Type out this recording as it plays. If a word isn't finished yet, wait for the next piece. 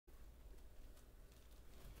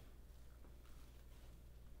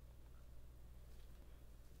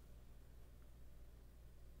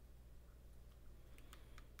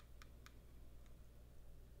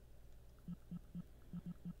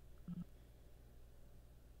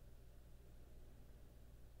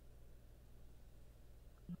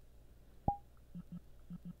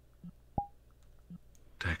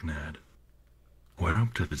tech nerd. We're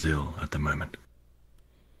up to Brazil at the moment.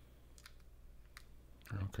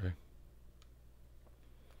 Okay.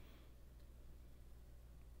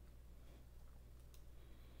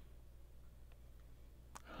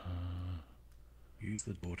 Use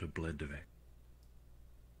the door to bled direct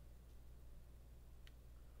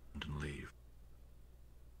and leave.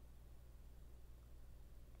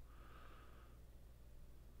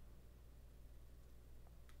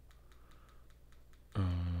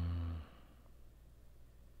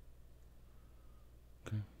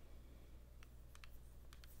 Okay.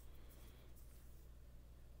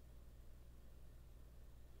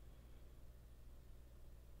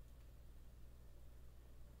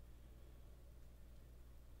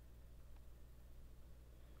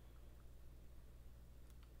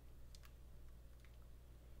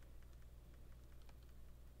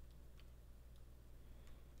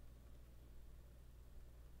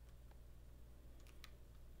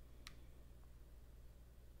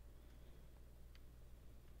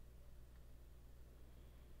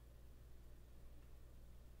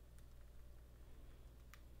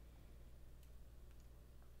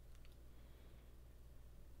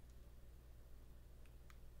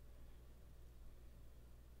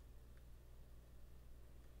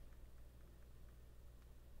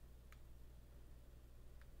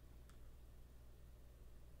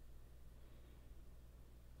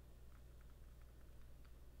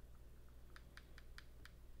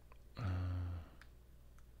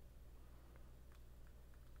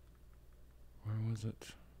 Where was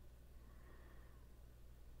it?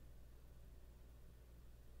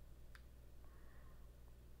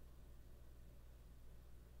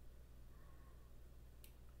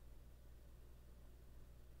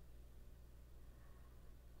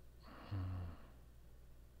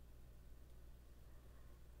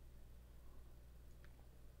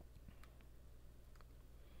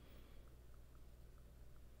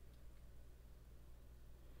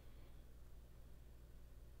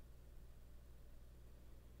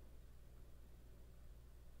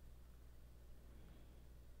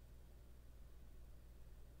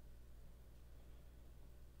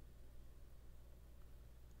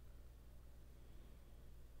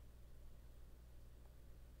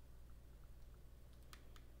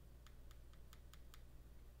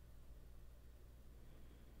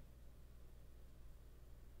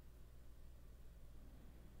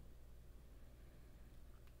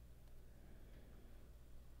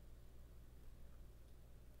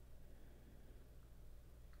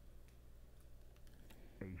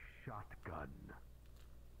 A shotgun.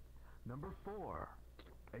 Number 4,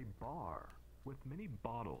 a bar with many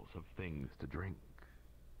bottles of things to drink.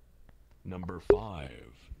 Number 5,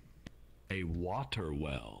 a water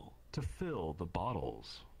well to fill the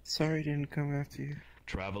bottles. Sorry, didn't come after you.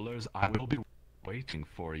 Travelers, I will be waiting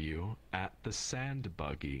for you at the sand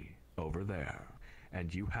buggy over there.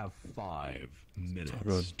 And you have 5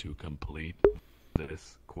 minutes to complete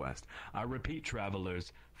this quest. I repeat,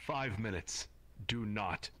 travelers, 5 minutes. Do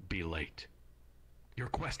not be late. Your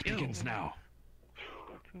quest begins now.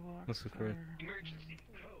 What's the code? Emergency.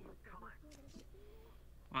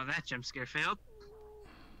 Well, that jump scare failed.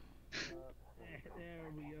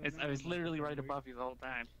 I was literally right above you the whole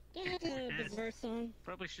time.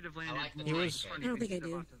 Probably should have landed. He was. I don't think I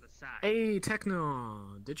do. Hey,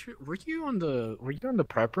 Techno, were you on the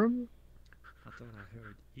prep room? I thought I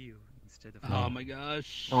heard you instead of. Oh my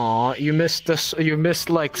gosh. Aw, you missed this. You missed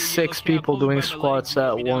like 6 people doing squats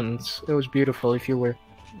at once. It was beautiful. If you were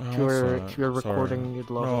recording, you'd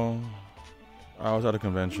love it. No, I was at a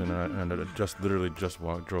convention and I literally just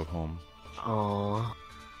drove home. Aw.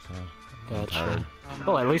 So, Gotcha.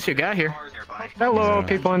 Well, at least you got here. Hello,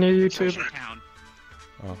 people on your YouTube.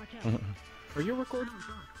 Oh. Are you recording?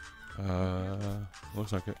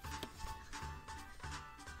 Looks like it.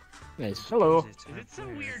 Nice. Hello. It's a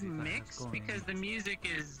weird mix because the music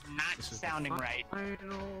is not sounding right. I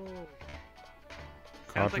know.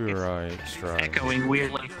 Copyright strike. Echoing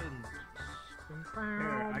weirdly.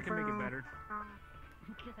 Here, I can make it better.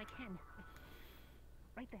 Because I can.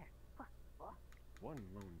 Right there. One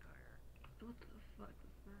lone tire. What the fuck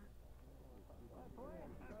is that?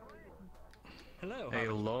 Hello.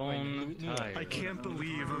 A lone tire. I can't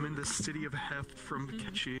believe I'm in the city of heft from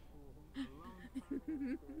Kenshi.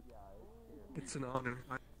 It's an honor.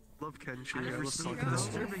 I love Kenshi. I love talking about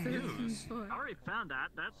disturbing news. I already found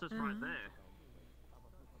that. That's just right there.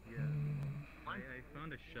 Yeah. I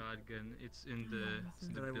found a shotgun. It's in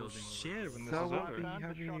the building. Share when this is over. You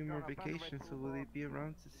have any more vacation, so will they be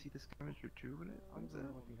around to see the scavenger rejuvenate?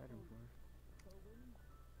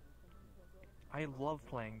 I love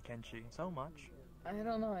playing Kenshi so much. I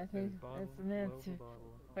don't know, I think it's an answer.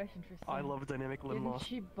 Very interesting. I love dynamic limb Didn't loss.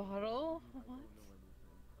 she bottle? What?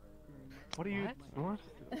 What are you? What?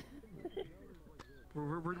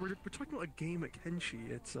 We're talking about a game at Kenshi.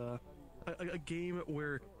 It's a game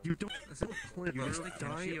where you don't play, you just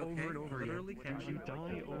die over and over again. You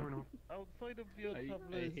die over and over. Outside of I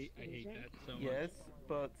VRTravelers. hate that so much. Yes,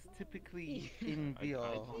 but typically in VR.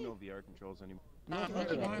 I don't know VR controls anymore.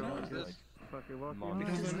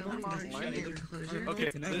 Okay,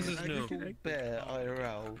 this is new. Bear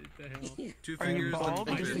IRL. Two I fingers.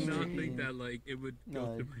 did not think that like it would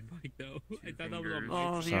go through my mic though. I thought that was on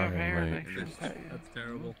Oh, mic. the Sorry, hair. That's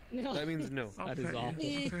terrible. That means no. That is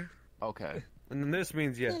awful. Okay. And then this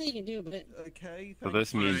means yes. You can do, but Okay. So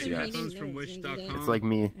this means Alright, yes. phones from wish.com. It's like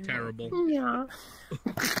me. Terrible. yeah.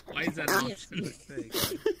 Why is that an option?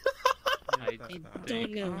 I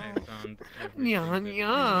don't know. I found Yeah, everything that-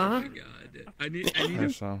 yeah. Oh my god. I need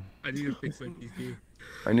to fix my PC.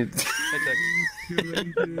 I need.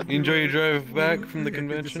 You enjoy your drive back from the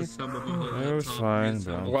convention? It was fine,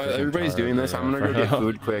 bro. While everybody's doing this, I'm gonna go get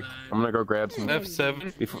food quick. I'm gonna go grab some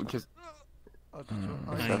F7? before, just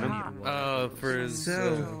F7? For his.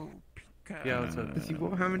 Yeah, what's up? Does he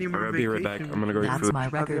want how many more I'll be right back. I'm gonna go get food. That's my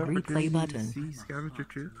record replay button. See Scavenger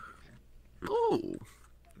Truth? Oh!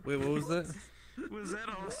 Wait, what was that? Was that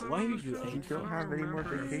awesome? Why are you You don't have any more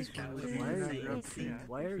vacation.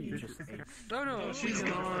 Why are you just No, she's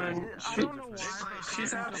gone. I don't know why.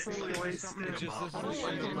 She's absolutely wasted.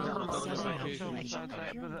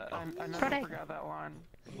 I never forgot that one.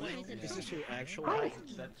 Is this your actual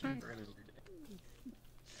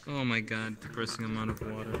Oh my god, depressing amount of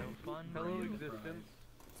water. Hello, existence.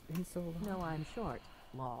 It's been so long. No, I'm short.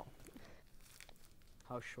 Lol.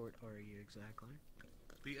 How short are you exactly?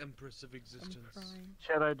 The Empress of Existence.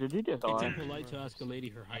 Shadow, did you just It's die? impolite to ask a lady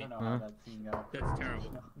her height. Huh? That's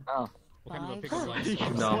terrible. Oh. What kind of a pickup line?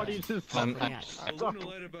 No. What is this? I'm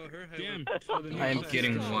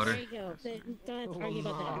getting water. There you go. Don't argue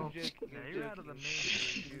about that.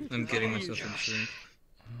 I'm getting myself a drink.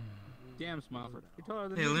 Damn, Smofford.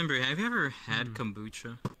 Hey, Limber, have you ever had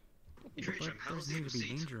kombucha? There's going to be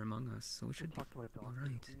danger among us, so we should talk to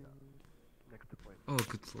alright. Oh,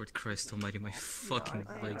 good Lord Christ Almighty, my fucking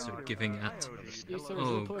legs are giving out.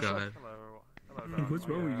 Oh God. What's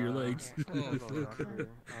wrong with your legs?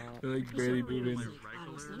 They're like barely moving.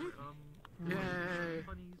 Yay!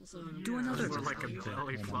 Do another. Like a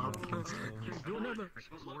belly flop. Do another.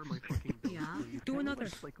 Yeah. Do another.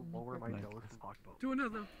 Do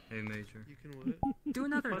another. Hey, Major. Do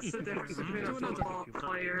another. What's the difference between a football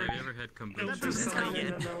player Have you ever had kombucha?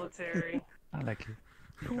 and the military? I like you.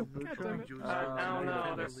 I don't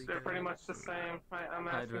know. They're pretty much the same. I'm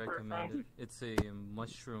I'd asking for a recommend friend. it. It's a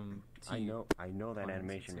mushroom tea. I know that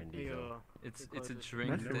animation in detail. It's a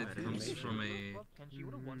drink that comes from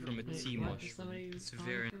a tea mushroom. It's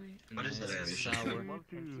very nice, sour,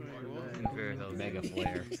 and very healthy. Mega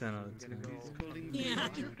flare. 10 out of 10. Yeah.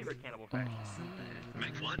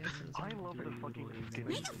 Make what? I love the fucking skin.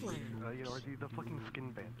 You know, the fucking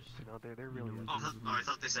skin bands. You know, they're really. Oh, I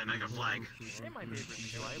thought they said make a flag. They might be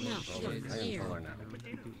No, here.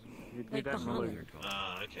 Like behind.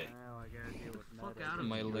 Okay. Fuck out of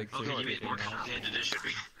my legs Okay, are you made more kicking out. complicated, it should be.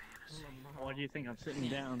 Why do you think I'm sitting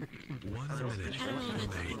down? 1 minute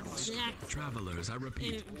remains. Travelers, I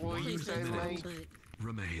repeat, 1 minute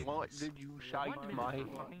remains. What did you shite my?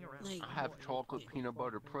 Like, I have chocolate peanut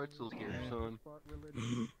butter pretzels here, son.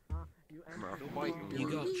 You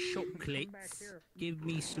got chocolates? Give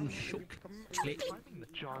me some chocolate.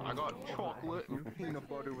 I got chocolate and peanut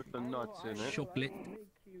butter with the nuts in it. Chocolate.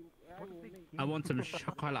 I want some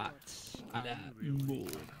chocolate.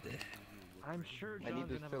 I'm sure I need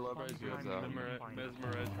to fill up as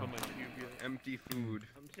mesmerized by my cubia. empty food.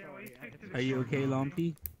 Are you okay,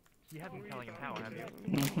 Lumpy? You haven't been telling him how, have you?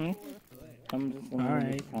 Mm-hmm. I'm just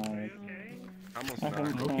alright. Tired. Almost I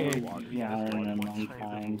haven't not. played VR in a long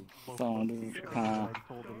time, so this is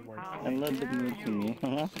a little bit new to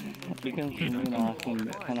me. Because, you know, I've been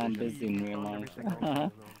kind of busy in real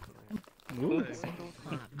life. Oops.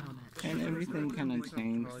 And everything kind of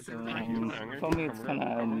changed, so for me it's kind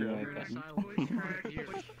of new again.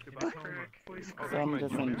 So I'm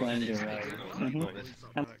just enjoying the ride.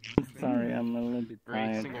 I'm sorry, I'm a little bit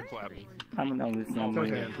tired. I'm obviously I'm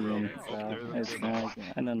European, so it's like,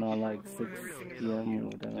 I don't know, like 6 p.m.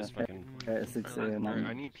 or 6 a.m.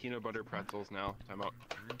 I need peanut butter pretzels now. Time out.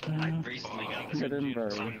 But don't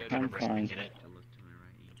worry, I'm fine.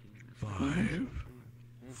 5,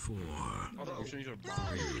 4, I'm 3,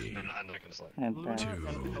 I'm not gonna slide. And that 2,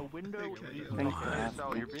 A window with these Thanks for pictures out.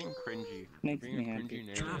 asking. You're being cringy. Makes Being me a happy. cringy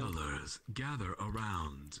neighbor. Travelers, gather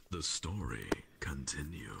around. The story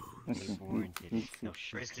continues.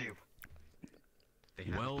 Raise cube.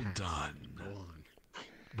 Well done.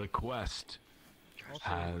 The quest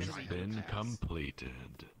has been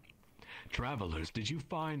completed. Travelers, did you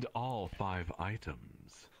find all 5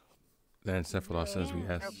 items? Then Cephalon says we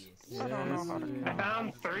asked. I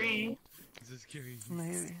found 3. This is crazy.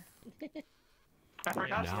 Maybe.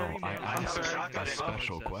 Now I ask a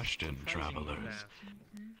special question, travelers.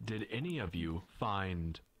 Did any of you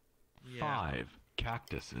find 5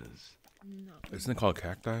 cactuses? No. Isn't it called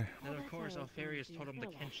cacti? And of course, Alfarius told him the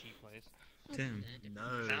Kenshi place. Tim.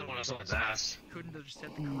 No. Found one on someone's ass. Couldn't have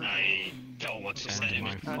said the I don't want to say And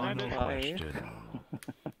my it. final question.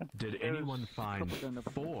 Did anyone find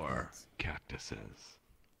 4 cactuses?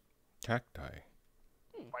 Cacti.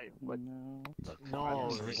 Wait, what? No.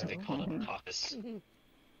 They call it caucus.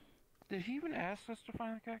 Did he even ask us to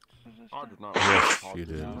find the cactuses this I time? did not. Yes, you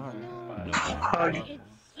did. It's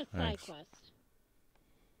a side quest.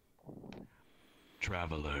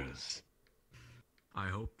 Travelers, I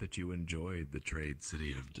hope that you enjoyed the trade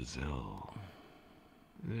city of Dazil.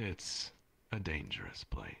 It's a dangerous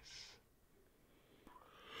place.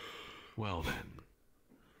 Well then,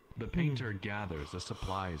 the painter gathers the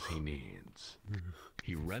supplies he needs.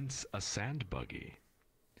 He rents a sand buggy,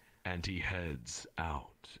 and he heads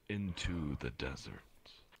out into the desert.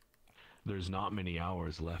 There's not many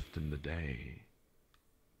hours left in the day,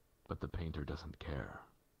 but the painter doesn't care.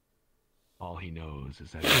 All he knows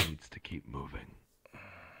is that he needs to keep moving.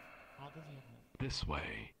 This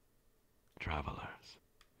way, travelers.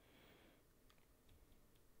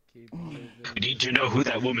 We need to know who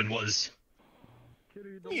that woman was.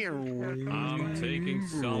 I'm taking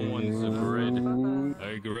someone's bread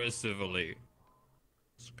aggressively.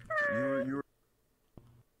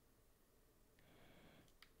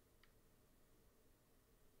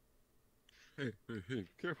 Hey,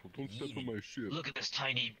 careful, don't step on my ship. Look at this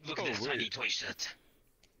tiny toy set.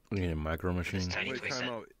 We need a micro machine. Tiny Wait, toy time set.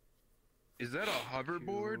 out. Is that a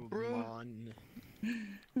hoverboard, bro?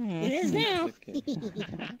 It is now.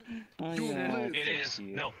 Oh, yeah. It is.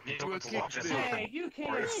 No, you don't have to walk this Hey, you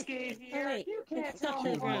can't escape here. Alright, You can't stop tell the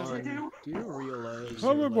me what to ground. do. Do you realize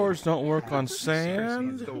Hoverboards don't work on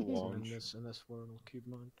sand. in this world, keep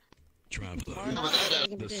in mind. Travelers,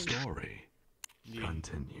 the story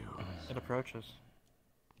continues. It approaches.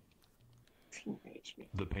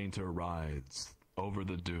 The painter rides over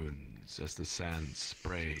the dunes as the sand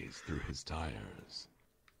sprays through his tires.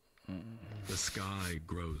 The sky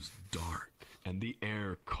grows dark and the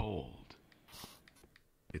air cold.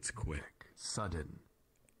 It's quick, sudden,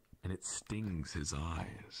 and it stings his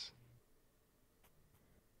eyes.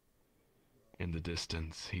 In the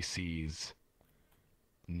distance, he sees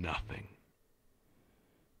nothing.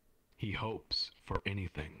 He hopes for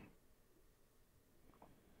anything.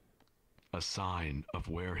 A sign of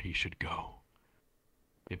where he should go.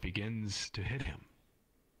 It begins to hit him.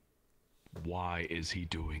 Why is he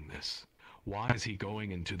doing this? Why is he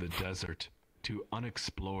going into the desert to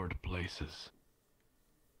unexplored places?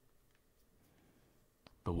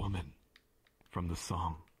 The woman from the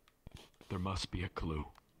song. There must be a clue.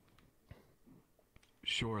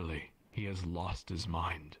 Surely he has lost his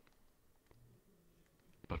mind.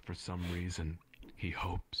 But for some reason, he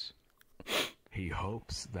hopes. He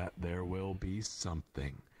hopes that there will be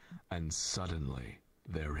something, and suddenly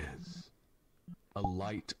there is. A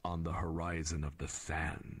light on the horizon of the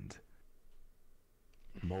sand.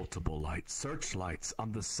 Multiple lights, searchlights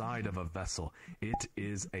on the side of a vessel. It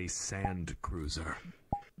is a sand cruiser.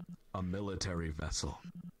 A military vessel.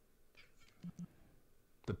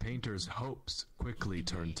 The painter's hopes quickly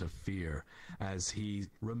turn to fear as he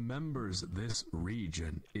remembers this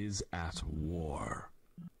region is at war.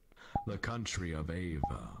 The country of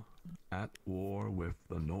Ava, at war with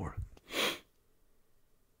the North.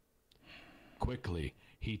 Quickly,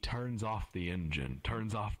 he turns off the engine,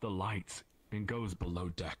 turns off the lights, and goes below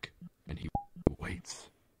deck, and he waits.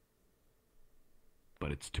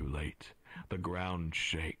 But it's too late. The ground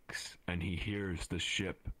shakes, and he hears the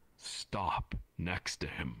ship stop next to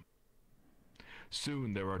him.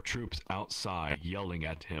 Soon there are troops outside yelling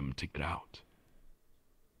at him to get out.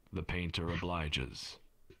 The painter obliges.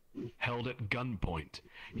 Held at gunpoint,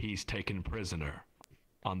 he's taken prisoner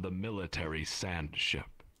on the military sand ship.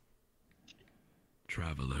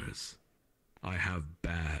 Travelers, I have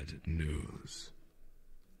bad news.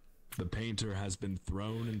 The painter has been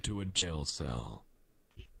thrown into a jail cell,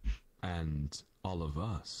 and all of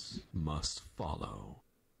us must follow.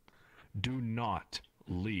 Do not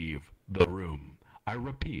leave the room. I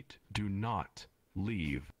repeat, do not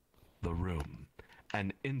leave the room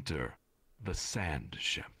and enter the sand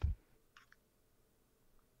ship.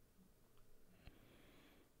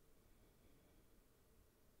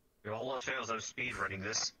 All else fails, I'm speedrunning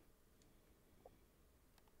this.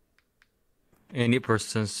 Any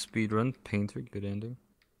person speedrun, Painter, good ending.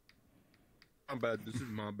 My bad, this is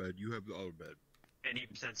my bad. You have the other bed. Any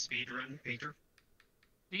percent speedrun, Painter?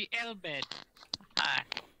 The L bed.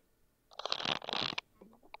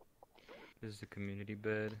 This is the community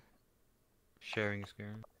bed. Sharing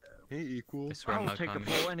screen. Hey, equal. I swear I'm not coming.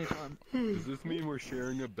 anytime. Does this mean we're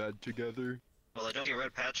sharing a bed together? Well, I don't get a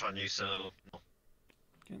red patch on you, so...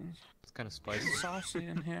 It's kind of spicy. Saucy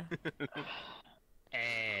in here.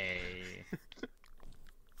 Hey.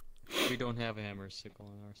 We don't have a hammer sickle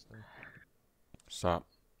in our stuff. Stop.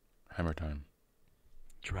 Hammer time.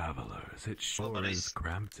 Travelers, it sure is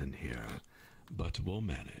cramped in here, but we'll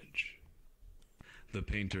manage. The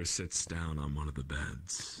painter sits down on one of the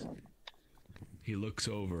beds. He looks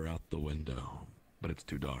over out the window, but it's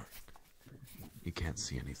too dark. He can't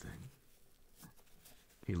see anything.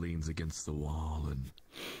 He leans against the wall and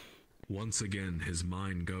once again his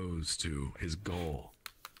mind goes to his goal.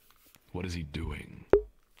 What is he doing?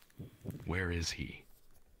 Where is he?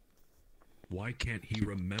 Why can't he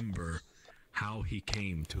remember how he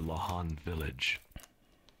came to Lahan village?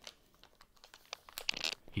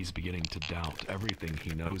 He's beginning to doubt everything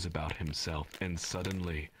he knows about himself, and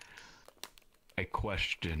suddenly a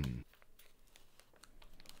question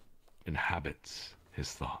inhabits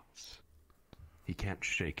his thoughts. He can't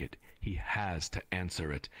shake it. He has to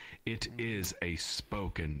answer it. It is a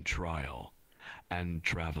spoken trial. And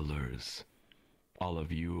travelers, all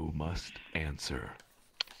of you must answer.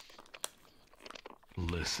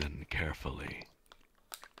 Listen carefully.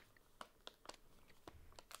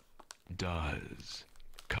 Does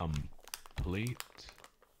complete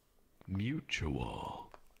mutual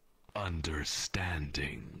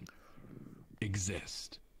understanding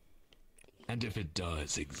exist? And if it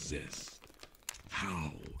does exist,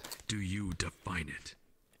 how do you define it?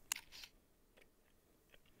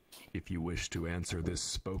 If you wish to answer this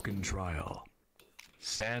spoken trial,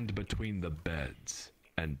 stand between the beds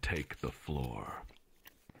and take the floor.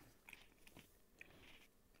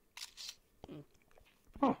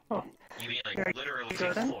 You mean like literally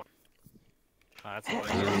take the floor? That's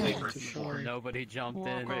what I was thinking. Nobody jumped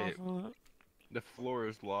in. Wait, the floor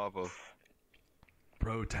is lava.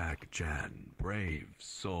 Protag Jan, brave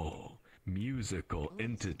soul, musical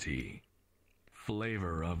entity,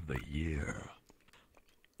 flavor of the year.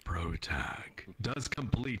 Protag, does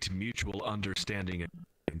complete mutual understanding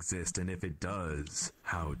exist, and if it does,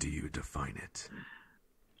 how do you define it?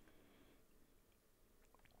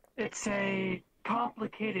 It's a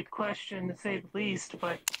complicated question, to say the least,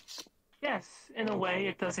 but yes, in a way,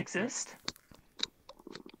 it does exist.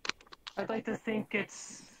 I'd like to think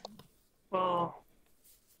it's, well,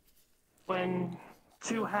 when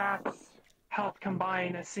two halves help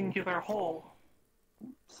combine a singular whole.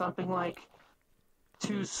 Something like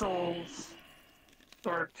two souls,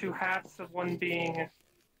 or two halves of one being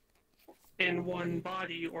in one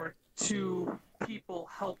body, or two people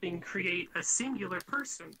helping create a singular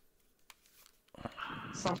person.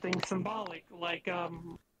 Something symbolic, like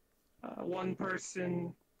one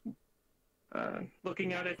person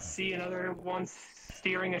looking out at sea, another one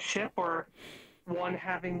steering a ship, or one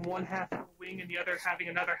having one half of a wing and the other having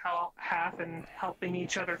another half and helping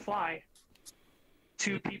each other fly.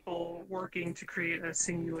 Two people working to create a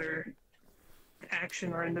singular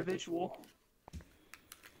action or individual.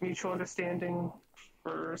 Mutual understanding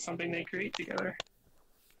for something they create together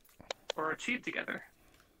or achieve together.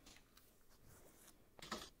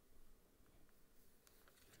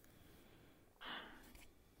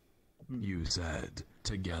 You said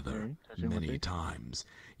together many times.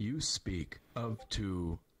 You speak of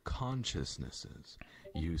two consciousnesses.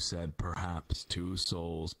 You said perhaps two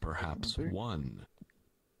souls, perhaps one.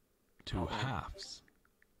 Two halves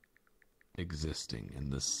existing in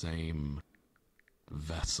the same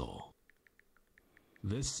vessel.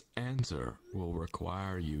 This answer will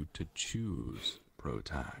require you to choose,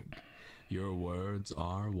 Protag. Your words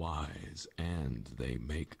are wise, and they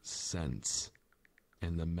make sense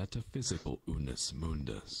in the metaphysical unus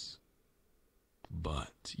mundus.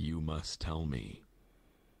 But you must tell me,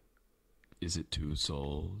 is it two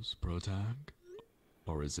souls, Protag?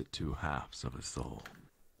 Or is it two halves of a soul?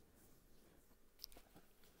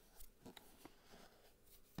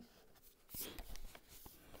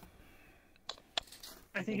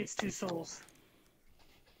 I think it's two souls.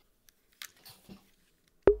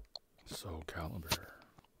 Soul Calibur.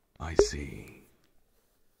 I see.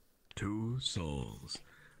 two souls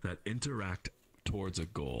that interact towards a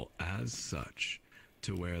goal as such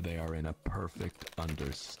to where they are in a perfect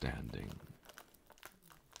understanding.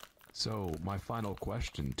 So, my final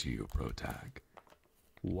question to you, Protag.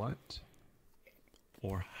 What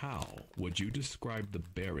or how would you describe the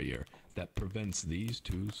barrier that prevents these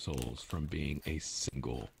two souls from being a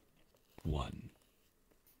single one?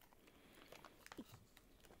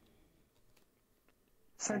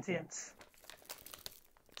 Sentience.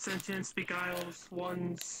 Sentience beguiles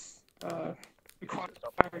one's required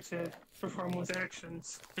to perform one's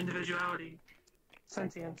actions. Individuality.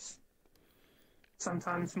 Sentience.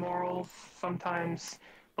 Sometimes morals, sometimes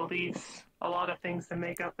beliefs. A lot of things that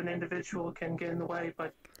make up an individual can get in the way,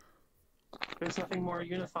 but there's nothing more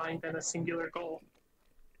unifying than a singular goal.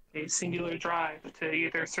 A singular drive to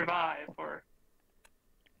either survive or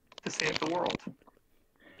to save the world.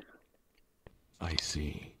 I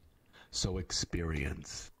see. So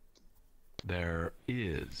experience. There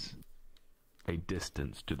is a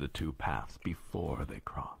distance to the two paths before they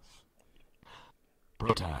cross.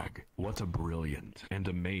 Protag, what a brilliant and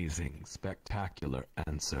amazing, spectacular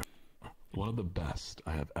answer. One of the best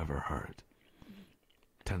I have ever heard.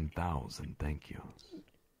 10,000 thank yous.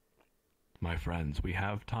 My friends, we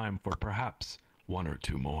have time for perhaps one or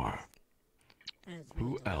two more.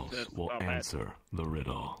 Who else will answer the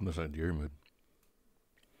riddle? Unless I your mood.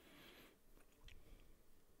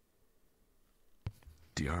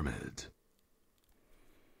 Diarmid,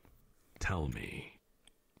 tell me,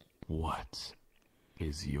 what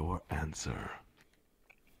is your answer?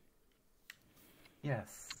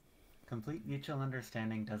 Yes, complete mutual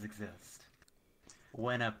understanding does exist.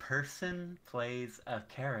 When a person plays a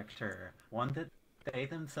character, one that they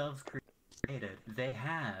themselves created, they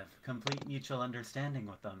have complete mutual understanding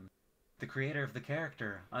with them. The creator of the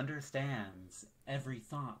character understands every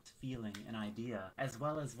thought, feeling, and idea, as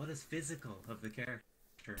well as what is physical of the character.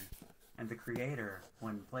 And the creator,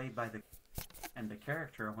 when played by the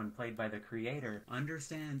character, when played by the creator,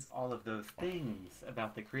 understands all of those things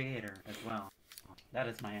about the creator as well. That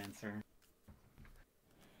is my answer.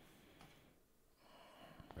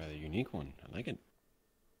 Rather unique one. I like it.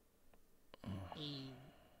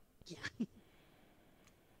 Yeah.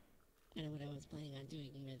 I know what I was planning on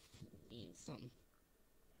doing with something.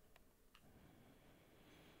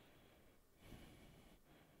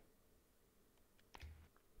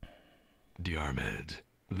 Diarmid,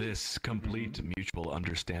 this complete mutual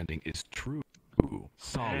understanding is true,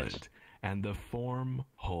 solid, and the form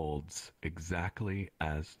holds exactly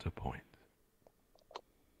as to point.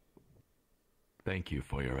 Thank you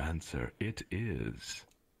for your answer. It is,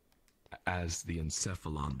 as the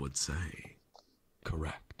encephalon would say,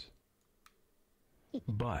 correct.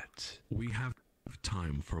 But we have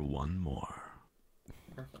time for one more.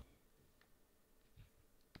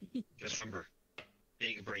 Just remember,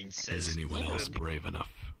 big brain says. Is anyone else brave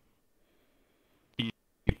enough?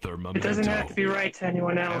 Ether Memento. It doesn't have to be right to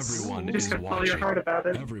anyone else. Everyone You just is gotta follow your watching. heart about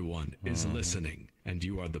it. Everyone is listening, and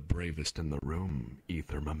you are the bravest in the room,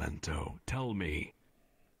 Ether Memento. Tell me,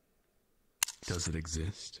 does it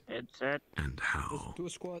exist? It's it. And how? Do a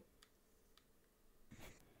squat.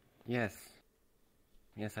 Yes.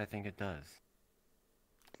 Yes, I think it does.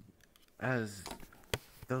 As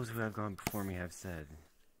those who have gone before me have said,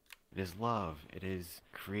 it is love, it is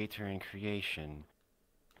creator and creation,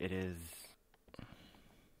 it is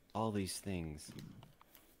all these things.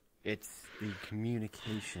 It's the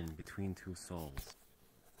communication between two souls.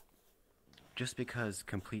 Just because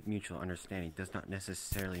complete mutual understanding does not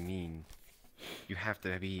necessarily mean you have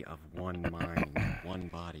to be of one mind, one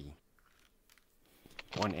body,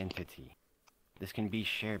 one entity. This can be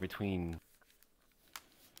shared between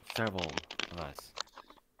several of us,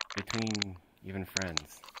 between even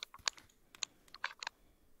friends.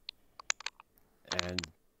 And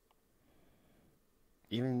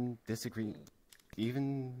even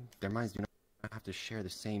their minds do not have to share the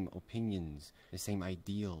same opinions, the same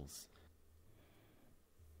ideals.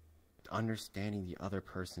 Understanding the other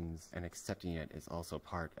person's and accepting it is also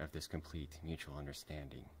part of this complete mutual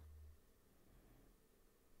understanding.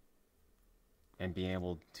 And being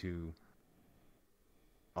able to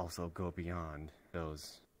also go beyond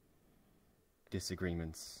those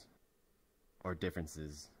disagreements or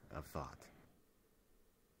differences of thought.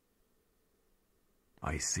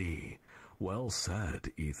 I see. Well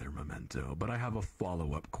said, Ether Memento, but I have a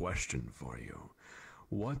follow-up question for you.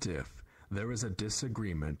 What if there is a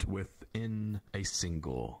disagreement within a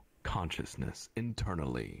single consciousness,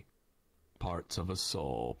 internally? Parts of a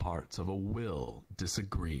soul, parts of a will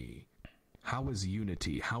disagree. How is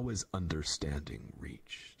unity, how is understanding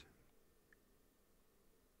reached?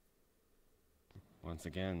 Once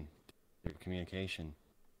again, your communication,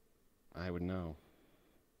 I would know.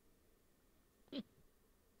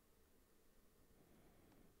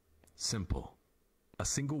 Simple. A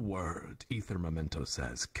single word, Ether Memento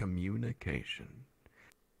says, communication.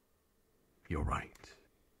 You're right.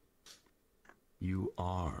 You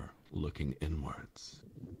are looking inwards.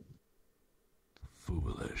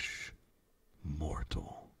 Foolish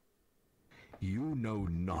mortal. You know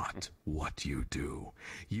not what you do.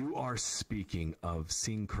 You are speaking of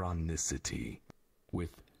synchronicity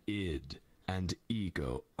with id and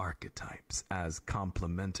ego archetypes as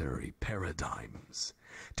complementary paradigms.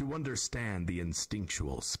 To understand the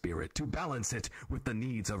instinctual spirit, to balance it with the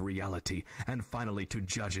needs of reality, and finally to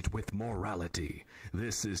judge it with morality.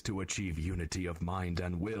 This is to achieve unity of mind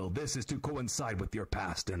and will. This is to coincide with your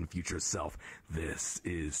past and future self. This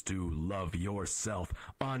is to love yourself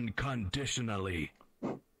unconditionally.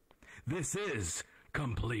 This is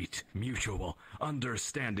complete mutual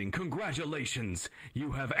understanding. Congratulations,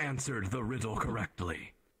 you have answered the riddle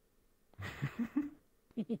correctly.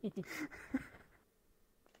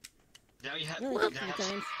 Now you have. No, Now it's you have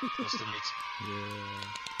times. supposed to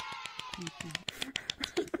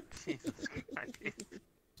meet. Jesus Christ.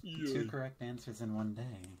 Two correct answers in one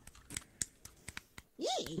day.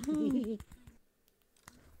 Yay!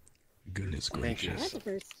 Goodness gracious. That's the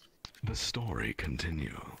first. The story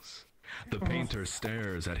continues. The painter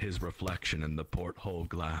stares at his reflection in the porthole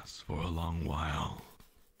glass for a long while.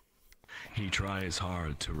 He tries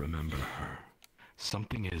hard to remember her.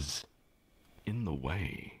 Something is in the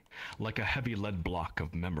way, like a heavy lead block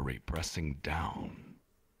of memory pressing down.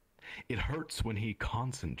 It hurts when he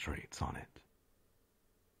concentrates on it.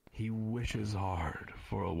 He wishes hard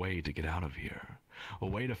for a way to get out of here, a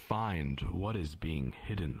way to find what is being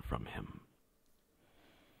hidden from him.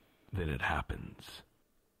 Then it happens.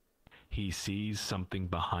 He sees something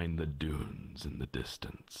behind the dunes in the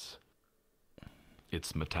distance.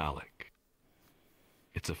 It's metallic.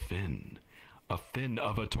 It's a fin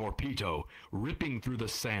of a torpedo ripping through the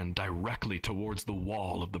sand directly towards the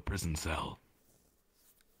wall of the prison cell.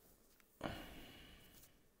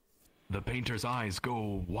 The painter's eyes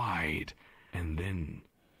go wide, and then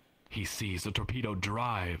he sees the torpedo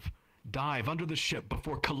dive under the ship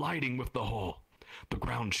before colliding with the hull. The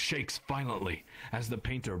ground shakes violently as the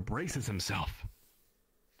painter braces himself.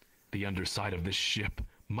 The underside of this ship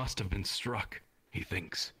must have been struck, he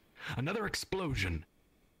thinks. Another explosion.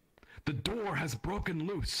 The door has broken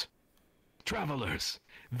loose. Travelers,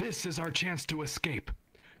 this is our chance to escape.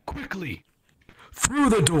 Quickly! Through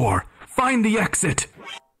the door! Find the exit!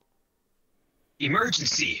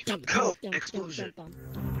 Emergency! Code explosion!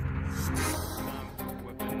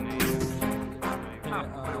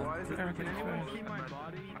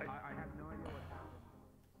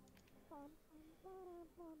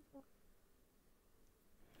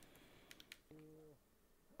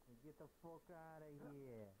 Get the fuck out of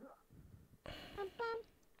here.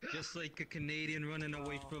 Just like a Canadian running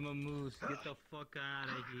away from a moose. Get the fuck out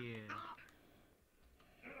of here.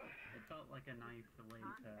 It felt like a nice way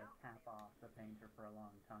to tap off the painter for a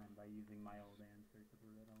long time by using my old answer to the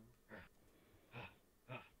riddle.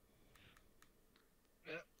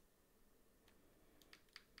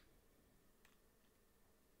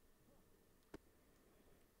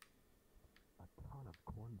 A ton of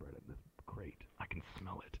cornbread in this crate. I can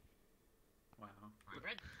smell it. Wow.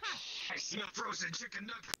 Red? I smell frozen chicken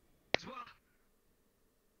nuggets as well.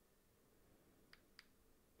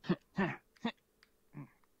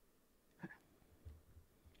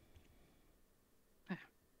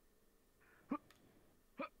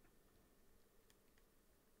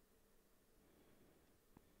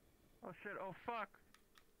 Oh shit, oh fuck.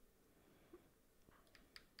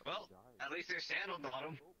 Well, at least there's sand on the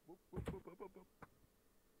bottom.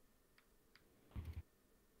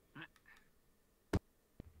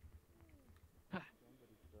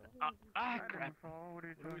 Crap. What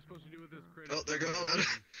are we supposed to do with this crate? Oh, they're gone.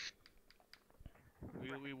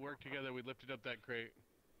 We worked together, we lifted up that crate.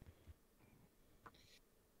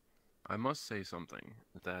 I must say something.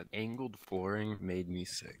 That angled flooring made me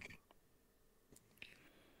sick.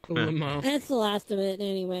 That's the last of it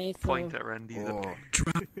anyway, so... Point at Randy.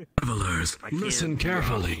 Travelers, listen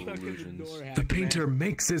carefully. The painter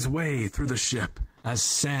makes his way through the ship as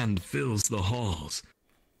sand fills the halls.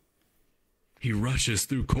 He rushes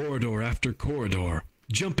through corridor after corridor,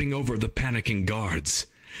 jumping over the panicking guards.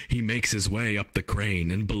 He makes his way up the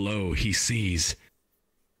crane, and below he sees...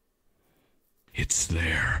 It's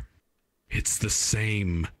there. It's the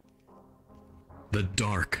same. The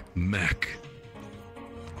dark mech.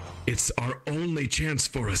 It's our only chance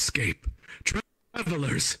for escape.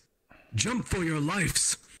 Travelers, jump for your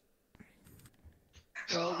lives.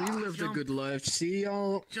 Well, we lived a good life. See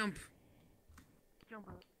y'all. Jump.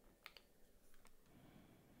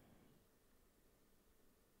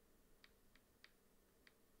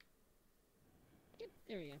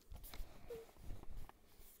 There we go.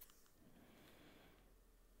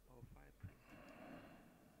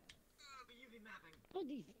 Oh,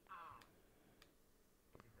 geez.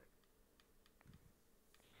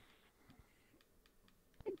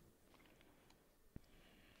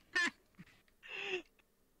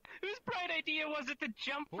 Whose bright idea was it to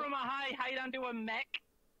jump from a high height onto a mech?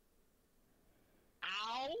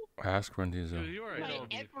 Ow! Ask when these are. My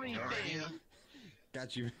everything.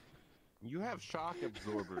 Got you. You have shock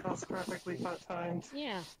absorbers. That's perfectly timed.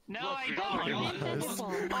 Yeah. No, Look, I you're don't. doing it.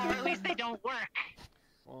 Or at least they don't work.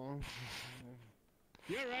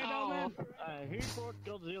 You're right, Oh. man. He fought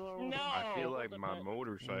Godzilla. No. I feel like my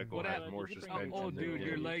motorcycle has more suspension. Oh, than dude, your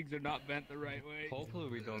yours. legs are not bent the right way. Hopefully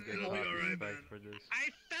we don't get It'll be copy alright, strike for this. I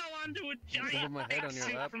fell onto a Put giant my head on your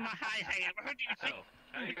suit lap. from a high height. What do you think?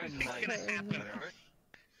 What do you think's gonna happen?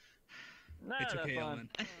 It's okay, Ellen.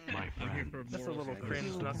 My friends, That's a little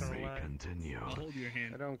cringe, not gonna we lie. continue. I'll hold your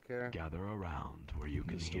hand. I don't care. Gather around where you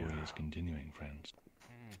can The hear. story is continuing, friends.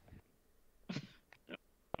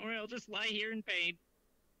 Or I'll just lie here in pain.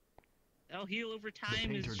 I'll heal over The time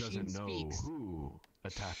painter as doesn't Sheen know speaks. who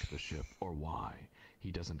attacked the ship or why. He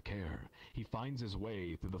doesn't care. He finds his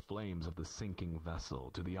way through the flames of the sinking vessel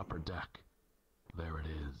to the upper deck. There it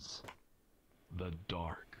is. The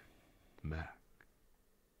dark mech.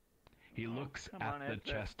 He looks come at on, the Ed.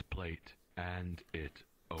 chest plate and it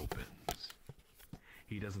opens.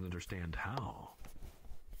 He doesn't understand how.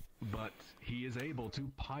 But he is able to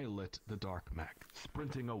pilot the dark mech,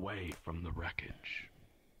 sprinting away from the wreckage.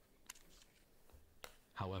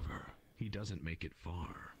 However, he doesn't make it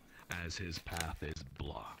far, as his path is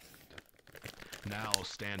blocked. Now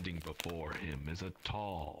standing before him is a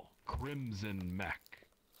tall, crimson mech.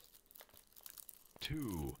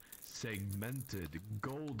 Two segmented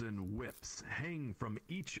golden whips hang from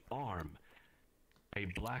each arm. A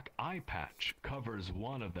black eye patch covers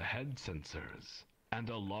one of the head sensors, and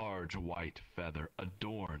a large white feather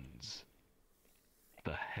adorns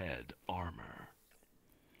the head armor.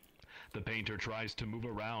 The painter tries to move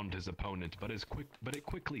around his opponent, but it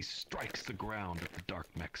quickly strikes the ground at the dark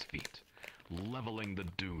mech's feet, leveling the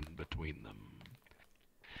dune between them.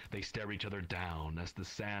 They stare each other down as the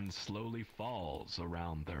sand slowly falls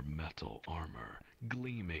around their metal armor,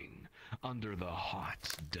 gleaming under the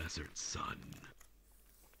hot desert sun.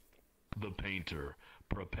 The painter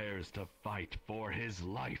prepares to fight for his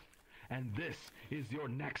life, and this is your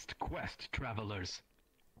next quest, travelers.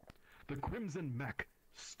 The crimson mech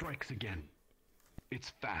strikes again. It's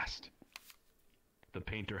fast. The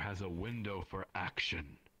painter has a window for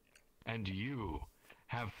action, and you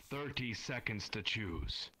have 30 seconds to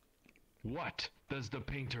choose. What does the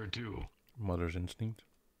painter do? Mother's instinct.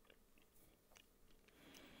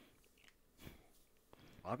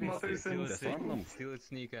 Obviously, Mother's instinct. steal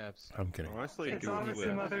its kneecaps. I'm kidding. Honestly, It's Google obviously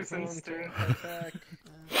it. Mother's instinct.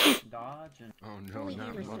 Dodge and... Oh no, Holy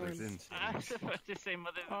not Beaver Mother's Storm. instinct. I was about to say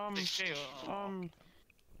Mother's instinct too.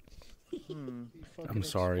 I'm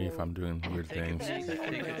sorry if I'm doing weird things. Take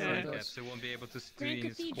its kneecaps, it won't be able to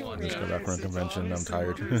Grand steal Cathedral I just got Ring. back from a convention. I'm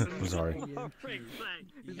tired. I'm sorry.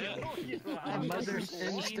 Mother's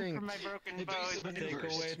instinct. From my broken bow. Take away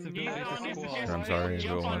its You ability don't to need to squall. just I'm sorry,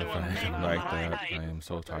 jump everyone, onto if a I'm mech like from a high that. height. I am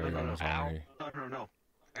so tired. I'm sorry. No. I No,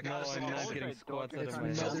 gotta I'm say not this. getting squats out It's of my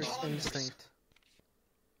head. Mother's instinct.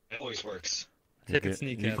 It always works. You Tip its could,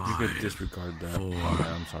 you, kneecaps. you could disregard that. Okay,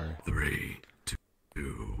 I'm sorry. 3,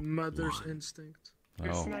 2, Mother's 1. instinct.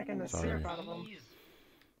 You're Oh, smacking the sorry. syrup out of them.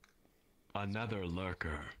 Another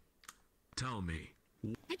lurker. Tell me,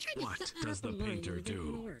 I tried to what set that does up the in mine, painter it didn't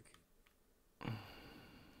do? work.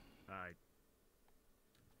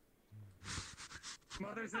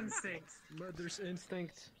 Mother's instinct. Mother's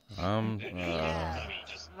instinct. I'm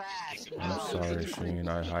Just that. I'm sorry, Sheen.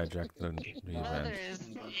 I hijacked the event. Mother's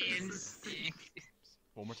instinct.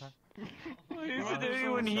 One more time. Why isn't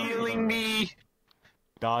anyone healing me?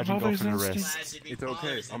 Dodge and go for the wrist. It's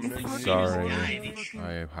okay. I'm gonna Sorry,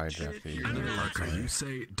 I hijacked the Another event. lurker, you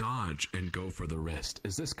say dodge and go for the wrist.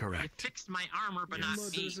 Is this I correct? fixed my armor, but not me.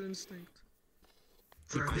 Mother's instinct.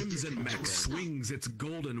 The crimson mech swings its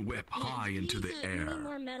golden whip high into the We need air.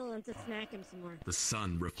 more metal and to smack him some more. The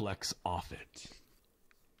sun reflects off it.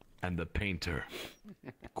 And the painter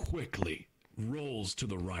quickly rolls to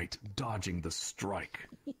the right, dodging the strike.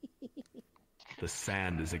 The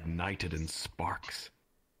sand is ignited in sparks.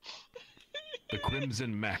 The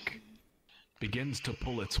crimson mech begins to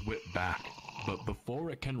pull its whip back, but before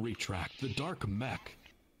it can retract, the dark mech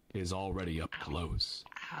is already up close.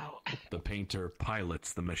 The painter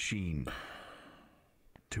pilots the machine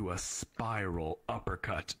to a spiral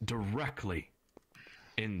uppercut directly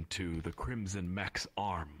into the Crimson Mech's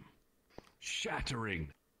arm, shattering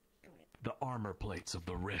the armor plates of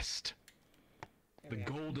the wrist. The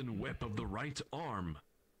golden whip of the right arm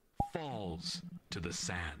falls to the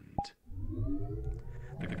sand.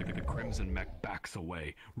 The Crimson Mech backs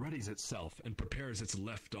away, readies itself, and prepares its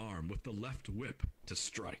left arm with the left whip to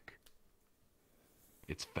strike.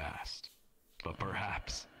 It's fast, but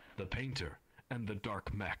perhaps the painter and the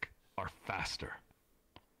dark mech are faster.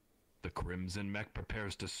 The Crimson Mech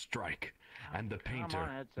prepares to strike, and the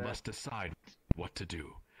painter must decide what to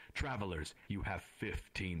do. Travelers, you have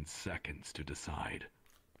 15 seconds to decide.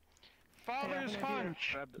 Father's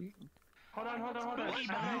hunch! Hold on. Hold on.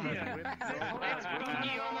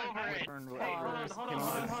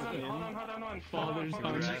 Father's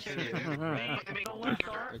hunch. The left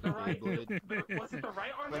arm, the right. Was it the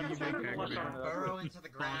right arm that got shattered or the left arm? Burrow into the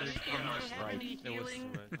ground.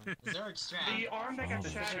 The arm that got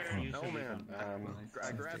shattered. No, man.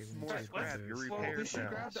 I grabbed some more scrap. You're repaired We should now.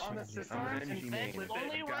 grab the arm that's this I'm arm an and energy then man. flip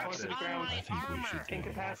it Got onto the this. ground. I think we should go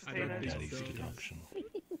Incapacitated. base deduction.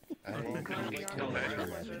 I ain't gonna kill I'm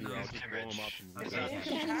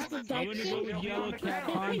gonna go with Yellow Cat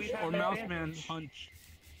hunch or Mouseman hunch.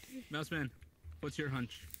 Mouseman, what's your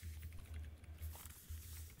hunch?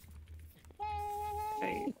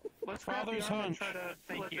 Hey, let's grab the arm and try to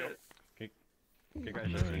flip it. Okay, guys,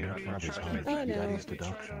 Oh no. Try to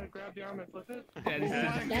grab the arm and flip it.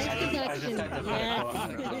 That's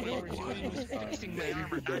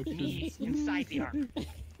deduction. Me inside the arm.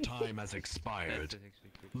 Time has expired.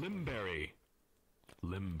 Limberry.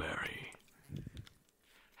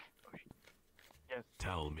 Yes.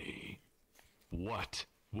 Tell me, what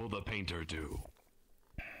will the painter do?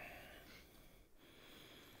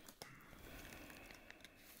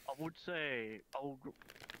 I would say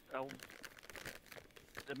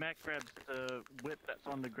the mech grabs the whip that's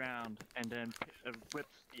on the ground and then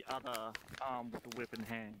whips the other arm with the whip in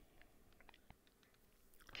hand.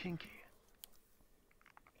 Kinky.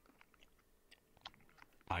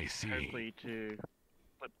 I see. Hopefully to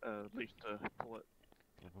flip, at least to pull it.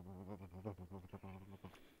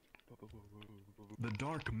 The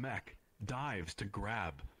dark mech dives to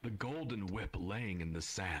grab the golden whip laying in the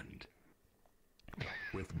sand.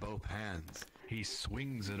 With both hands, he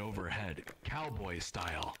swings it overhead, cowboy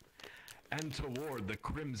style, and toward the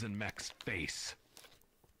Crimson Mech's face.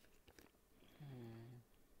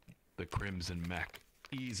 The Crimson Mech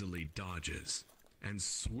easily dodges and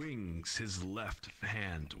swings his left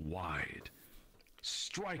hand wide,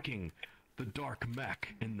 striking the dark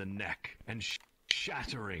mech in the neck and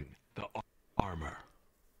shattering the armor.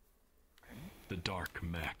 The dark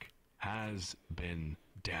mech has been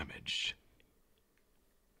damaged.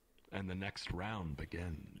 And the next round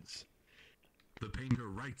begins. The painter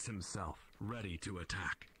rights himself, ready to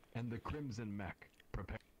attack, and the Crimson Mech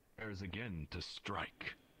prepares again to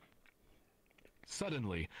strike.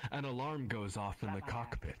 Suddenly, an alarm goes off in the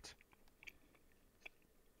cockpit.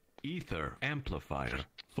 Ether amplifier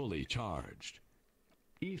fully charged.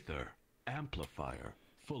 Ether amplifier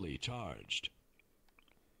fully charged.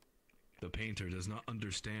 The painter does not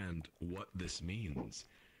understand what this means,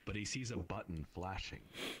 but he sees a button flashing.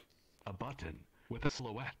 A button with a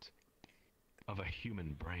silhouette of a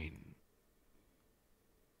human brain.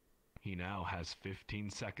 He now has 15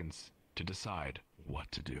 seconds to decide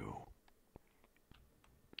what to do.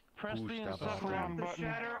 Press the grab the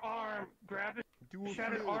shatter arm. Grab the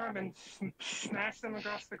shattered arm and smash them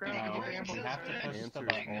across the ground. No, with the you have to push the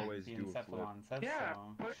button. always The do a flip. Encephalon says Yeah,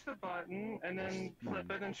 so. push the button and then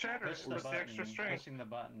flip it and shatter Push it the with the extra button. strength. Pushing the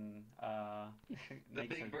button The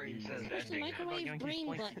makes big it brain easy. says Push the microwave brain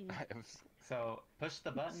button. So push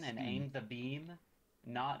the button and aim the beam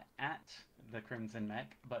not at the Crimson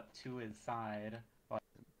Mech, but to his side. Like,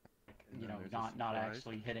 you know, there's a not surprise.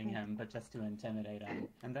 actually hitting him, but just to intimidate him,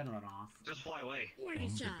 and then run off. Just fly away. Warning Aim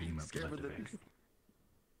the shot. beam up to the base.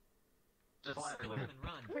 Just fly away. And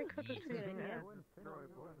run.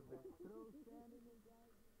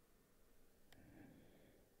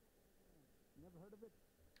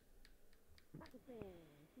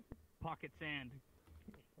 Pocket sand.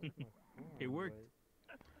 It worked.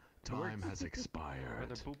 Time has expired.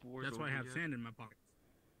 That's why I have sand in my pocket.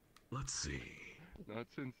 Let's see. Not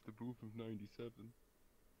since the booth of '97.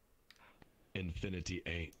 Infinity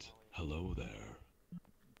 8. Hello there.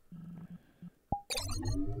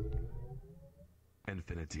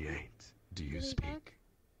 Infinity 8. Do you speak?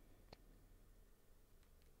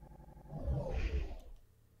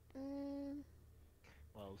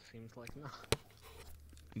 Well, seems like not.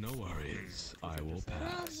 No worries, I will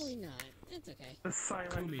pass. Probably not. It's okay. The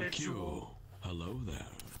silent Kumi Q. visual. Hello there,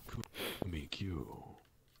 Kumi Q.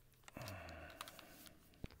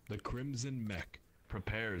 The Crimson Mech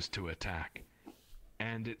prepares to attack,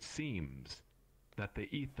 and it seems that the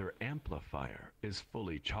ether amplifier is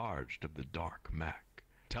fully charged of the dark mech.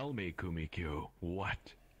 Tell me, Kumi Q,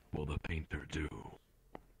 what will the painter do?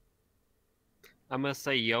 I'm gonna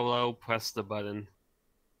say YOLO, press the button.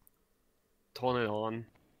 Turn it on.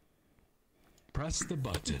 Press the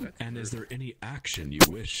button, and is there any action you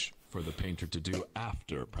wish for the painter to do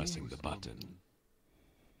after pressing the button?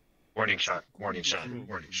 Warning shot, warning shot,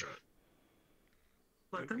 warning shot.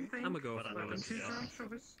 Let them think. I'm gonna go with Let them one choose their own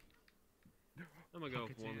shot. choice. I'm gonna go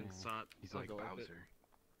with one shot. He's I'll like go with it. Bowser.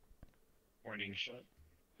 Warning shot.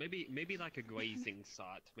 Maybe like a grazing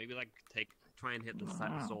shot. Maybe like try and hit the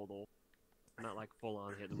soul, not like full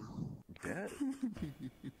on hit him. Dead?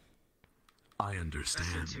 I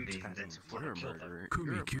understand. You're a murderer.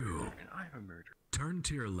 Kumi You're a Q, murderer, and I'm a murderer. turn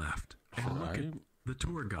to your left and look at the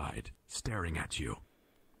tour guide staring at you.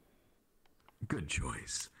 Good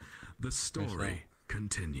choice. The story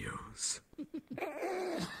continues.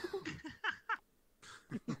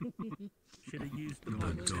 Should have used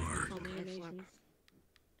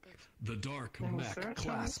The dark mech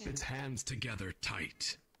clasps its hands together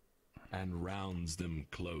tight and rounds them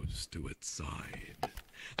close to its side.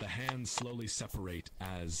 The hands slowly separate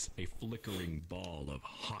as a flickering ball of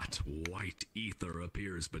hot white ether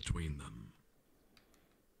appears between them.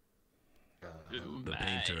 The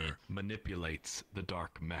painter manipulates the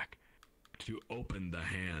dark mech to open the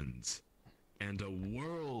hands, and a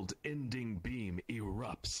world-ending beam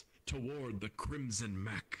erupts toward the Crimson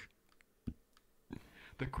Mech.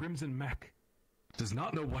 The Crimson Mech does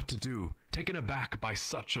not know what to do, taken aback by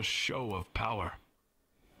such a show of power.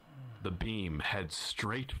 The beam heads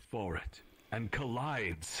straight for it and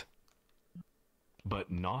collides,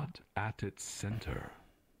 but not at its center.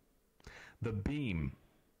 The beam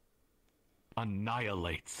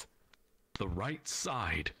annihilates the right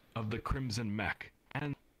side of the Crimson Mech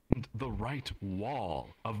and the right wall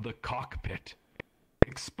of the cockpit,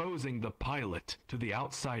 exposing the pilot to the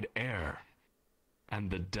outside air and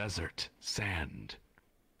the desert sand.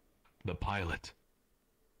 The pilot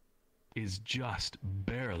is just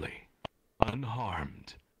barely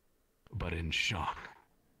unharmed, but in shock,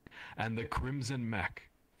 and the Crimson Mech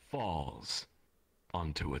falls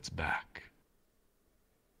onto its back.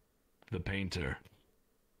 The painter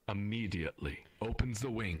immediately opens the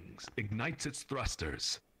wings, ignites its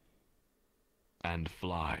thrusters, and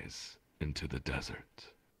flies into the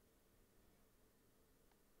desert.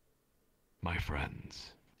 My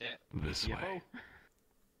friends, this way.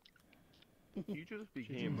 You just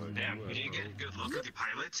became a Damn, we didn't get a good look at the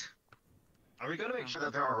pilot. Are we gonna make sure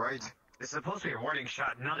that they're alright? It's supposed to be a warning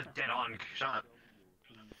shot, not a dead-on shot.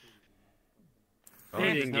 Oh,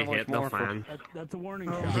 you didn't get hit, no fine. That's a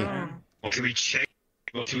warning shot. Well, can we check?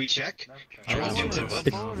 Well, can we check? Nah,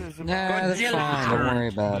 that's fine. Don't worry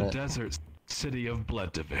about the it. desert city of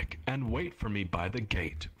Bledavik, and wait for me by the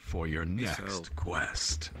gate for your next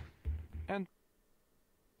quest. And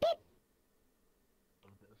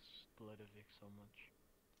so much.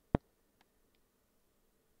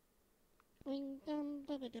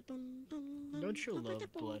 Don't you love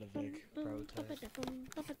Bledavik, Protest?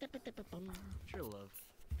 Sure love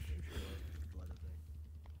Bledavik.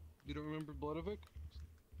 you don't remember Bledavik?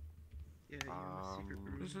 Yeah, you have a secret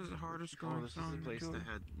room. This is the hardest going this is the place that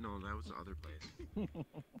had... No, that was the other place.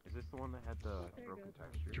 Is this the one that had the broken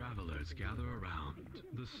texture? Travelers gather around.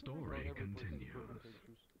 The story continues.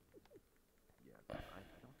 Yeah, I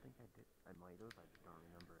don't think I did. I might have. I just don't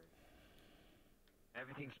remember it.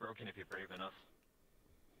 Everything's broken if you're brave enough.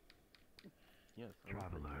 Yes.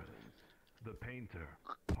 Travelers, the painter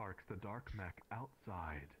parks the dark mech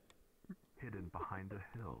outside, hidden behind a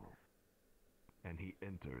hill, and he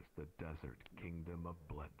enters the desert kingdom of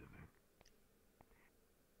Bledavik.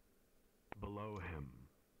 Below him,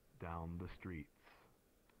 down the streets,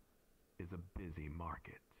 is a busy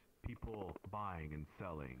market. People buying and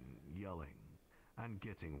selling, yelling, and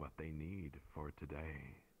getting what they need for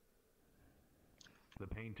today. The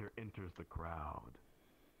painter enters the crowd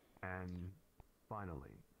and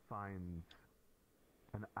finally finds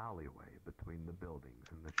an alleyway between the buildings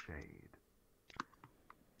in the shade.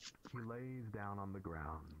 He lays down on the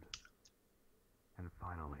ground and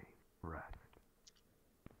finally rests.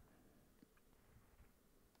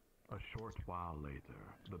 A short while later,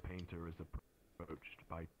 the painter is approached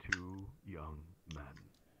by two young men.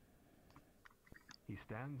 He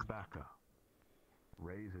stands back up,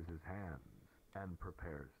 raises his hands, and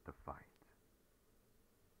prepares to fight.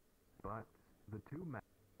 But the two men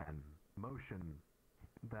and motion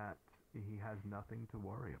that he has nothing to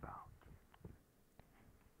worry about.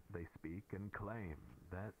 They speak and claim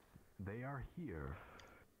that they are here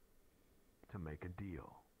to make a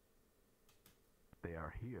deal. They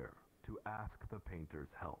are here to ask the painter's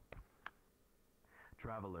help.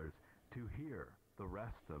 Travelers, to hear the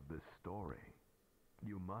rest of this story,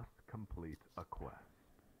 you must complete a quest.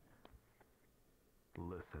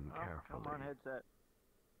 Listen carefully. Come on, headset.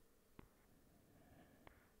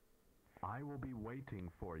 I will be waiting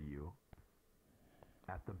for you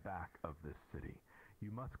at the back of this city.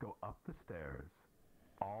 You must go up the stairs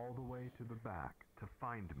all the way to the back to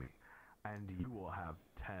find me, and you will have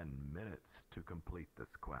 10 minutes to complete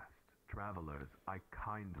this quest. Travelers, I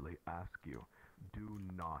kindly ask you, do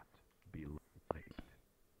not be late.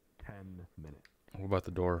 10 minutes. What about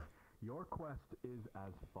the door? Your quest is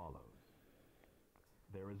as follows.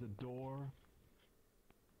 There is a door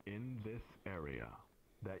in this area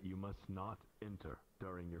that you must not enter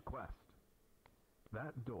during your quest.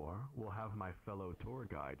 That door will have my fellow tour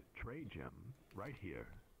guide, Trajan, right here,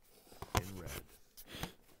 in red.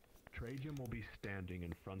 Trajan will be standing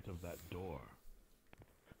in front of that door.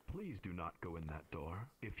 Please do not go in that door.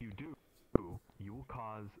 If you do, you will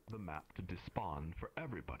cause the map to despawn for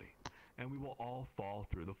everybody, and we will all fall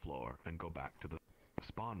through the floor and go back to the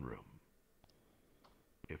spawn room.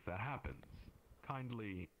 If that happens,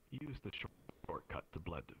 kindly use the shortcut to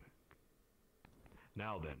Bledvik.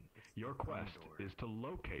 Now then, your quest is to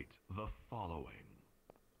locate the following.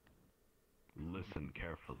 Listen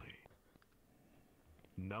carefully.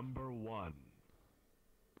 Number 1.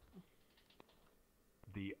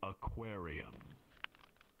 The aquarium.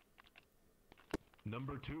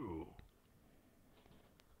 Number 2.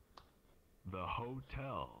 The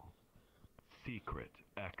hotel secret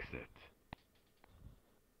exit.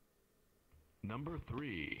 Number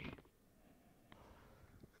 3.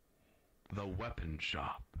 The weapon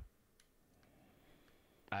shop.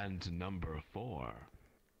 And number 4.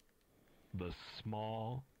 The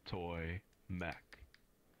small toy mech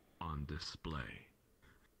on display.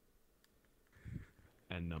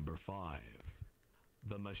 And number 5.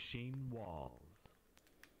 The machine walls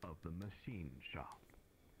of the machine shop.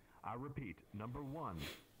 I repeat, number 1,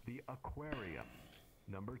 the aquarium.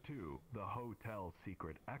 Number 2, the hotel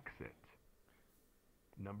secret exit.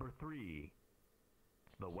 Number 3,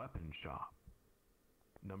 the weapon shop.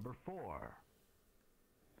 Number 4,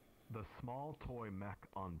 the small toy mech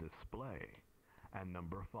on display. And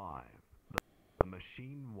number 5, the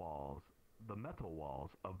machine walls, the metal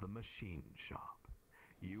walls of the machine shop.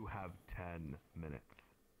 You have 10 minutes.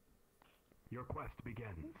 Your quest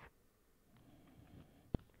begins.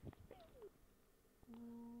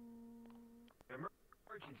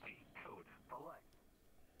 Emergency code select.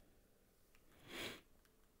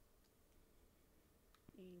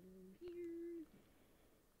 And here,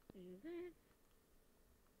 do that.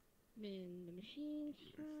 Then the machine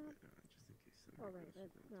shop. Oh right,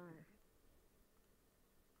 that's not.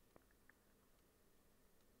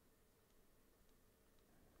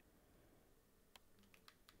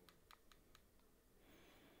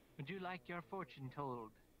 Would you like your fortune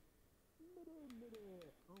told?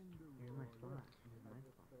 Here's my spot. Here's my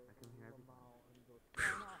spot. I can hear everything.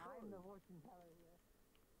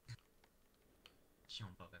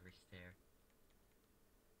 Jump up every stair.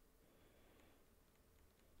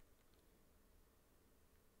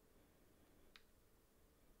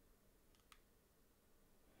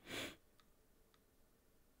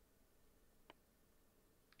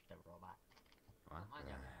 The robot. What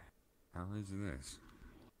the hell is this?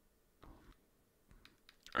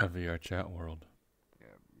 A VR chat world. Yeah.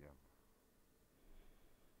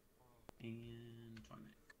 And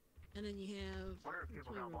Torment. And then you have. Where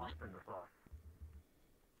people got lost in the sauce.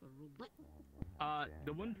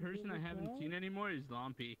 The one person I haven't seen anymore is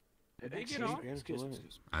Lumpy. Did they get Excuse off? me, excuse me.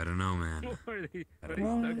 I don't know, man. Or are they I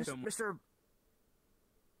don't know. stuck somewhere? Mr.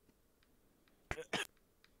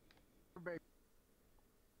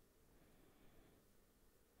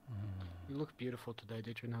 You look beautiful today,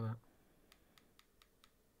 did you know that?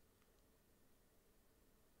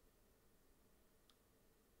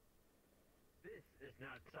 This is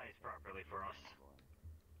not sized properly for us.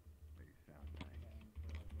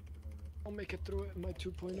 I'll make it through it in my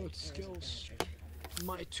 2.0 skills.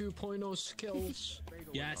 My 2.0 skills.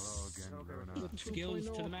 Yes. The Skills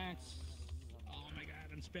to 2.0. the max. Oh my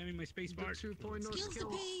god, I'm spamming my space bar. The 2.0 Skills to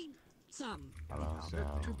skills. pain. Some. Hello, The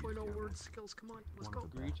 2.0 word skills. Come on, let's go.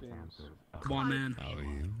 Come on, man. How are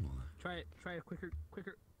you? Try it quicker.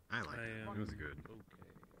 I like it. It was good.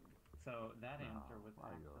 So that answer was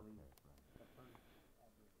actually the first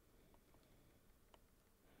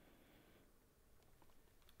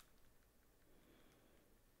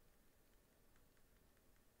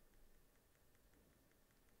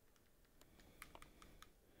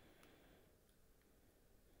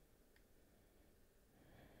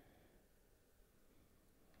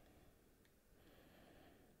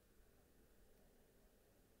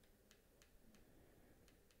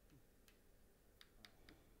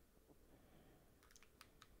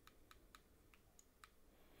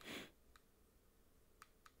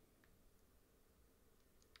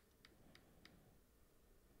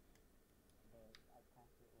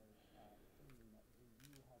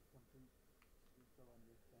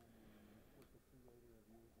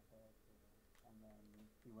then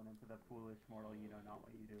he went into the foolish mortal you know not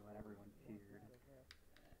what you do, and everyone cheered.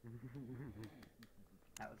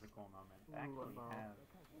 That was a cool moment. I actually have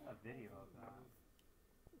a video of that.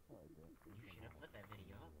 You should have put that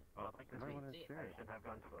video up. Oh, I should have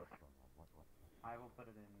gone to us. I will put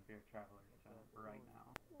it in VRTravelers right now.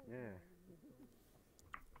 Yeah.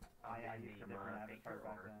 I used a different avatar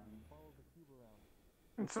back then.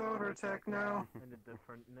 It's Overtech now. And a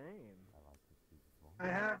different name. I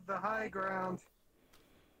have the high ground.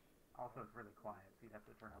 Also, it's really quiet, so you'd have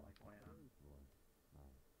to turn it like way up.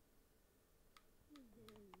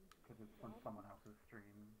 Because it's from someone else's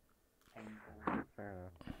stream. Painful. Fair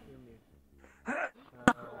enough.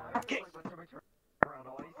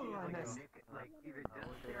 Like either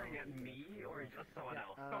just staring at me or just someone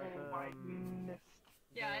else. I missed.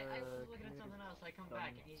 Yeah, I was looking at something else. I come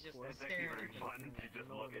back and he's just staring at me. Fun to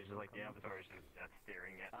just look at, just like the avatar is just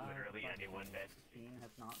staring at literally anyone that. Steam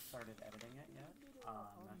has not started editing it yet.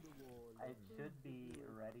 It should be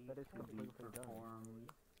ready to be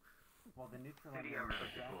performed. Well, the neutral ending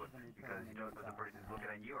because you don't know the person's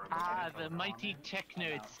looking at you or the mighty tech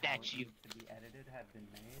nerd statue. To be edited have been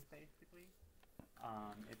made, basically.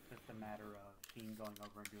 It's just a matter of Steam going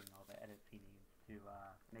over and doing all the edits he needs to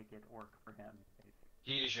make it work for him, basically.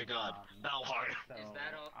 He is your god. Now hard. So Is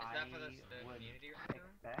that all? Is that for the community right now?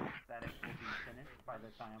 Expect that it will be finished by the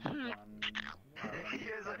time we're done. He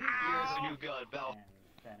is a new god, Val.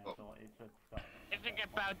 Then it should start. If it gets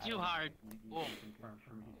about too hard. You can confirm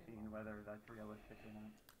for me, seeing whether that's realistic or not.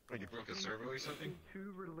 Like you broke a server or something?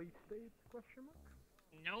 2 release dates? Question mark?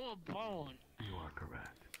 No bone. You are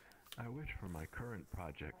correct. I wish for my current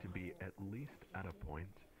project to be at least at a point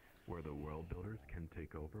where the world builders can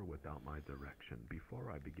take over without my direction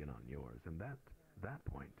before I begin on yours, and that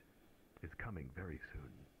point is coming very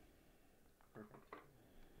soon. Perfect.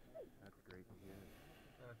 That's great to hear.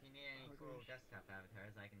 So if you need any cool desktop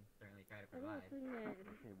avatars, I can certainly try to I'm provide.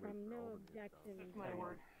 listening from no objection. My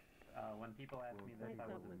word. When people ask me this, I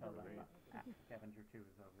will just tell them Scavenger 2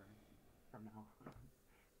 is over. From now.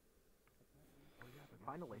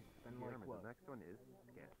 Finally, it's been like what? The next one is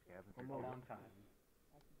Scavenger. A long time.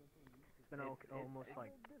 It's been almost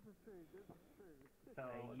like so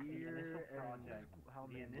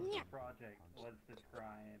the initial project was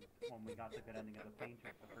described when we got the good ending of the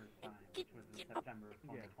Painter the first time, which was in September of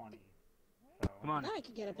 2020. So, Come on. Now I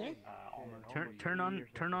can get up there.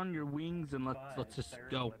 Turn on your wings and let's just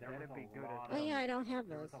go. Oh yeah, I don't have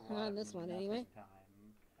those. Not on this one anyway.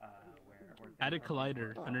 Add a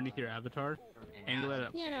collider underneath your avatar. Angle it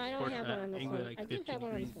up. Yeah, no, I don't have one on this angle one. it like I do 15 have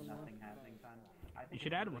one on this degrees. one. You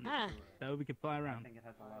should add one. Ah. That way we can fly around.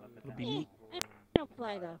 It'll be neat. I don't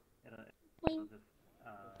fly though. Wing.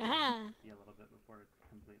 Aha. Be a little bit before it's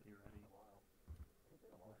completely ready.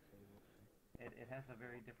 It has a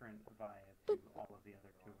very different vibe to all of the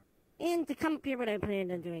other tours. And to come up here, what I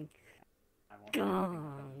planned on doing.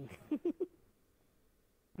 Gone.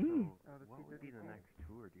 What would be the next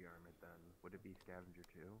tour, Diarmid, then? Would it be Scavenger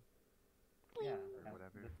 2? Yeah, or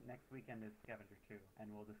whatever. This next weekend is Scavenger 2, and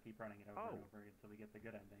we'll just keep running it over and over until we get the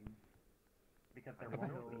good ending. Because there won't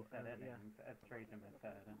be set endings, as Trajan has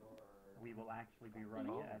said. We will actually be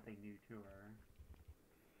running it as a new tour.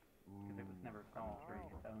 Because it was never called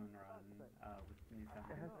its own run with new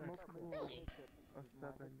It has multiple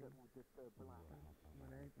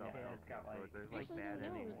Yeah, it's got like there's like bad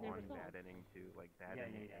ending 1, bad ending 2, like bad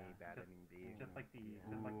ending A, bad ending B. Just like the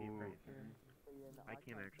appraiser. I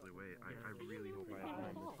can't actually wait. I really hope I have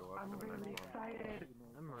time to show up I'm for the really next one. excited.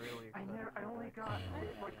 I'm really I only got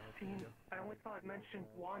like I only saw it mentioned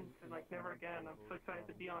once and like never again. I'm so excited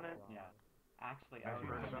to be on it. Yeah. Actually, I've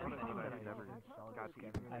never got to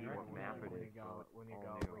even see what map it is, so it's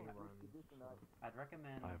all new. I'd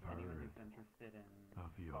recommend I've anyone heard who's interested in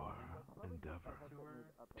of your endeavor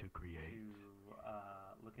to create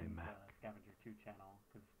look a into map. the Scavenger 2 channel,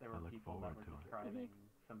 because there I were look people that forward were to it. describing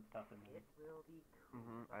some stuff in there.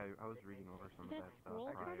 I was reading over some of that stuff.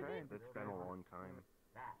 scroll part of it? It's been a long time.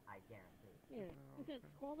 That I guarantee. Yeah. Is that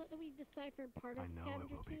scroll that we deciphered part of I know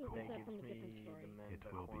it Scavenger will be 2, or cool. is that from a different story? It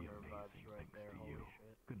will be amazing thanks to you.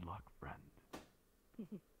 Good luck, friend.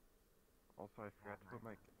 Also, I forgot to put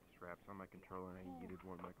my straps on my controller, and I yeeted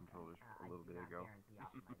one of my controllers a little bit ago.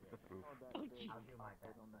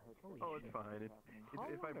 Oh, it's fine.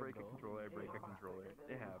 If I break a controller, I break a controller.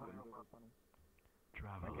 It happens.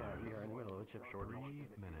 Traveler, we are in the middle of a chip shortage.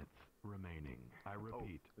 3 minutes remaining. I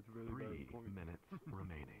repeat, it's really very 3 minutes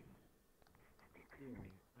remaining.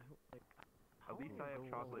 At least I have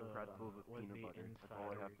chocolate pretzels with peanut butter. That's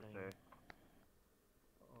all I have to say.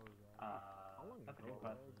 That's a good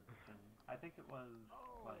question. I think it was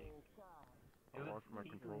like It was my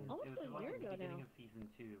controls. it was like at the beginning of season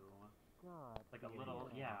 2. Like a little,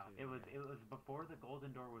 yeah. It was before the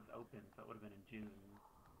Golden Door was open, so it would have been in June.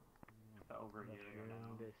 So over a year ago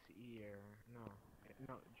now. June this year.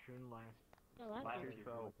 No, June last. Last year.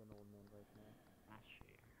 So, Last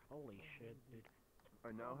year. Holy shit, dude. I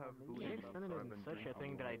now have They booty enough extended that it I've in been such a drinking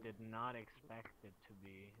thing that I alone. did not expect it to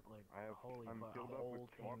be. Like, holy I'm fuck, a filled up whole with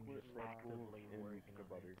thing chocolate, just Red Bull, actively and working the on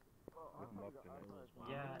butter it. with milk in it.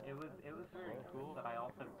 Yeah, it was very cool, but I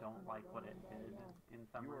also don't like what it did in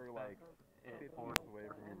some You were like respects. It 50 forced away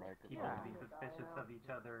from your people microphone. to be suspicious of each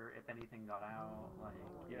other if anything got out. Like,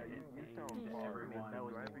 Yeah, it you made sound far. everyone. Do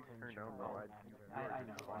I have you turned down though? I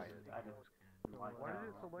know. I just like Why did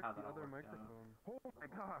it select how the that other worked out. microphone? Oh my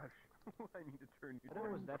gosh! I need to turn you I down. thought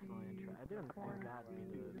it was definitely intro. I didn't think that'd be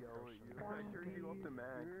the first I turned you up to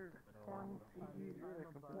max.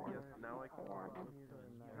 Yes, now I can.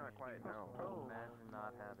 You're not quiet now. Oh. Imagine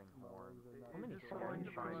not having horns. How many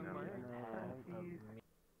Fine now.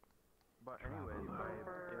 But anyways,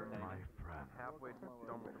 My I'm friend, halfway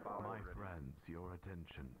done with the bottle my already. friends, your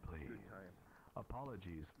attention, please.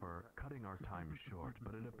 Apologies for cutting our time short,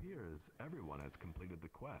 but it appears everyone has completed the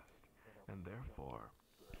quest, and therefore,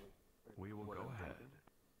 we will go ahead.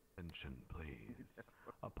 Attention, please.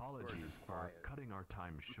 Apologies for cutting our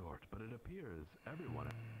time short, but it appears everyone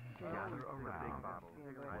gather around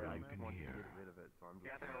where you can hear. Get rid of it, so I'm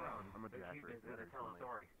just gather around. I'm a jacker. Tell a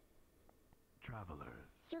story. Travelers,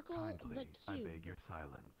 Circle kindly, the I cube. beg your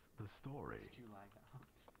silence. The story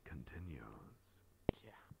continues.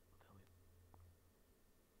 Yeah.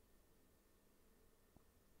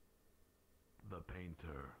 The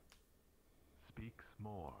painter speaks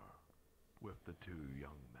more with the two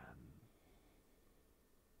young men.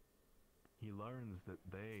 He learns that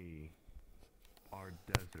they are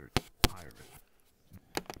desert pirates.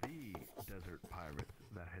 The desert pirates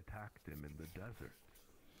that attacked him in the desert.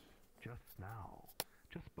 Just now.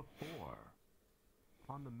 Just before.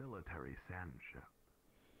 On the military sand ship.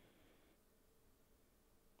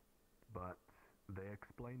 But they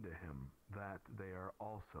explain to him that they are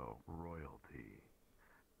also royalty.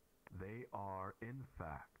 They are, in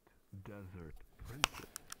fact, desert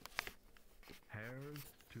princes, heirs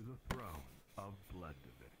to the throne of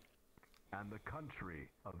Bledvik and the country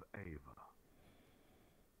of Ava.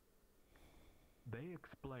 They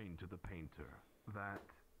explain to the painter that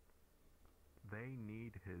they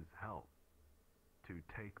need his help to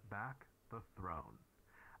take back the throne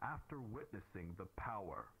after witnessing the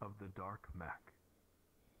power of the Dark Mech,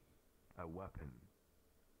 a weapon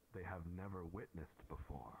they have never witnessed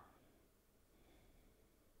before.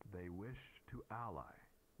 They wish to ally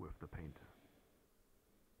with the painter.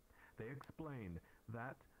 They explain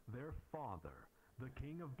that their father, the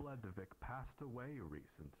king of Bledvik, passed away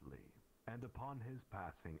recently, and upon his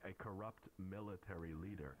passing, a corrupt military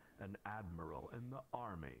leader, an admiral in the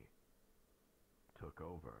army, took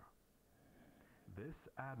over. This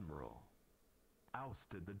admiral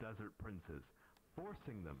ousted the desert princes,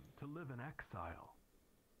 forcing them to live in exile.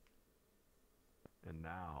 And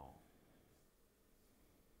now,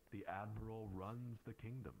 the admiral runs the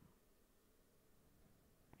kingdom.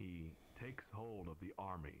 He takes hold of the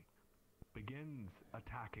army, begins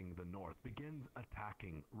attacking the north, begins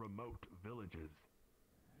attacking remote villages,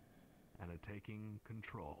 and taking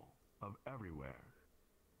control of everywhere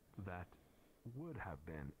that would have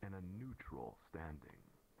been in a neutral standing.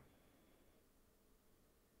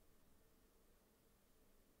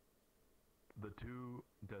 The two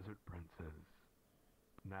desert princes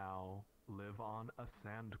now live on a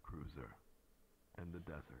sand cruiser in the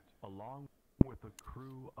desert, along with a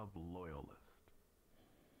crew of loyalists.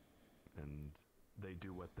 And they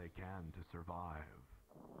do what they can to survive,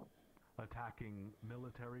 attacking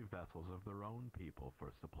military vessels of their own people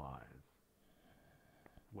for supplies,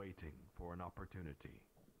 waiting for an opportunity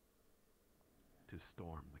to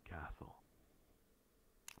storm the castle.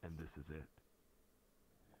 And this is it.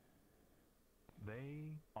 They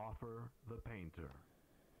offer the painter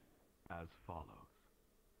as follows.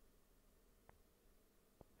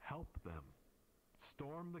 Help them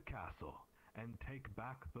storm the castle and take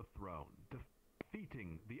back the throne,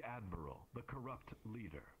 defeating the admiral, the corrupt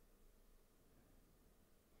leader.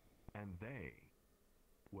 And they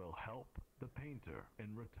will help the painter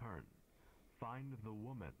in return find the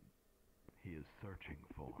woman he is searching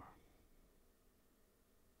for.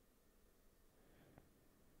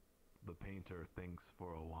 The painter thinks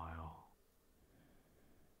for a while,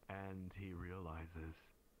 and he realizes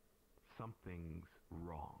something's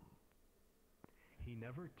wrong. He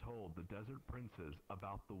never told the desert princes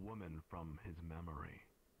about the woman from his memory.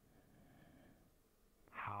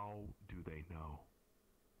 How do they know?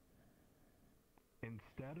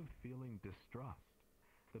 Instead of feeling distrust,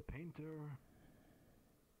 the painter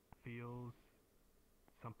feels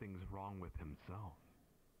something's wrong with himself.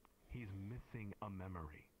 He's missing a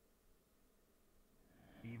memory.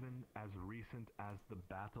 Even as recent as the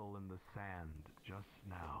battle in the sand just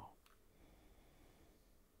now,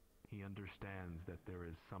 he understands that there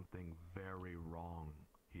is something very wrong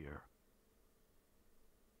here.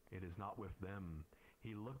 It is not with them.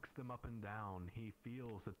 He looks them up and down. He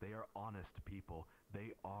feels that they are honest people.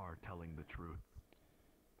 They are telling the truth.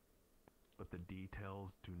 But the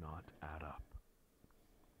details do not add up.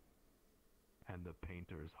 And the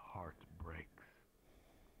painter's heart breaks,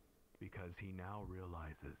 because he now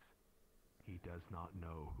realizes he does not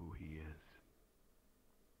know who he is.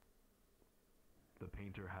 The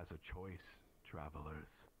painter has a choice, travelers,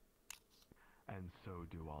 and so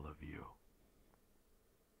do all of you.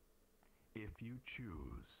 If you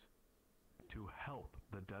choose to help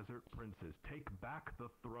the desert princes take back the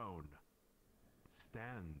throne,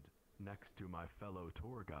 stand next to my fellow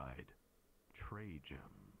tour guide,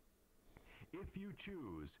 Trajan. If you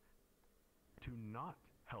choose to not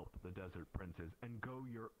help the desert princes and go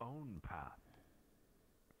your own path,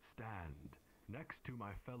 stand next to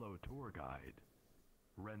my fellow tour guide,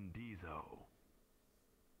 Rendizo.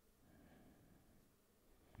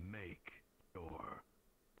 Make your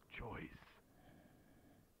choice.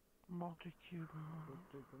 Multitude.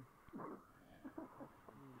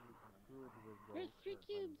 There's 3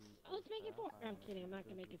 cubes. Oh, let's make it 4. I'm kidding. I'm not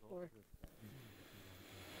gonna make it 4.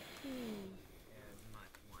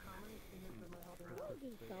 I'll do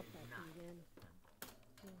stop that again.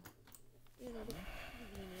 You know,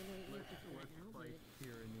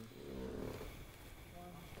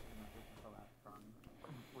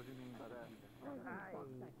 What do you mean by that?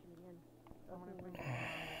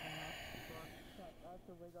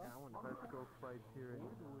 I want vertical slide here.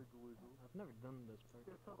 I've never done this part.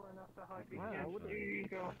 Wow, there you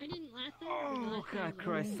go. I didn't last time. Oh, God,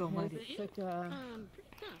 Christ almighty. It took, pretty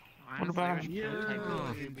tough. What about Does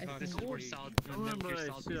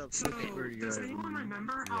anyone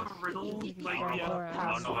remember how the riddle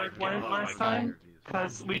went last time?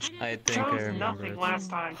 Because we chose nothing last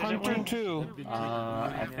time, didn't we?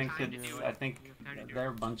 I think there are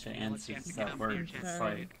a bunch of answers that were just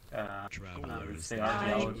like, Travelers, the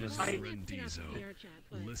archaeologists. Rendizo,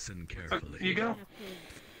 listen carefully. You go.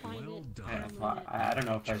 Well done. I don't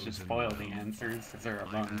know if I should spoil the answers, because there are a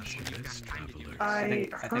bunch. I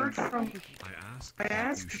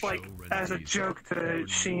asked, like, as a joke to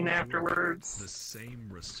Sheen afterwards, The same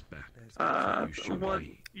respect. what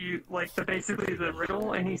you, like, basically the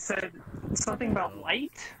riddle, and he said something about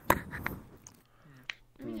light?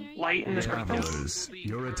 Light in the Travelers,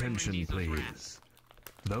 your attention please.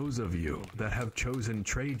 Those of you that have chosen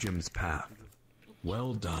Trajan's path,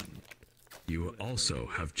 well done. You also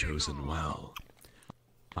have chosen well.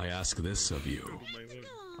 I ask this of you.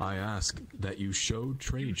 I ask that you show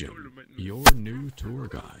Trajan, your new tour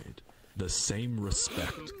guide, the same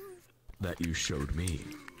respect that you showed me.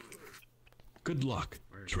 Good luck,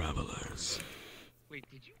 travelers. Wait,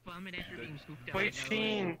 did you vomit after being scooped out? Wait,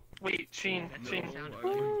 Sheen. Wait, Sheen.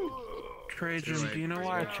 Trajan, do you know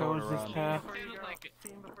why I chose this path?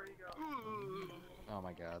 Oh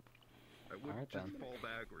my god. I would just fall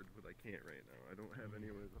backwards, but I can't right now. I don't have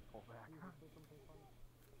anywhere to fall back.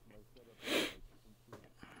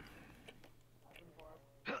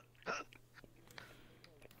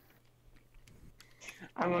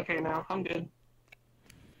 I'm okay now. I'm good.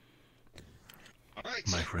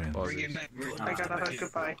 My friends, I got a hug.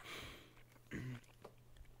 Goodbye.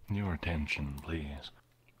 your attention, please.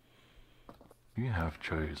 You have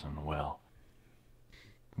chosen well.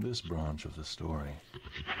 This branch of the story,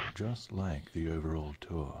 just like the overall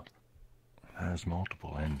tour, has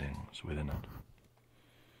multiple endings within it.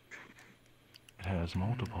 It has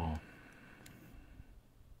multiple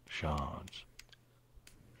shards.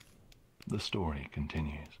 The story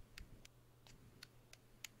continues.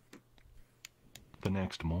 The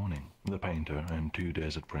next morning, the painter and 2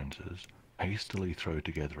 desert princes hastily throw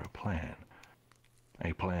together a plan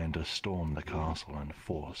to storm the castle and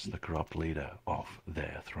force the corrupt leader off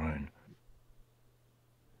their throne.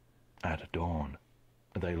 At dawn,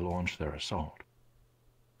 they launch their assault,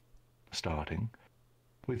 starting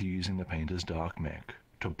with using the painter's dark mech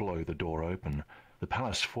to blow the door open. The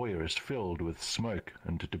palace foyer is filled with smoke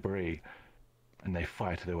and debris, and they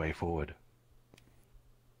fight their way forward.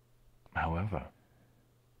 However,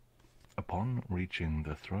 upon reaching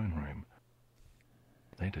the throne room,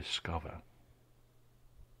 they discover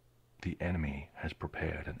the enemy has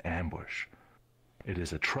prepared an ambush. It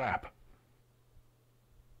is a trap.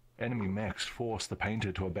 Enemy mechs force the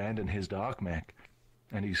painter to abandon his dark mech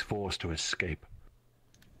and he's forced to escape,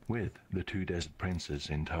 with the two desert princes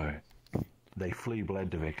in tow. They flee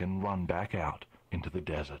Bledavik and run back out into the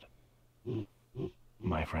desert.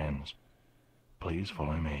 My friends, please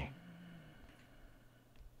follow me.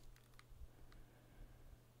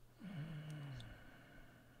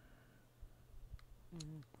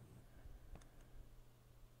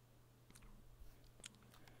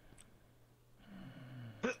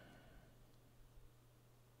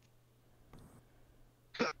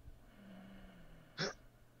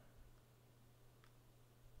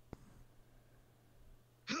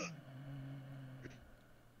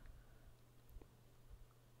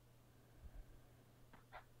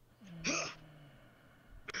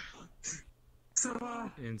 So,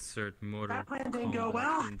 Insert motor that plan didn't go combat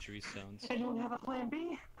well. injury sounds. Anyone have a plan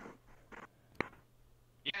B?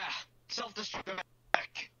 Yeah, self-destruct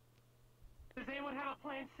back. Does anyone have a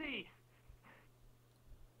plan C?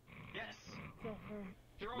 Yes.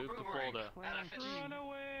 Throw a Move the boomerang folder. at a fish. Run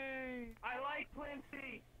away! I like plan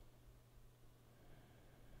C.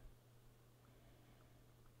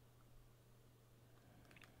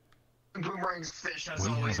 Boomerang's fish as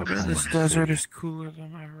We always. have a best. This desert is cooler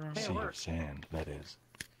than my room. sea of sand, that is.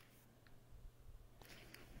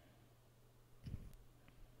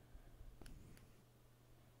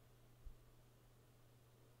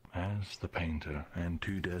 As the painter and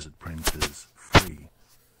two desert princes flee,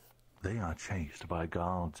 they are chased by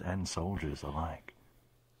guards and soldiers alike.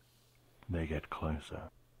 They get closer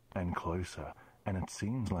and closer, and it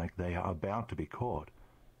seems like they are about to be caught.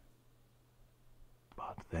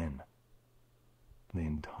 But then, the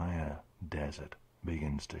entire desert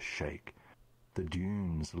begins to shake. The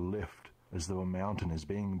dunes lift as though a mountain is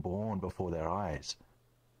being born before their eyes.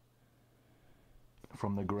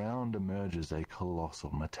 From the ground emerges a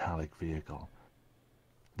colossal metallic vehicle.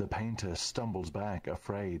 The painter stumbles back,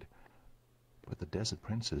 afraid, but the desert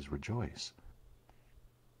princes rejoice.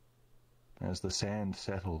 As the sand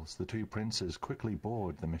settles, the two princes quickly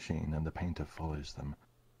board the machine and the painter follows them.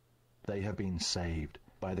 They have been saved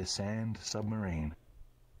by the sand submarine,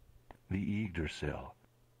 the Yggdrasil.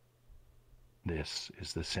 This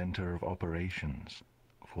is the center of operations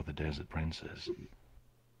for the desert princes.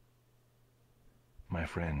 My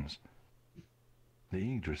friends, the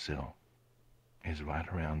Yggdrasil is right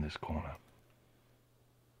around this corner.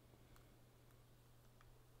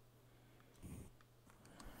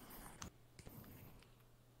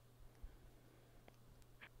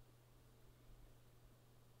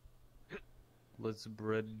 Let's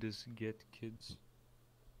bread this get, kids.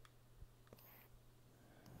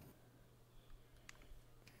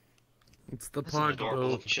 It's the This is an pog adorable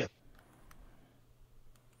boat. looking ship.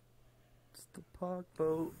 It's the pog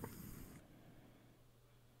boat.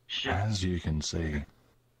 As you can see,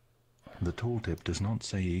 the tooltip does not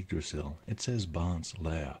say Yggdrasil, it says Bart's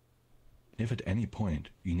Lair. If at any point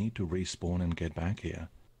you need to respawn and get back here,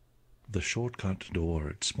 the shortcut door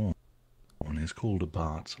at spawn is called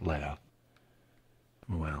Bart's Lair.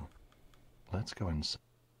 Well, let's go inside.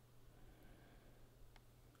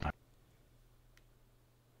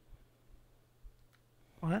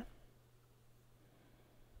 What?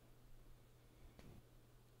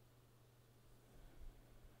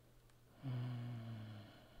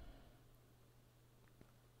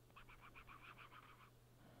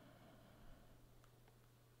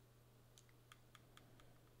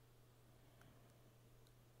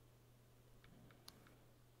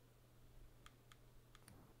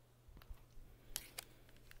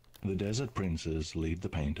 The desert princes lead the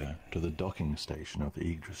painter to the docking station of the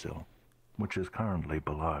Yggdrasil, which is currently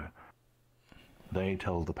below. They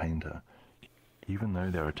tell the painter, even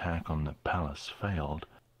though their attack on the palace failed,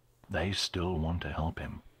 they still want to help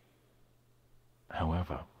him.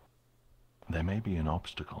 However, there may be an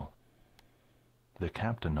obstacle. The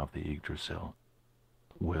captain of the Yggdrasil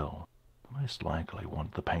will most likely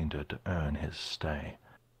want the painter to earn his stay.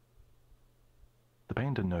 The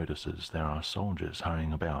painter notices there are soldiers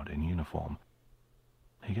hurrying about in uniform.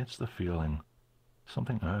 He gets the feeling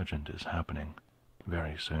something urgent is happening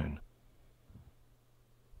very soon.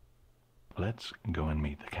 Let's go and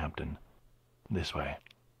meet the captain. This way.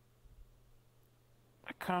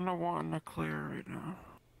 I kind of want to clear right now.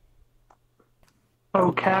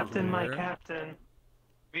 Oh, Captain, my Captain.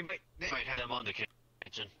 We might have them on the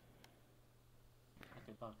kitchen.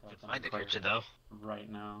 Find the kitchen though. Right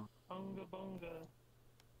now. Bunga bunga.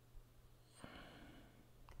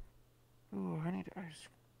 Ooh, I need ice.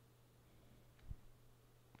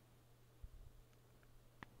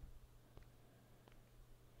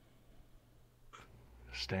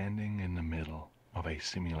 Standing in the middle of a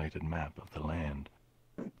simulated map of the land,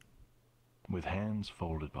 with hands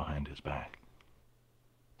folded behind his back,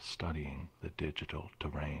 studying the digital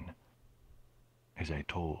terrain, is a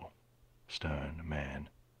tall, stern man.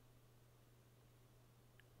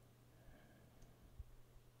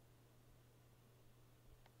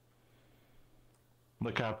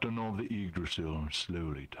 The captain of the Yggdrasil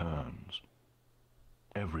slowly turns.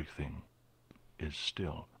 Everything is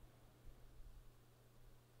still.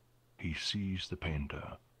 He sees the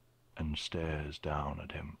painter and stares down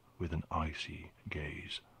at him with an icy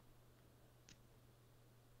gaze.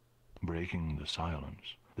 Breaking the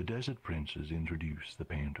silence, the desert princes introduce the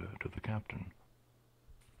painter to the captain.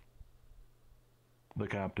 The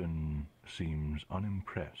captain seems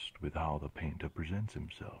unimpressed with how the painter presents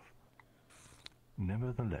himself.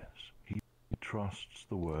 Nevertheless, he trusts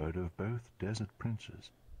the word of both desert princes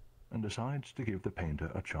and decides to give the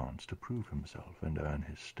painter a chance to prove himself and earn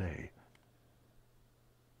his stay.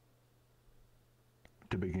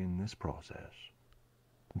 To begin this process,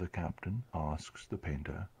 the captain asks the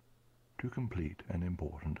painter to complete an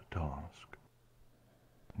important task.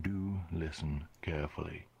 Do listen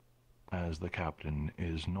carefully, as the captain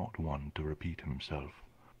is not one to repeat himself.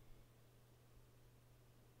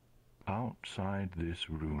 Outside this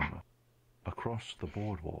room, across the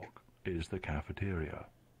boardwalk, is the cafeteria.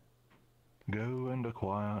 Go and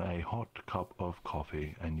acquire a hot cup of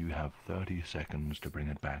coffee, and you have 30 seconds to bring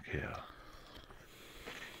it back here.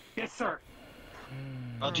 Yes, sir.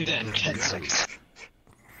 I'll do that in 10 seconds.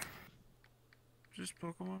 Just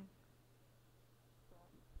Pokemon?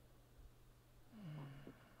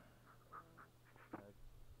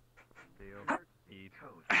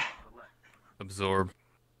 Absorb.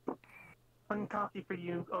 One coffee for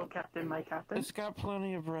you, oh Captain, my captain. It's got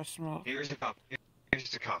plenty of breast milk. Here's the cup. Here's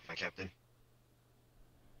the cup, my captain.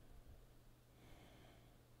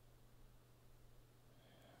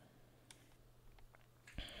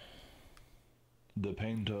 The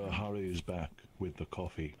painter hurries back with the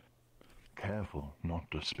coffee, careful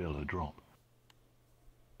not to spill a drop.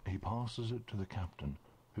 He passes it to the captain,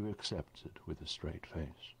 who accepts it with a straight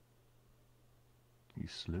face. He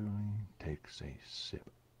slowly takes a sip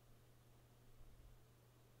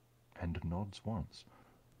and nods once.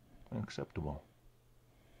 Acceptable.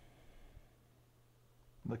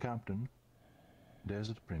 The captain,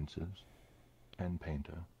 desert princes, and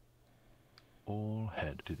painter all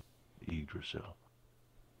head to the Yggdrasil.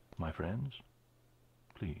 My friends,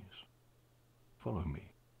 please follow me.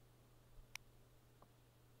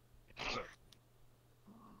 Sir.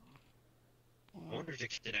 I wonder if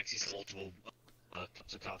it did actually sell multiple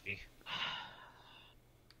cups of coffee.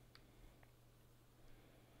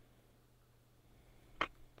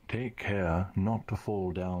 Take care not to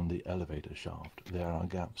fall down the elevator shaft. There are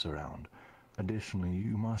gaps around. Additionally,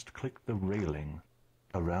 you must click the railing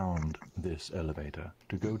around this elevator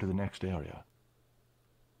to go to the next area.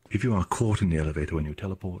 If you are caught in the elevator when you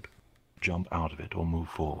teleport, jump out of it or move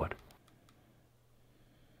forward.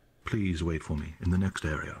 Please wait for me in the next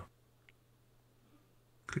area.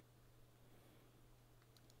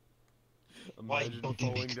 Why Imagine don't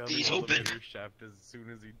falling you down please the open? elevator shaft as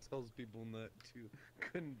soon as he tells people not to.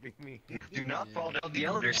 Couldn't be me. Do not fall down the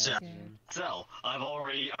elevator shaft. So, I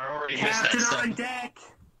already missed Captain that on step. deck!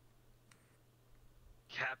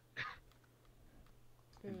 Cap.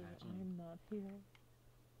 I'm not here.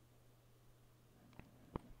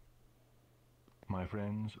 My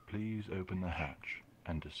friends, please open the hatch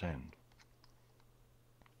and descend.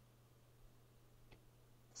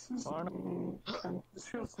 This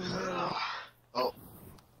feels familiar. Oh.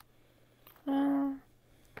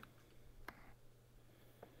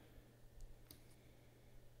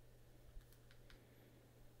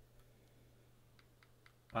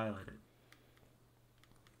 Piloted.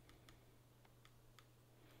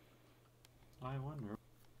 I wonder.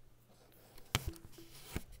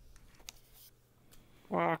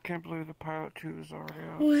 Wow, I can't believe the Pilot 2 is already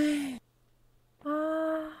out. Wait.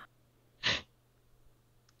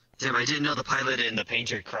 Damn, I didn't know the pilot and the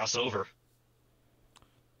painter cross over.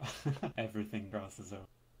 Everything crosses over.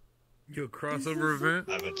 Yo, crossover event?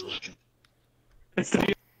 I would look. It's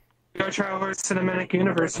the VRTravelers Cinematic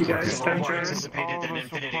Universe, you guys. More Don't you? anticipated than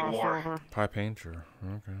Infinity War. Pie Painter.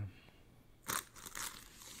 Okay.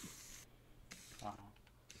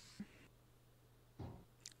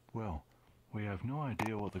 Well, we have no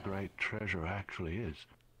idea what the great treasure actually is,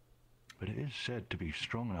 but it is said to be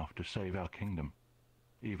strong enough to save our kingdom,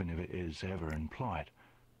 even if it is ever in plight.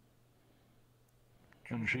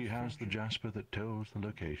 And she has the jasper that tells the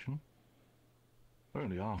location?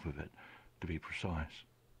 Only half of it, to be precise.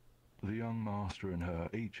 The young master and her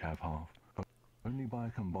each have half. Only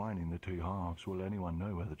by combining the two halves will anyone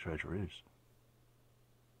know where the treasure is.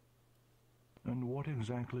 And what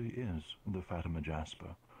exactly is the Fatima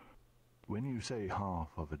Jasper? When you say half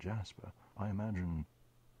of a jasper, I imagine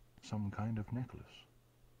some kind of necklace.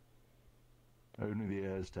 Only the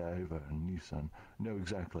heirs to Ava and Nisan know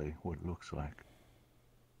exactly what it looks like.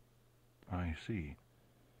 I see.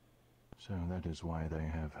 So that is why they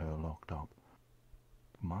have her locked up.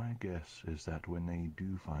 My guess is that when they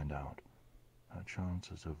do find out, her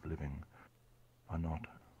chances of living are not...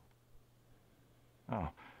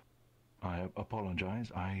 Ah, I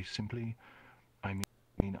apologize. I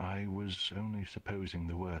mean, I was only supposing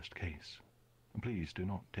the worst case. Please do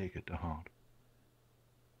not take it to heart.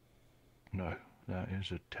 No, that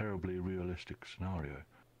is a terribly realistic scenario.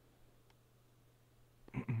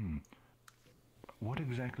 What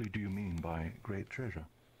exactly do you mean by great treasure?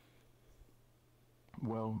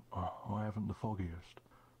 Well, I haven't the foggiest.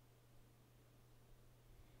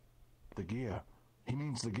 The gear. He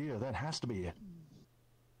means the gear. That has to be it.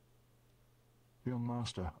 Young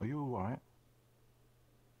master, are you alright?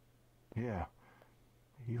 Yeah.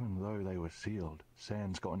 Even though they were sealed,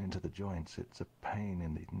 sand's gotten into the joints. It's a pain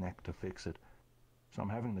in the neck to fix it. So I'm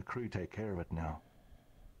having the crew take care of it now.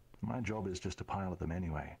 My job is just to pilot them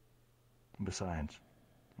anyway. Besides,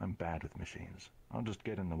 I'm bad with machines. I'll just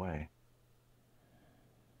get in the way.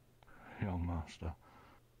 Young master.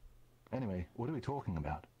 Anyway, what are we talking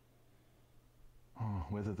about? Oh,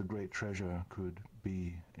 whether the great treasure could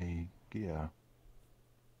be a gear.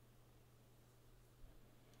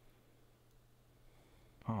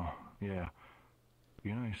 Oh, yeah.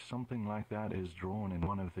 You know, something like that is drawn in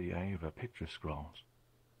one of the Ava picture scrolls.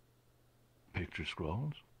 Picture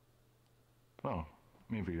scrolls? Well,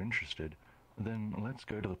 if you're interested, then let's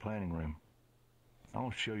go to the planning room.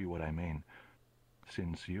 I'll show you what I mean,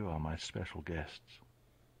 since you are my special guests.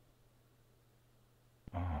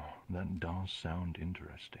 Oh, that does sound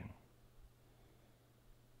interesting.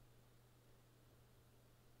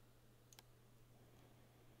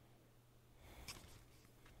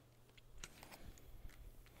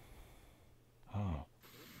 Oh.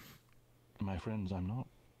 My friends, I'm not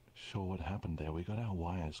sure what happened there. We got our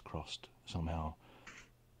wires crossed somehow.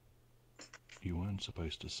 You weren't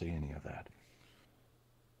supposed to see any of that.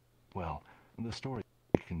 Well, the story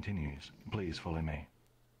continues. Please follow me.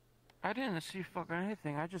 I didn't see fucking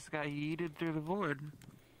anything. I just got yeeted through the void.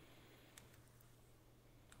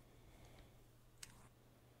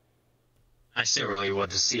 I still really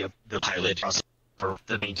want to see the pilot for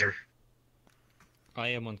the painter. I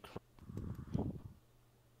am on.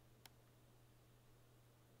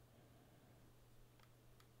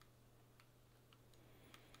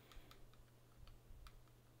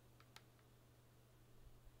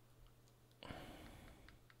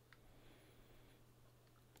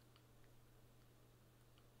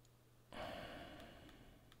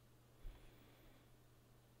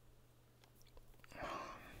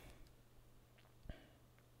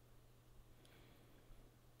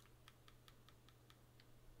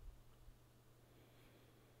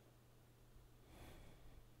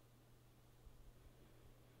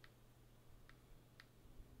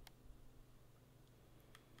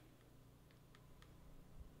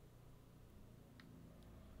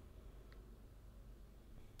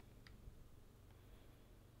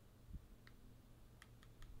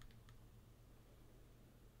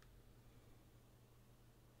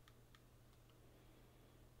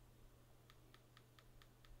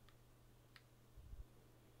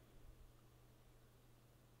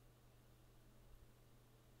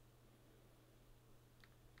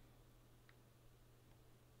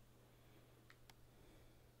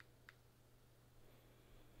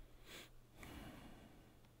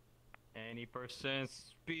 Any percent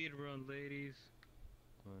speed run, ladies.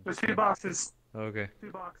 There's 2 boxes. Okay. 2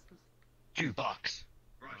 boxes. 2 box.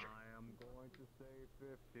 Roger. I am going to say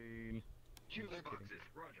 15. 2 more boxes.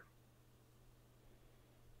 Roger.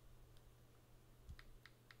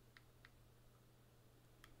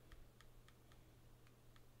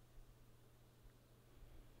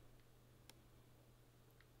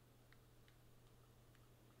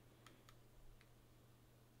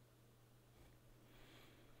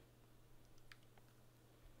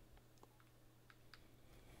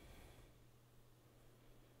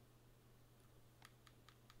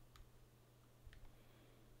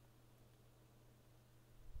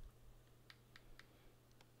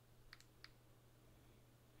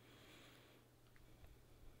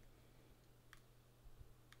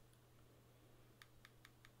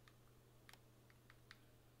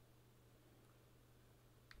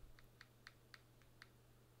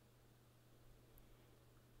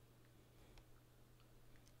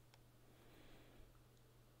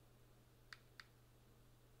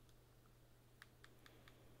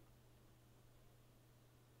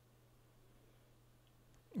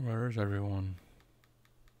 Where is everyone?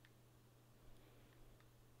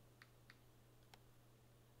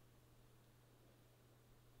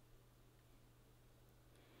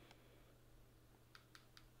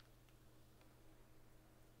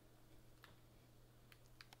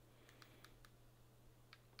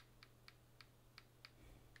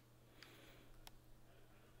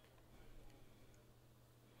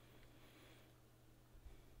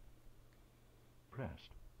 Pressed.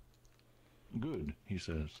 Good, he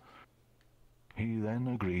says. He then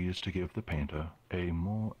agrees to give the painter a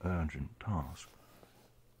more urgent task.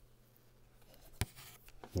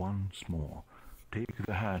 Once more, take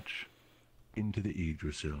the hatch into the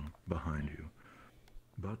Yggdrasil behind you,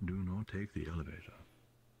 but do not take the elevator.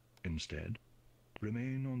 Instead,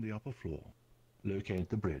 remain on the upper floor, locate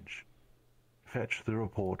the bridge, fetch the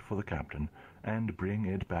report for the captain, and bring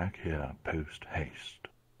it back here post-haste.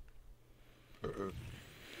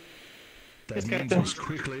 That means as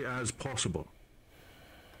quickly as possible.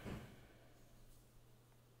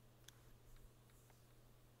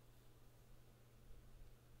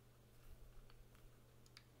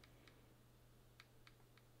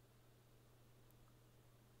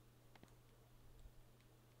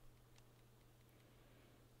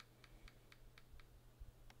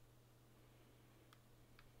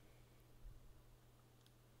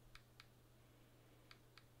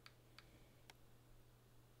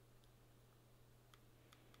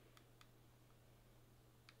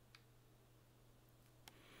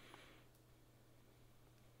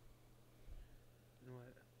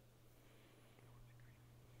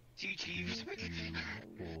 You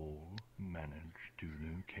all managed to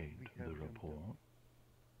locate the report?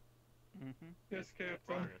 Yes,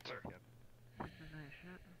 Captain.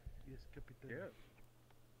 Yes, Captain.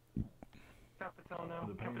 Capitano,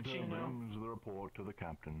 The painter Cappuccino. brings the report to the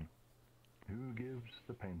captain, who gives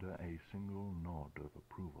the painter a single nod of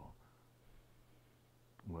approval.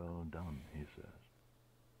 Well done, he says.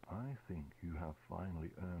 I think you have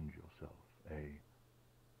finally earned yourself a...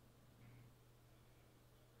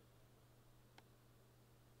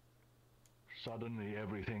 Suddenly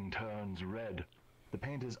everything turns red. The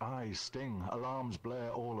painter's eyes sting, alarms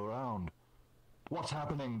blare all around. What's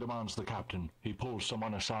happening? Demands the captain. He pulls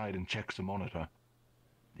someone aside and checks the monitor.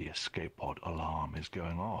 The escape pod alarm is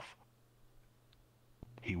going off.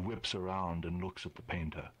 He whips around and looks at the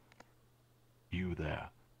painter. You there.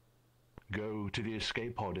 Go to the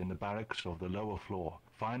escape pod in the barracks of the lower floor.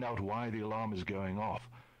 Find out why the alarm is going off.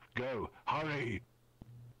 Go, hurry!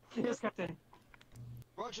 Yes, Captain.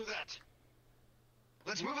 Roger that.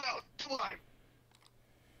 Let's move out to line.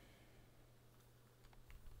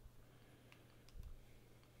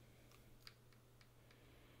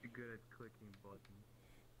 You're good at clicking buttons.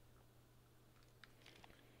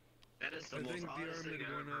 That is the I most think the honest thing army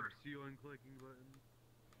I've went ever up heard. to you on clicking buttons.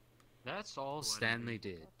 That's all Stanley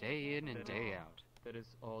did, day in and day out. That is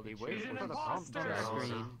all He the waited for the prompt on the imposter!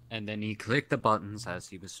 screen, and then he clicked the buttons as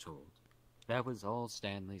he was told. That was all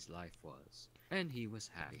Stanley's life was, and he was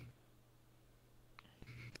happy.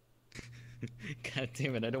 God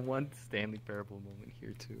damn it, I don't want Stanley Parable moment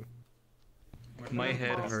here too. My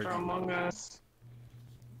head hurts. Among Us.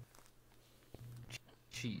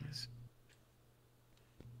 Cheese.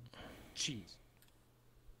 Cheese.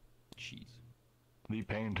 Cheese. The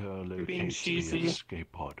painter being locates the cheesy.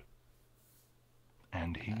 escape pod,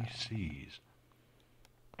 and he sees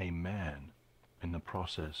a man in the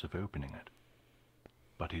process of opening it,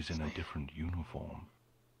 but he's in a different uniform.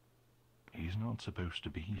 He's not supposed to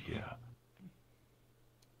be here.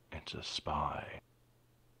 It's a spy.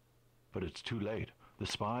 But it's too late. The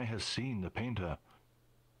spy has seen the painter.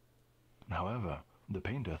 However, the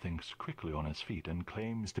painter thinks quickly on his feet and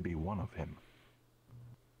claims to be one of him.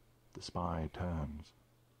 The spy turns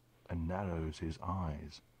and narrows his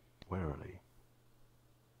eyes warily.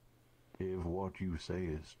 If what you say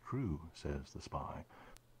is true, says the spy,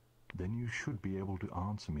 then you should be able to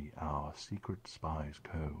answer me our secret spy's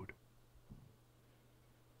code.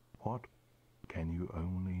 What can you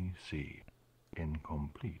only see in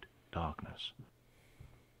complete darkness?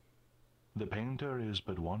 The painter is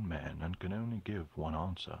but one man and can only give one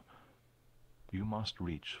answer. You must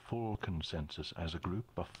reach full consensus as a group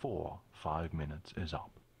before 5 minutes is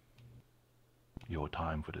up. Your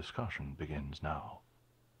time for discussion begins now.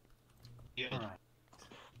 Yeah. Alright.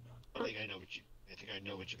 I think I know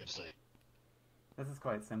what you're gonna say. This is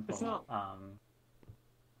quite simple. It's not-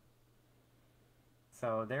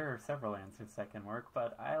 So there are several answers that can work,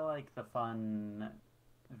 but I like the fun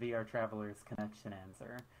VRTravelers connection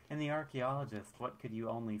answer. In The Archaeologist, what could you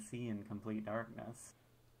only see in complete darkness?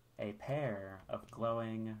 A pair of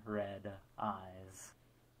glowing red eyes.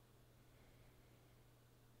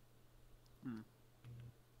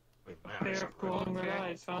 They have glowing red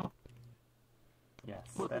eyes, huh? Yes,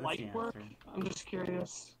 Would that is light the work? answer. I'm just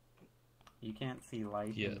curious. You can't see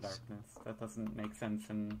light in darkness. That doesn't make sense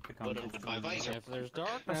in the context of the If there's A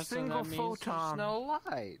darkness, then single that means photon. there's no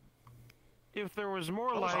light. If there was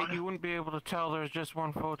more light, you wouldn't be able to tell there's just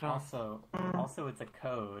one photon. Also, it's a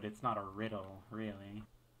code. It's not a riddle, really.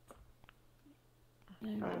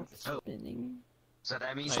 Spinning. So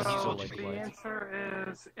that means So the answer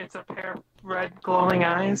is it's a pair of red glowing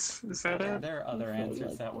eyes. Is that it? There are other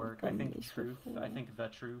answers that work. I think the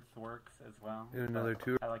truth works as well. And another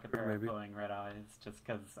two, I like a pair of maybe. glowing red eyes, just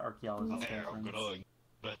because archaeologists reference. glowing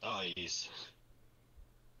red eyes.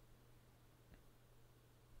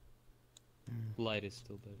 Light is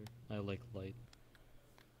still better. I like light.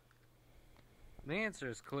 The answer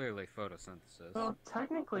is clearly photosynthesis. Well,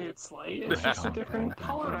 technically it's light. It's just a different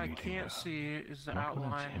color. What I can't see is the Not when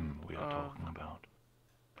it's outline him we are of talking about.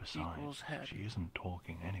 Besides, Equal's head. she isn't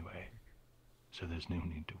talking anyway, so there's no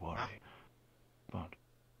need to worry. But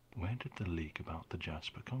where did the leak about the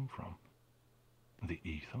Jasper come from? The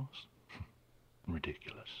ethos?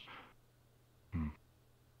 Ridiculous.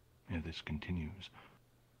 If this continues,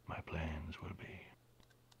 my plans will be...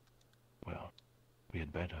 Well, we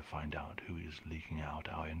had better find out who is leaking out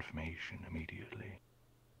our information immediately.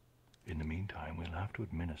 In the meantime, we'll have to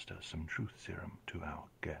administer some truth serum to our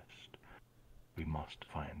guest. We must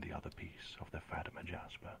find the other piece of the Fatima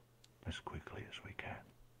Jasper as quickly as we can.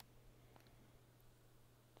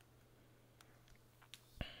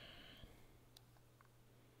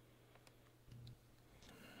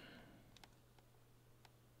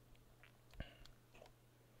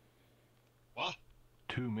 What?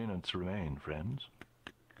 2 minutes remain, friends.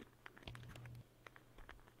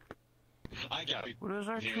 I got it. What is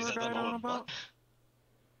our News tour at the guide on moment. about?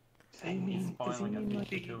 He's spoiling a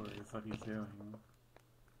future tour is what he's doing.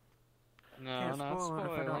 No, Can't not spoil it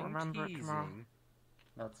if I don't spoiling, remember it tomorrow. teasing.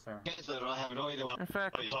 That's fair. I have no idea what In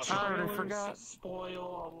fact, what you're talking I already about. forgot.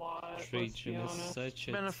 Spoil a lot. Let's be Trajan is honest. such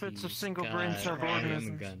a Benefits of tease. single-brain God, suborganisms. I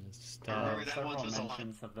am gonna There stop. are several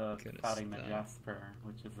mentions of the Gonna Fatima stop. Jasper,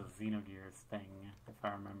 which is a Xenogears thing, if I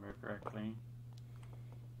remember correctly.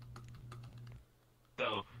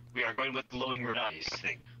 So, we are going with the glowing red eyes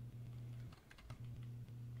thing.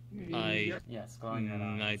 Yes, glowing red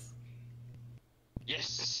eyes.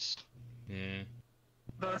 Yes! Yeah.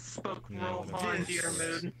 Thus spoke No, Rohan, dear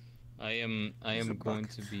mood. I am going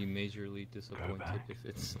to be majorly disappointed back. if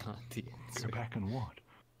it's not the answer. Go back and what?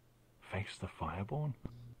 Face the Fireborn?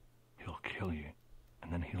 He'll kill you,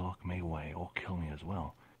 and then he'll lock me away or kill me as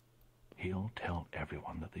well. He'll tell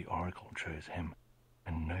everyone that the Oracle chose him,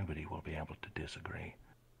 and nobody will be able to disagree.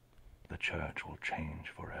 The Church will change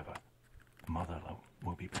forever. Mother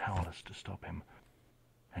will be powerless to stop him.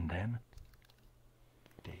 And then,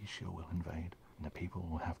 Dacia will invade, and the people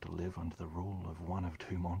will have to live under the rule of one of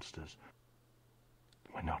two monsters.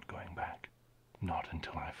 We're not going back. Not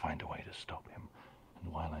until I find a way to stop him.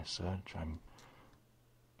 And while I search, I'm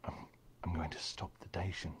going to stop the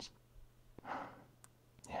Dacians.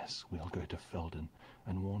 Yes, we'll go to Felden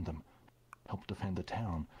and warn them. Help defend the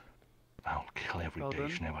town. I'll kill every Felden?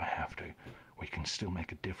 Dacian if I have to. We can still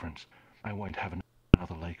make a difference. I won't have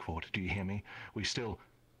another Lake Fort. Do you hear me? We still...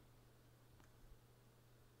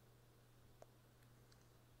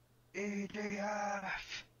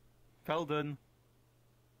 EDF! Felden.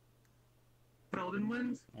 Felden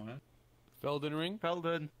wins? What? Felden ring?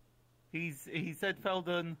 Felden. He said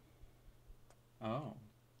Felden. Oh.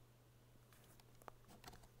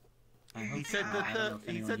 He said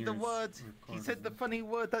the word. He said the funny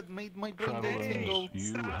word that made my brain go Travelers, tingle. you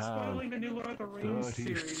Stop have spoiling the new Lord of the Rings 30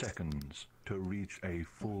 series. seconds to reach a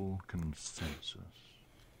full consensus.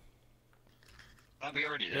 We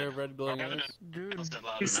already did. Yeah, red glowing eyes. Dude,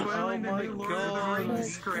 He's spoiling the new Lord of the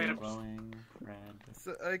Rings script. Glowing red.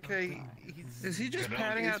 So, okay, is he just Red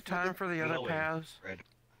padding eyes out time for the other glowing paths? red.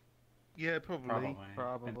 yeah, probably.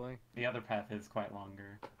 Probably. The other path is quite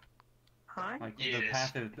longer. Huh? Like Yeah, the it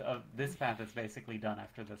path is this path is basically done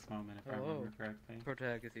after this moment, if I remember correctly.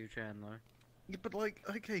 Protagathy Chandler. Yeah, but like,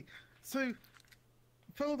 okay, so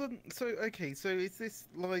Felden. So okay, so is this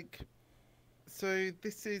like? So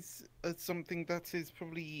this is something that is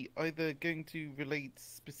probably either going to relate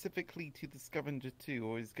specifically to the Scavenger 2,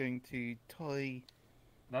 or is going to tie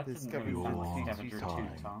That the doesn't really sound like Your Scavenger 2 time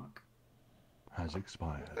talk. has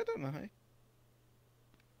expired. I don't know.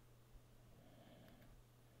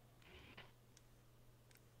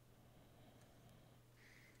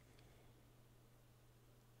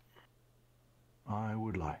 I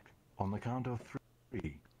would like, on the count of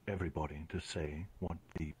 3, everybody to say what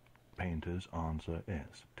the painter's answer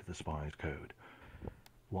is to the spy's code.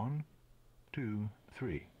 1, 2,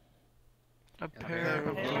 3. A pair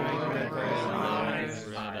of glowing red eyes.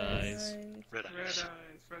 Red eyes,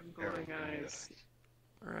 red glowing eyes.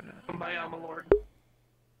 Red eyes. Kumbaya, my lord.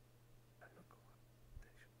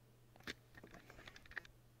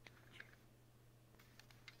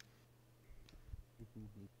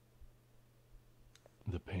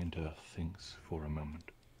 The painter thinks for a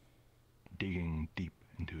moment, digging deep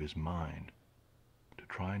into his mind to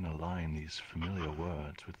try and align these familiar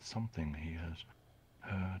words with something he has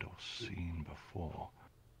heard or seen before.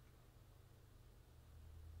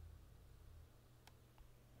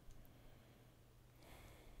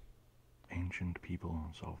 Ancient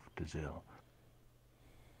peoples of Dazil,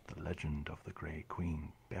 the legend of the Grey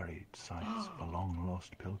Queen buried sites of a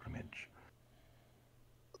long-lost pilgrimage.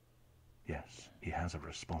 Yes, he has a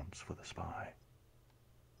response for the spy.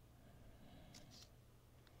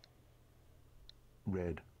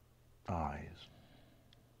 Red eyes.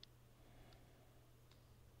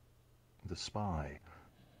 The spy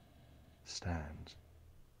stands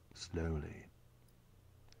slowly,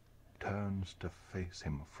 turns to face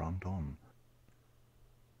him front on,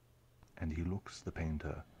 and he looks the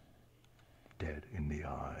painter dead in the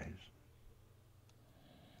eyes.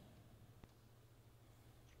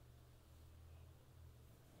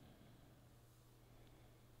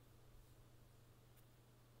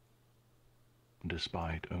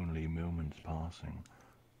 Despite only moments passing,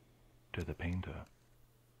 to the painter,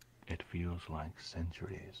 it feels like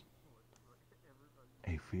centuries.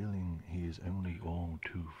 A feeling he is only all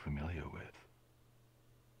too familiar with.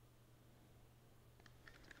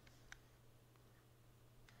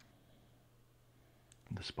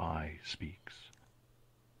 The spy speaks.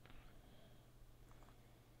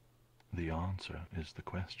 The answer is the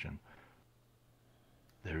question.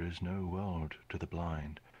 There is no world to the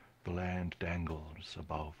blind. The land dangles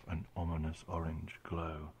above an ominous orange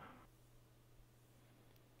glow.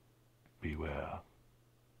 Beware,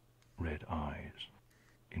 red eyes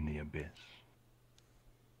in the abyss.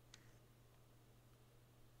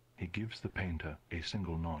 He gives the painter a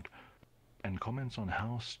single nod and comments on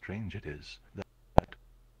how strange it is that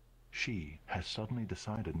she has suddenly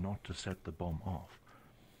decided not to set the bomb off.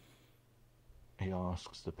 He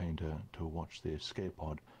asks the painter to watch the escape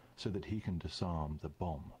pod so that he can disarm the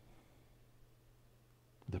bomb.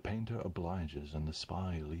 The painter obliges and the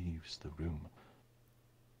spy leaves the room.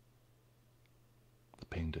 The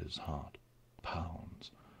painter's heart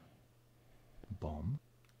pounds. Bomb?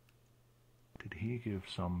 Did he give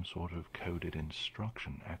some sort of coded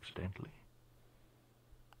instruction accidentally?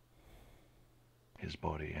 His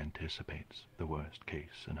body anticipates the worst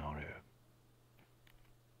case scenario.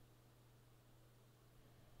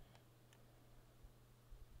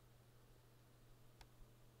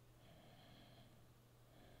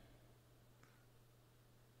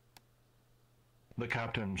 The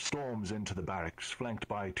captain storms into the barracks, flanked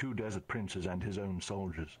by 2 desert princes and his own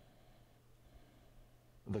soldiers.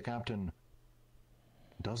 The captain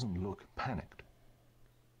doesn't look panicked.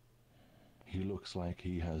 He looks like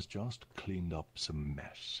he has just cleaned up some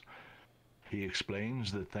mess. He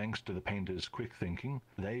explains that thanks to the painter's quick thinking,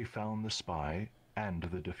 they found the spy and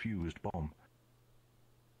the defused bomb.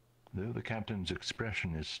 Though the captain's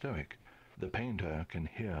expression is stoic, the painter can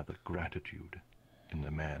hear the gratitude in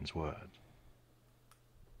the man's words.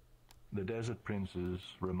 The desert princes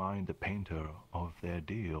remind the painter of their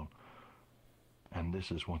deal, and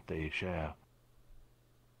this is what they share.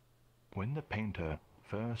 When the painter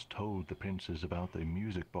first told the princes about the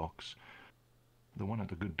music box, the one at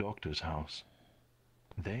the good doctor's house,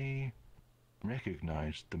 they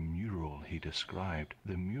recognized the mural he described,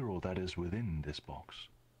 the mural that is within this box.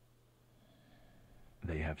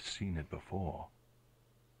 They have seen it before.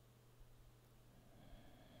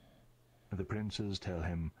 The princes tell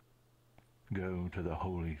him, "Go to the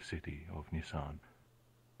holy city of Nisan.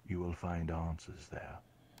 You will find answers there."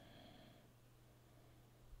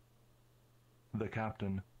 The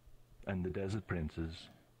captain and the desert princes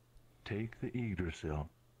take the Yggdrasil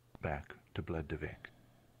back to Bledavik.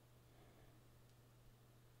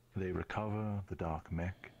 They recover the dark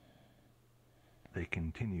mech. They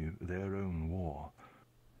continue their own war.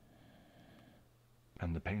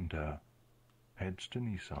 And the painter heads to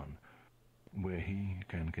Nisan, where he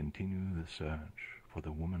can continue the search for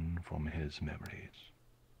the woman from his memories.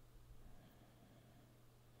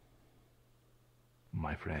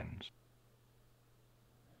 My friends,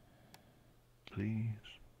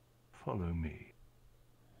 please follow me.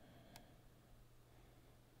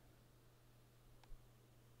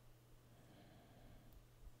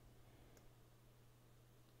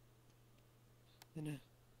 Luna,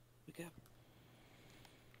 wake up.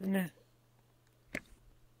 Luna.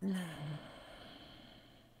 Luna.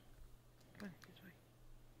 Come on.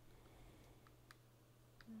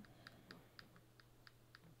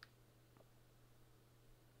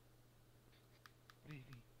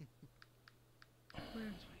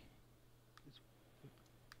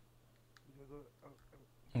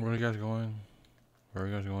 Where are you guys going? Where are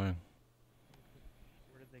you guys going?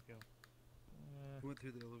 Where did they go? Went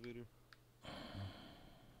through the elevator.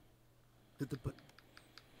 Hit the button.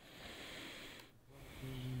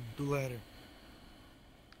 The ladder.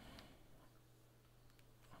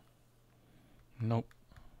 Nope.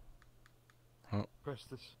 Oh. Press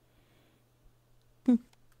this.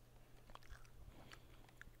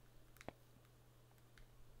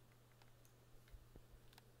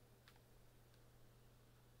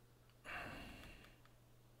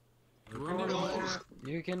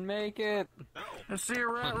 You can make it. I see a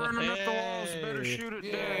rat running up the walls. Better shoot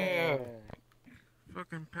it down.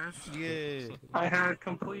 Fucking pass. Yeah. I had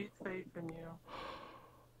complete faith in you.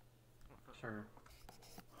 Sure.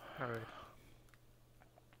 Alright.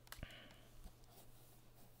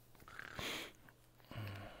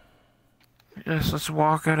 Yes, let's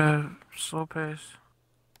walk at a slow pace.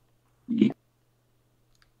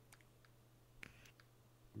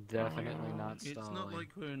 Definitely not It's stalling. not like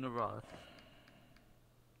we're in a rush.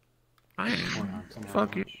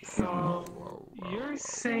 Fuck you. So you're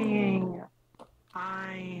saying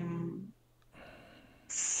I'm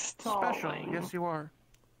stalling? Special. Yes, you are.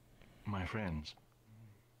 My friends,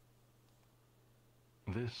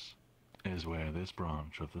 this is where this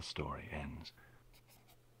branch of the story ends.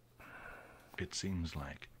 It seems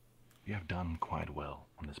like you have done quite well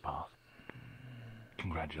on this path.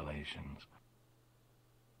 Congratulations.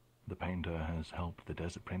 The painter has helped the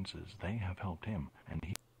Desert Princes. They have helped him, and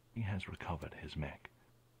he has recovered his mech,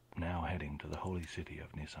 now heading to the holy city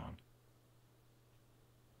of Nisan.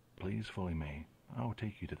 Please follow me. I will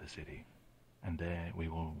take you to the city, and there we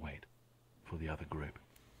will wait for the other group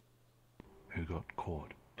who got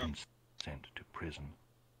caught and sent to prison.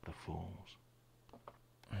 The fools.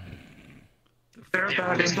 They're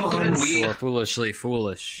bad influence. You are foolishly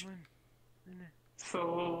foolish.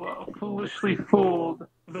 So foolishly fooled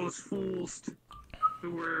those fools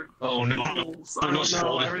who were fools. I don't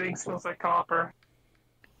know. Everything smells like copper.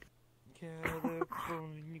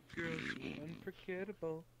 California girls,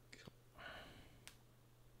 unforgettable.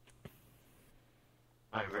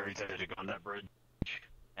 I'm very tempted to go on that bridge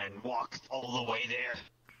and walk all the way there.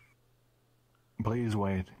 Please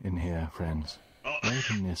wait in here, friends. Wait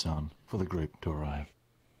in Nisan for the group to arrive.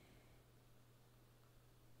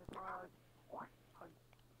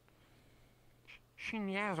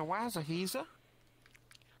 Shinyaza waza heeza.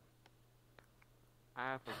 I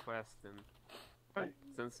have a question.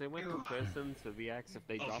 Since they went to prison, should we ask if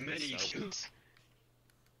they dropped the soap?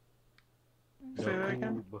 Say that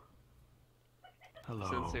again? Hello,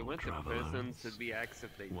 Since they went to travelers. prison, should we ask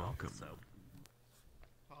if they dropped the Welcome. soap?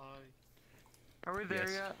 Hi. Are we there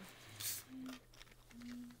Yes.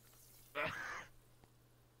 yet?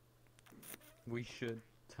 We should.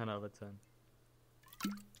 10 out of 10.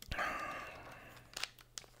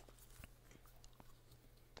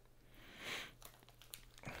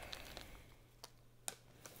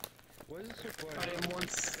 What is your point?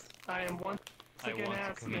 I am once I again want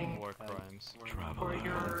to commit asking more crimes. for your.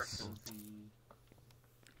 Travelers.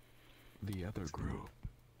 The other group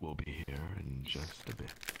will be here in just a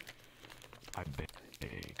bit. I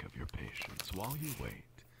beg of your patience. While you wait,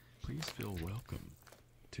 please feel welcome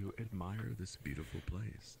to admire this beautiful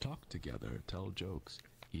place. Talk together, tell jokes,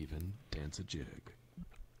 even dance a jig,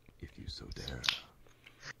 if you so dare.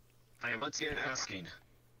 I am once again asking,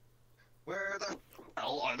 where the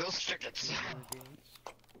hell are those tickets?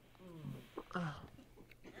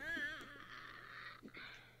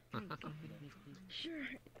 Sure.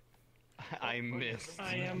 I missed.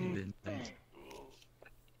 I am.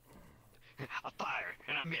 A fire,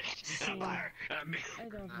 and I missed, and a fire, and I missed. I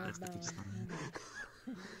don't have balance.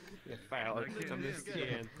 You foul to the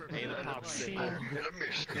skin, ain't a popsicle. And I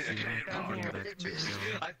missed. It missed.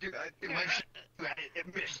 I do my shit.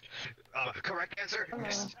 It missed. Correct answer?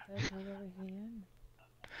 Missed.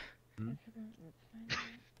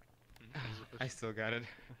 I still got it.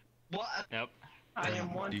 What? Yep. I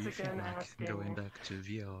am once Do you again feel like asking going back to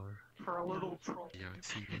VR? for a little troll.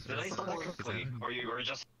 Did I still complete, or you were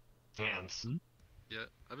just hands? Yeah,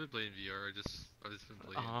 I've been playing VR. I've just been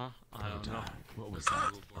playing. I don't know. What was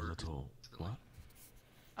that? A little what?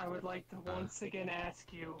 I would like to once again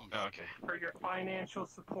ask you Okay. for your financial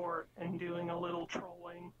support in doing a little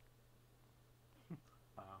trolling.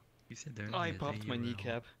 You said there. I popped my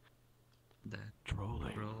kneecap. That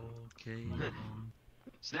Trolling. came on.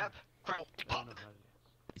 Snap. Crawl. Pop.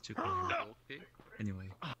 It took long. Anyway,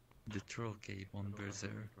 the troll cave on Berserk.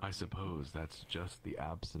 I suppose that's just the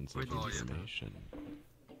absence of Oh, yeah. information.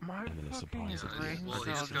 My And then a fucking surprise at the brain end. Well,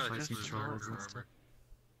 cells he's got just few trolls and stuff.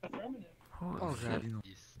 Affirmative. Oh god, you don't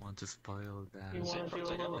want to spoil that. You want to do a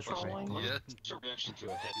little trolling? Yeah, it's a reaction to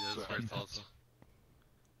a head. Yeah, that's very thoughtful.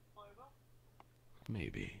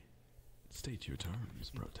 Maybe. State your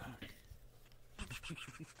terms, Protac.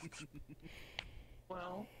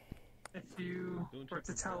 Well, if you were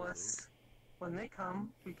to tell us when they come,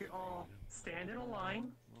 we could all stand in a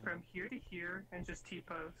line from here to here and just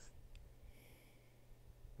T-pose.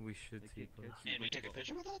 We should T-pose. And we take a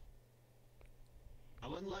picture with that? I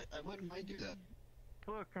wouldn't mind do that.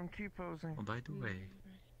 Look, I'm T-posing. Oh, by the way,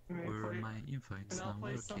 were my invites And I'll not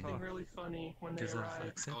play working? something really funny when they Because I've arrive.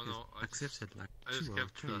 accepted like I just 2 or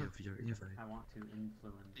kept 3 of your invites. I want to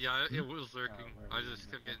influence. Yeah, it was lurking. I just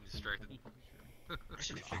kept getting distracted. I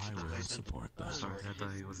will support that. Sorry, I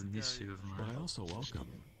thought it was an issue of But mine. I also welcome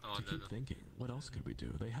to keep thinking, what else could we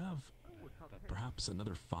do? They have perhaps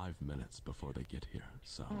another 5 minutes before they get here,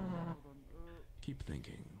 so keep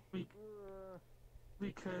thinking. We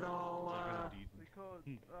could all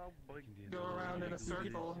go around in a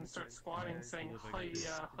circle and start squatting, saying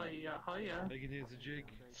hiya, hiya, hiya. I can dance a jig.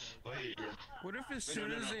 What if as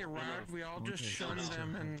soon as they arrive, we all just shun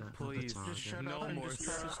them and please just shut up and just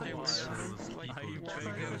try to stay away from them?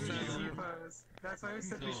 That's why I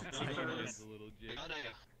said we should T-pose.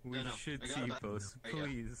 We should T-pose,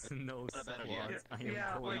 please. No squats. I am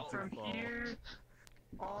Yeah, going like to from fall. here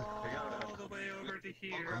all the way over to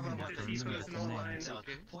here. To T-pose in a line.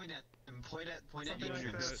 Point at the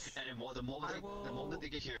entrance, and the moment they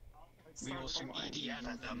get here, we will swing EDF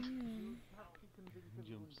at them.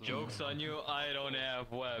 Joke's on you, I don't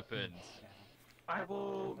have weapons. I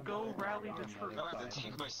will go rally the troops. I have to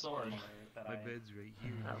take my sword. My bed's right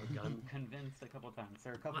here. I'm convinced a couple times.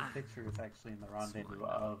 There are a couple pictures actually in the rendezvous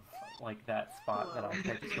of like that spot that I'll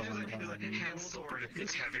take stolen from. Sword,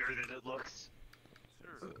 it's heavier than it looks.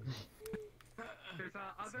 There's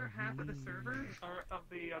other half of the server or of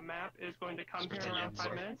the map is going to come here in around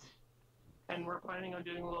 5 minutes, and we're planning on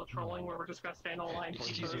doing a little trolling where we're just gonna stand on line,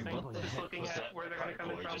 just looking at where they're gonna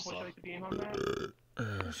come in from. Would you like to be in on that?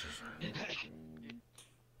 Was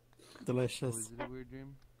Delicious. it a weird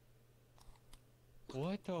dream?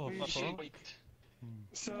 What the fuck?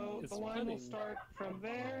 So the line will start from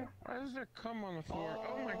there. Why does there cum on the floor?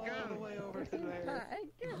 Oh my all god! the way over to there.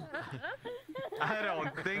 I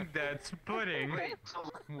don't think that's pudding.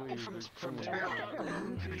 From there,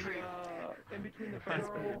 in between the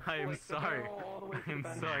barrel. I am like the sorry. barrel all the way to I am the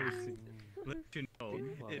bench. sorry. Let you know,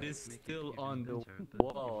 it is still on the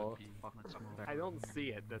wall. I don't see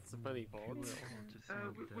it. That's the funny part.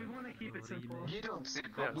 We want to keep it simple. You don't see it,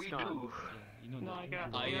 but we do. No, I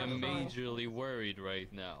got. I you got am fine. majorly worried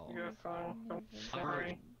right now. You got fine. Don't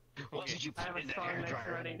worry. What did you I have put a in the song hair next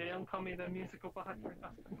dryer? ready. They don't call me the musical butler.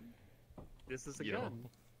 This is a Yo. gun.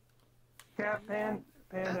 Cat, Panda,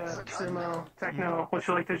 Sumo, Techno, would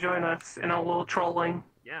you like to join us in a little trolling?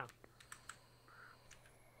 Yeah.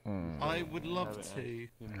 I would love to.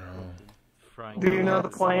 Do you know the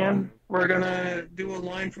plan? We're gonna do a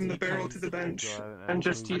line from the barrel to the bench and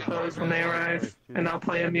just T-pose when they arrive, and I'll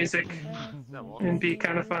play a music and be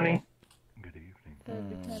kind of funny. Good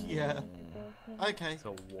evening. Yeah. Okay. It's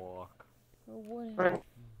a walk. Right.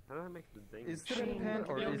 How do I make the thing? Is it a pen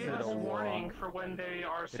or You'll is give it us a warning walk? for when they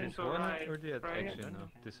are It sent is to one arrive, or the right? actually no.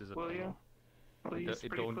 This is a Will you? Please, it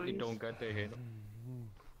pretty don't please. it don't get the head.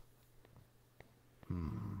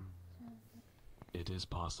 It is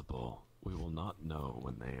possible. We will not know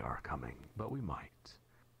when they are coming, but we might.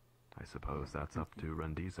 I suppose that's up to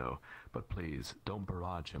Rendizo, but please, don't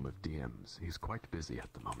barrage him with DMs. He's quite busy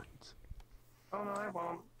at the moment. Oh no, I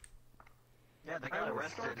won't. Yeah, they I got will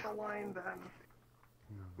arrested. start the line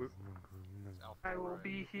then. I will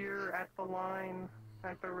be here at the line,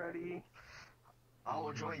 at the ready. I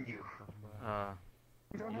will join you.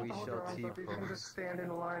 You don't have We to hold shall your arms up, you can T-pose. just stand in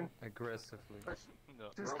the line. Aggressively. But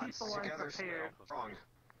just keep the line prepared. Wrong.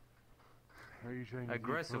 Are you trying to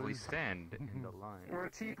Aggressively T-pose? stand in the line. We're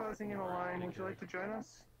T-posing in a line. Would you like to join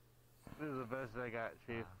us? This is the best I got,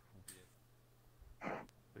 Chief.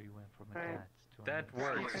 So you went from Okay. attached to That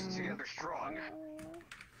We're works. together strong.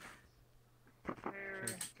 Prepare,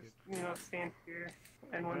 just, stand here.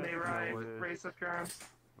 And when they arrive, raise up your arms.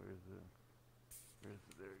 Where's the,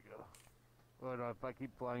 there we go. Oh no, if I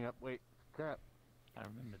keep flying up, wait, crap. I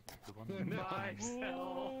remember the one.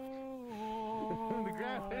 Myself. The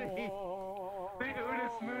gravity! The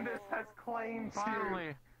Udis Mundus has claimed you.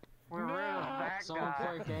 Finally! We're rid of that Someone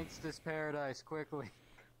guy. play Gangsta's Paradise quickly.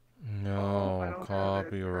 No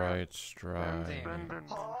copyright strike.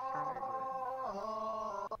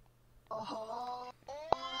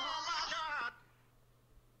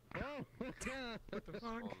 What the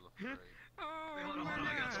fuck? Wait, hold on,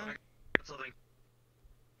 I got something.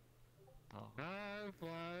 I fly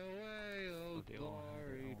away, oh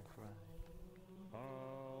glory.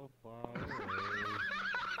 I'll fly away.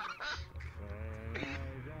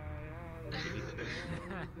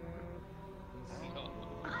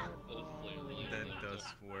 That does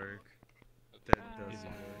work. That does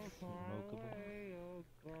work.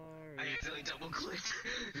 I accidentally double clicked.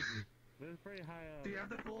 That's pretty high up. Do you have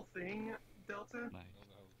the full thing, Delta?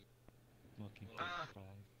 Looking for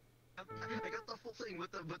I got the full thing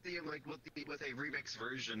with a remix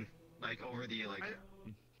version, like over the like.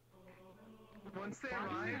 Once they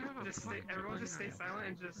arrive, everyone just stay silent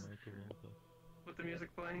and just with the music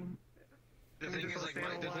playing. The thing is like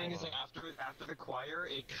after the choir,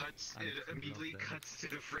 it immediately cuts to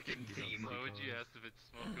the freaking theme. Why would you ask if it's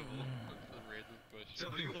smokable? That's a random question.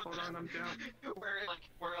 Somebody Hold on, I'm down. where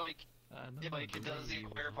it does the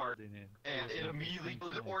choir part, and it immediately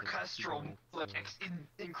goes to orchestral, like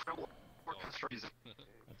incredible orchestral music.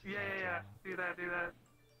 Yeah. Do that.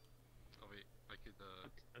 Oh wait, I could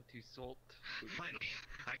anti-salt. Finally,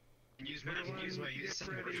 I can use my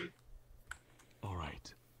sound version.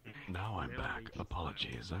 Alright, now I'm back.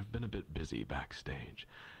 Apologies, I've been a bit busy backstage.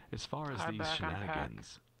 As far as these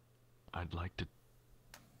shenanigans, I'd like to...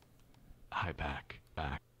 Hi, back.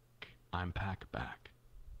 I'm back.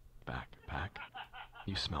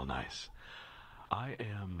 You smell nice. I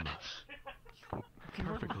am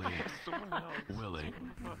perfectly willing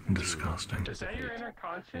Disgusting. to Is that your inner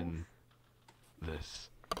participate in this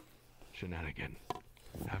shenanigan.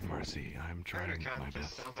 Have mercy, I'm trying my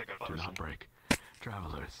best to not break.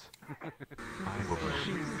 Travelers, I will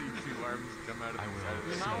sing the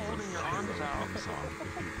song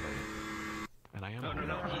if you play it. And I am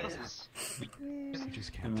you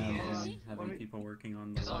just can't tell. Having people working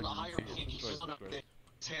on the His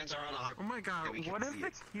hands are on a Oh my god, what if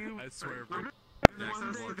the cube... I swear,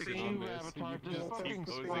 the cube avatar just fucking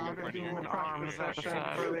sprouted human arms that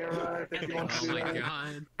shot before they arrived if you want to do that. Oh my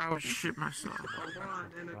god. I would shit myself. A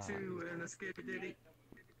 1 and a 2 and a skippy diddy.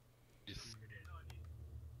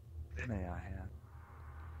 May I have?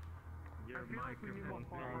 Your microphone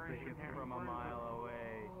sounds from a mile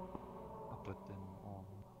away. I'll put them on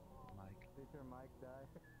mic. Did your mic die?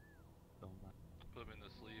 Don't mind. Put them in the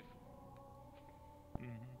sleeve. Mm-hmm.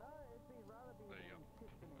 There you go.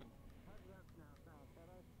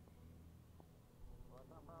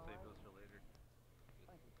 Save those for later.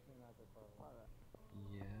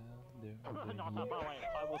 Yeah,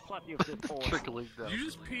 I will slap you with this force. Trickling down. Did you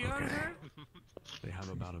just pee on her? They have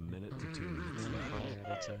about a minute to 2 minutes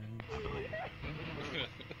left.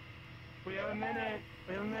 We have a minute.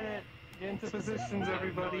 Get into positions, No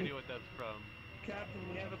everybody. idea what that's from. Captain,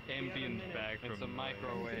 we have a Ambient back from It's a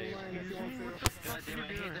microwave. God damn it,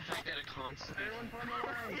 I hate the fact that it constantly.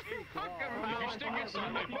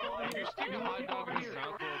 If you stick a hot dog in his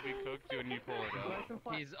mouth, will be cooked when you pull it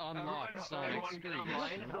out. He's unlocked Sonic Street.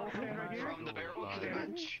 From the barrel to the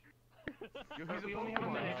bench. We only have a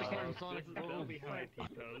minute.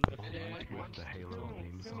 With the Halo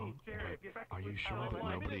theme song. Are you sure that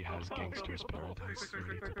nobody has Gangster's Paradise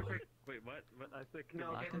ready to play? Wait, what? I think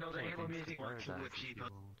No, the Halo music works with people.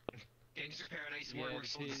 Gangster's Paradise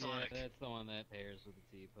works with Sonic. That's the one that pairs with the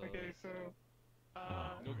T-pose. Okay, so...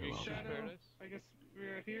 No Gangster's Shadow, Paradise? I guess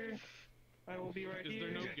we're right here. I will be right Is here.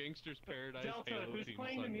 there no Gangster's Paradise Delta, Halo who's theme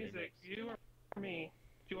playing song the music? remix? You or me?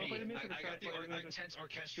 Do you want to play the music or I should I got the play the music? intense Do you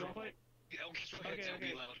orchestral. want to play? The orchestral Okay, heads will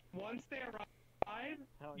be loud. Once they arrive,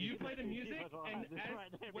 you play the music, and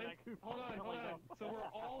hold on. So we're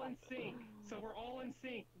all in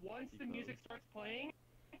sync. Once the music starts playing,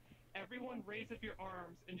 everyone raise up your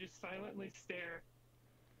arms and just silently stare.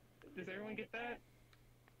 Does everyone get that?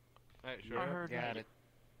 Alright, sure. I heard Got it.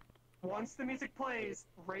 Once the music plays,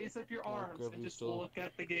 raise up your arms and just look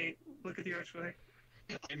at the gate. Look at the archway.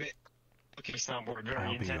 Okay, soundboard very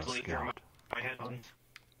I'll be your intently through scout. my headphones.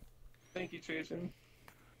 Thank you, Jason.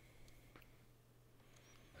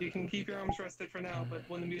 You can keep your arms rested for now, but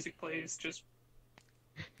when the music plays, just...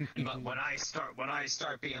 But when I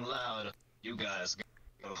start being loud, you guys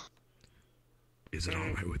go. Is it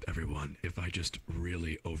alright with everyone if I just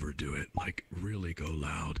really overdo it? Like, really go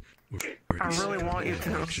loud? I really want you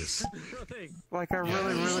to. Like, I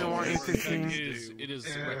really want you to sing. It is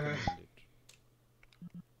recommended.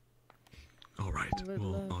 Alright,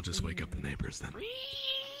 well, I'll just wake up the neighbors then.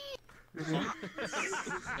 No.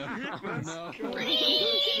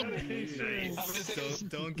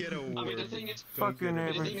 Don't get a word. I mean, the thing is, Fuck your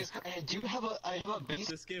neighbor. the thing is, I have a base.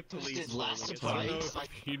 Just get police. Last I don't surprise. know if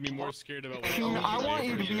you'd be more scared about I want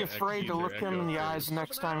you to be afraid to look them in the eyes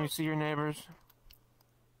next time you see your neighbors.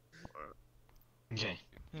 Okay.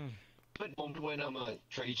 But when I'm a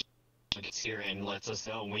trade gets here and lets us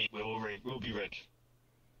know, we'll be ready.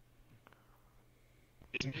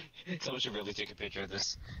 Someone should really take a picture of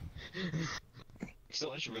this.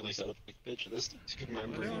 Someone should really set up a picture of this to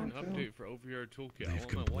remember. An update for OVR Toolkit. They've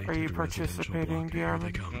completed Are you the residential participating, block. Here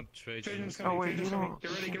they Diamond? come. Trajan's Oh wait, you don't.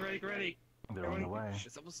 Get ready. They're on the way.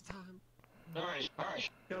 It's almost time. Alright.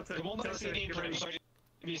 Delta, They won't let us see the get game ready.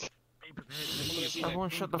 plan. Everyone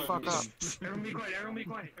shut the fuck up. Everyone be quiet, everyone be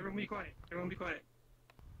quiet, everyone be quiet, everyone be quiet.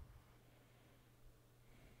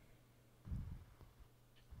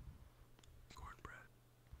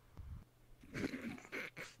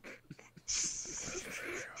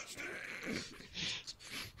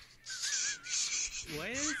 Why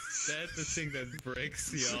is that the thing that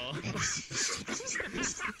breaks y'all?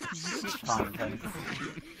 Content.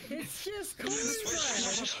 It's just cool.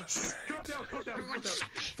 Calm down.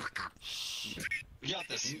 We got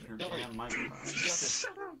this. Don't worry. We got this.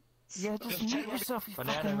 Yeah, just mute yourself, you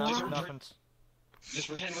Banana fucking nuts or moron. nothings. Just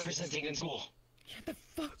pretend we're presenting in school. Shut the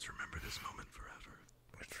fuck. Let's remember this moment forever.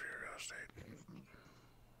 Wait for your state.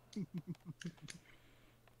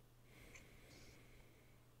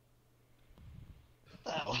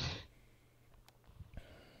 Ow.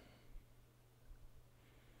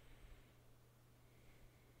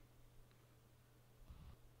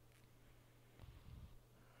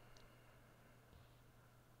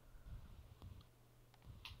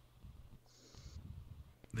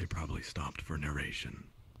 They probably stopped for narration.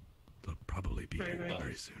 They'll probably be here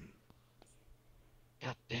very soon.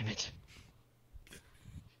 God damn it.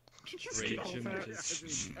 Keep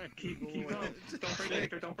going. Don't break,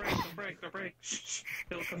 Victor. Don't break.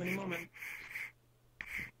 It'll come any moment.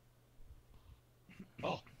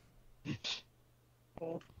 Oh.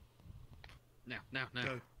 Hold. Now.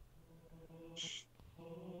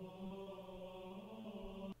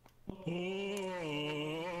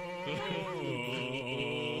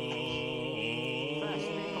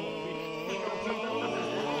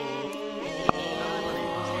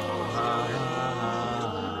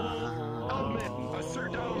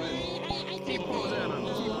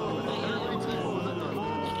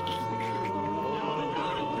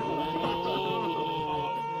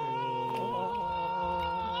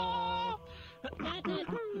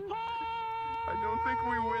 I don't think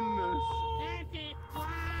we win this.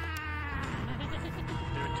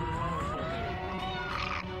 They're too powerful.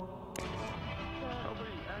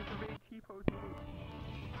 Somebody activate T-Potion.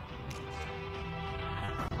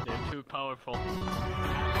 They're too powerful. A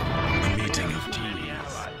meeting of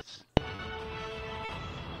teams.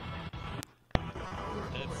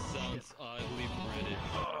 That sounds oddly British.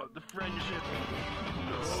 Oh, the friendship.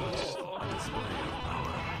 Such a display of power.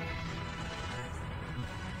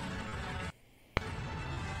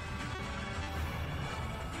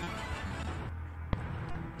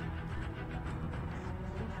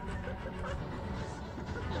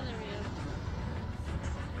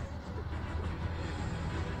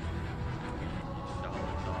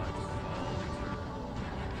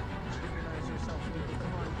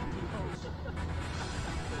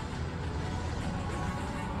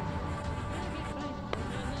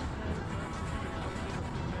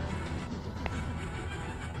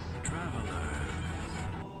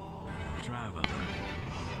 Travelers,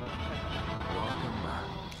 welcome back.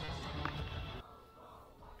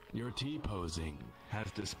 Your T-posing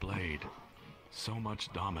has displayed so much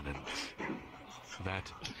dominance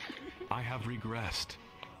that I have regressed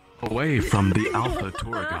away from the Alpha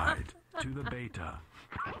tour guide to the Beta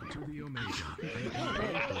to the Omega.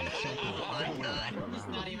 He's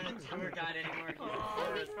not even a tour guide anymore.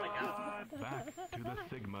 He's just like a... Back to the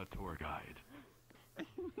Sigma tour guide.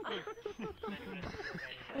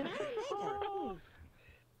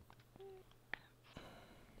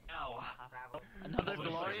 Another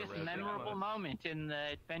glorious, memorable moment in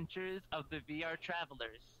the adventures of the VR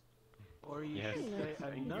Travelers. Or you Yes. could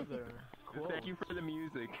say another quote. Thank you for the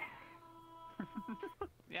music.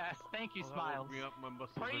 Yes, thank you, Well, that Smiles. woke me up, my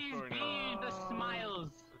muscles are Praise sore be now. the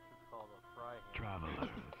Smiles. Travelers,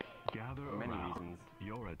 gather For many around. reasons.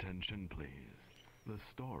 Your attention, please. The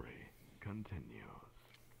story continues.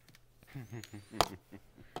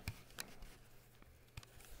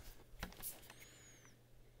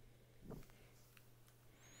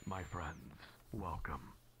 My friends,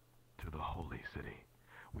 welcome to the Holy City.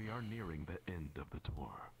 We are nearing the end of the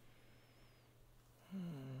tour.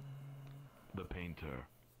 The painter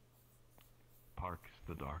parks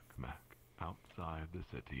the dark mech outside the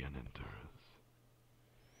city and enters.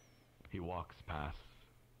 He walks past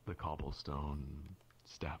the cobblestone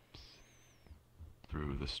steps,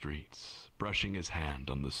 through the streets, brushing his hand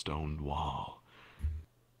on the stone wall.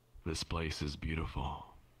 This place is beautiful.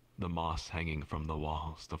 The moss hanging from the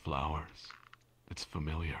walls, the flowers. It's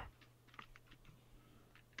familiar.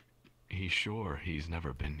 He's sure he's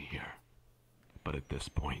never been here. But at this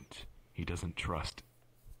point, he doesn't trust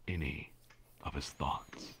any of his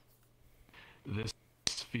thoughts. This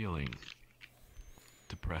feeling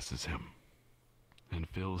depresses him and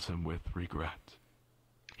fills him with regret.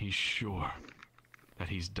 He's sure that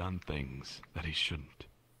he's done things that he shouldn't.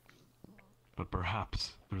 But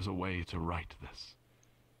perhaps there's a way to right this.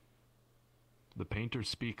 The painter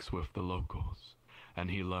speaks with the locals, and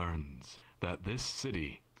he learns that this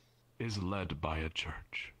city is led by a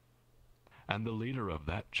church. And the leader of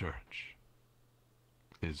that church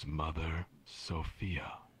is Mother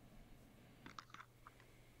Sophia.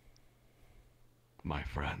 My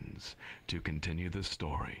friends, to continue this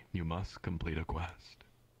story, you must complete a quest.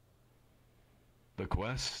 The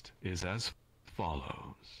quest is as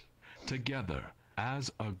follows. Together,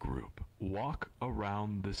 as a group, walk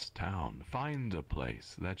around this town. Find a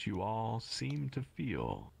place that you all seem to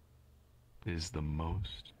feel is the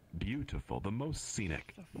most beautiful, the most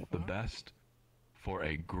scenic, the best for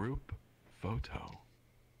a group photo.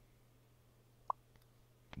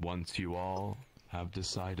 Once you all have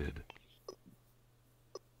decided,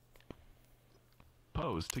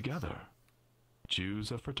 pose together.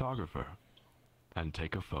 Choose a photographer and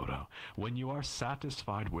take a photo. When you are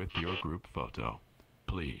satisfied with your group photo,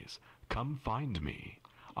 please come find me.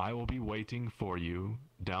 I will be waiting for you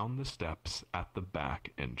down the steps at the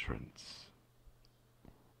back entrance.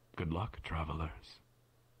 Good luck, travelers.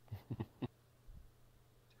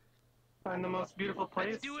 Find the most beautiful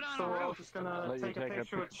place, so we're all just gonna take a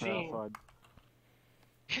picture with Sheen.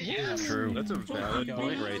 Yeah, true. That's a valid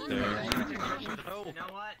point right there. You know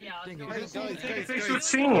what? Yeah, let's go. Take a picture with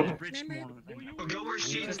Sheen. Go where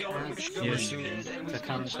Sheen's going. Yes, to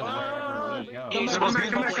come to wherever we go.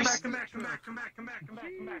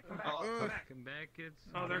 Come back, kids.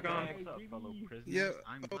 Oh, they're gone. Yeah.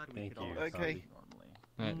 Thank you. Okay.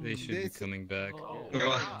 They should be coming back.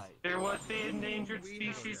 Hear what the endangered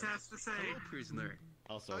species has to say. Prisoner.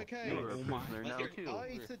 Also, Okay. you're a prisoner now too.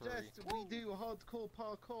 I suggest we do hardcore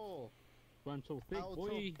parkour. Run so thick, Out boy.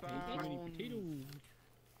 of Ain't too many bounds. potatoes.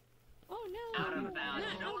 Oh no! Out of bounds.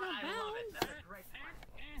 Not out of bounds. That's a great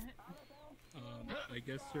I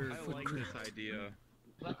guess they're. I like this idea.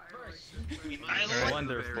 But first, I like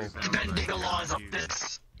Wonderful. bending the laws of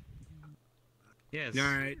this. Yes.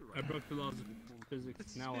 Alright, I broke the laws of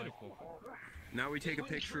physics. Now I. Now we take a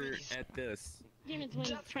picture at this. Demon's one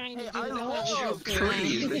trying to do I his love own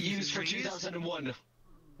trees they used for 2001.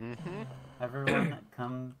 Everyone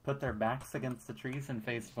come put their backs against the trees and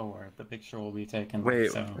face forward. The picture will be taken.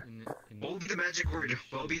 Wait. So. What will be the magic word?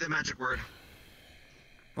 What will be the magic word?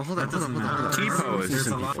 Well, hold on. T-pose. There's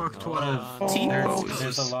a lot of T-pose.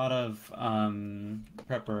 there's a lot of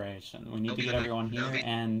preparation. We need to get everyone here,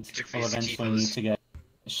 and we'll eventually need to get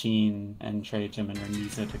Sheen and Trajum and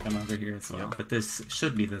Renisa to come over here as well. But this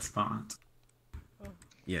should be the spot.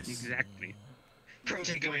 Yes. Exactly. Pro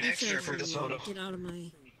take going extra for this photo. Get out of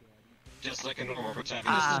my. Just like a normal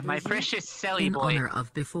protagonist. My precious Sally In boy. honor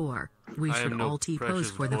of before, we should all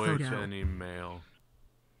T-pose for the photo. Any male.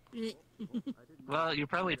 Well, you're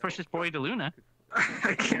probably precious boy to Luna.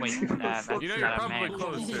 Wait, that's You know, you're not a probably man.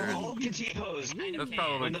 closer. We all can T-pose. That's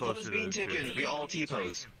probably When the photo's closer being to taken, we all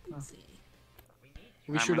T-pose.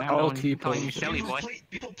 We should all Calling you T-pose. Sally boy.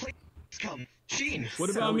 People play. Come. Sheen. What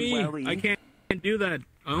about me? I can't do that.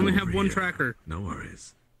 I only have one tracker. No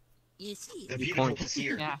worries. You see. The beautiful is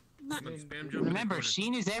here. Yeah. Remember,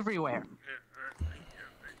 Sheen is everywhere.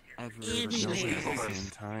 Everywhere. At the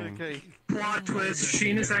same time. Okay. Plot twist.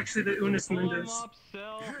 Sheen is actually the Unis Mundus.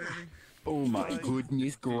 Oh my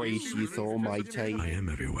goodness gracious almighty. I am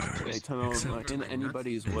everywhere. Wait, time out. Except In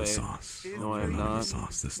anybody's in the way. sauce. No, I'm I'm in the not.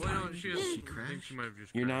 sauce this Well, time. no, she think she might have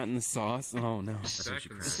just You're not in the sauce? Oh no. crashed.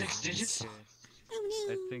 The 6 digits. Oh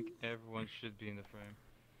no. I think everyone should be in the frame.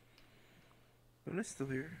 Luna's still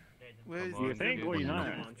here. Where is Come on, You think? Well, you're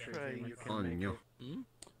not. Trey?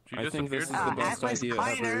 She I just think this is appeared. the best Atlas idea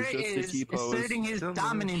Kleiner ever. Just to is T-pose. asserting his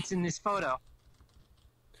dominance in this photo.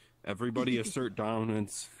 Everybody assert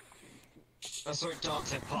dominance. Assert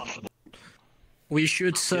dogs if possible. We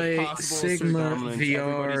should say possible, Sir Sigma Dominance,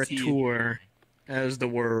 VR everybody T. Tour as the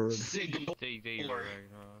word. Sigma.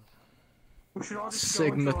 We should all just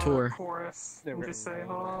Sigma go into tour. a chorus and just say,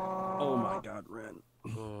 Oh my god, Ren.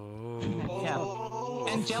 Yeah.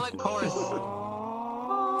 Angelic chorus.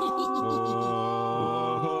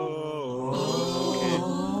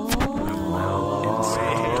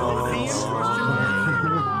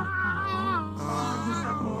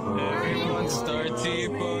 Everyone start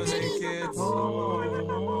T-posing, kids.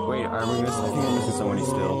 Wait, I think I'm missing somebody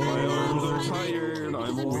still.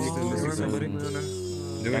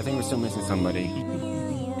 Do I it. think we're still missing somebody.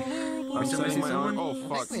 I'm still setting missing my someone? arm. Oh I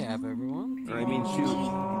fuck. think we have everyone. I mean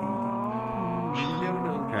shoot.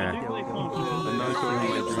 I'm not going to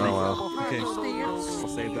my drink. Oh well. Okay. I'll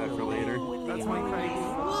save that for later. That's my face.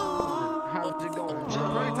 How's it going?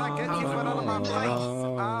 Protect, get your foot out of my face.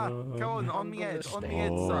 Go on the edge, sir.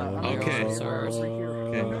 Okay. Sir.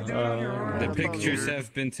 The pictures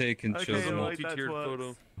have been taken, Okay, children. like that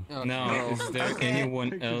photo. Now, is there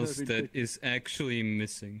anyone else that is actually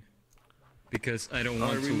missing? Because I don't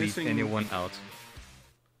want Are we to leave missing- anyone out.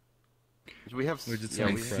 We have. We're just Yeah,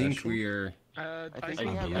 saying we fresh. think we're. I think we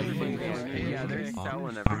we have have everybody. everybody. Yeah, they're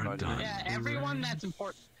selling Are everybody. done. Yeah, everyone that's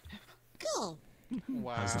important. Cool.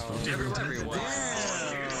 Wow. Has the photo been taken?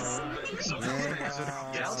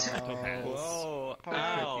 Whoa!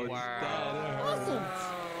 Ouch! Awesome.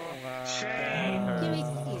 Shame.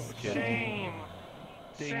 Shame.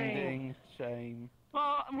 Ding Shame. ding. Shame.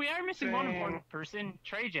 Well, we are missing one Damn. important person,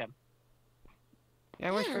 Trey Jim.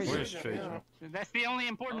 Yeah, where's Tracy? Where's Trajan? That's the only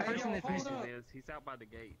important person that's missing. He's out by the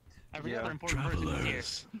gate. Every other important person is here.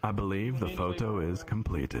 Travelers, I believe the photo is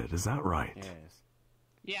completed. Is that right? Yes.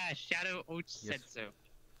 Yeah, Shadow Oach said so. I'll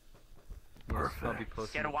be Perfect.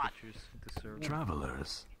 posting Get a the watch. pictures to serve.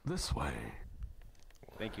 Travelers, this way.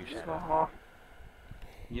 Thank you, Shadow.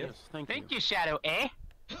 Yes. Thank you, Shadow, eh?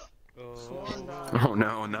 Oh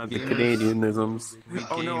no, not the Canadianisms.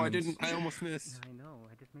 Oh no, I didn't. I almost missed. I know,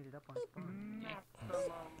 I just made it up on spot.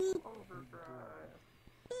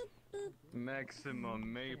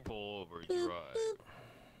 Maximum maple overdrive.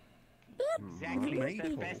 Exactly. It's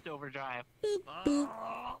the best overdrive.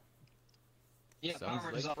 Yeah, Sounds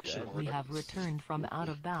power is like optional. We have returned from out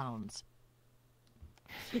of bounds.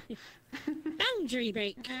 Boundary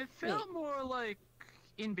break. It felt more like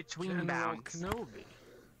in between bounds. Kenobi.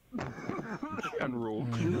 Unroll.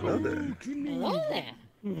 What?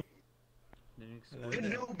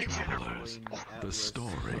 Travelers, the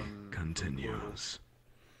story continues.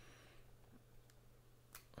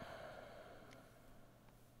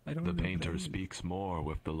 The painter speaks more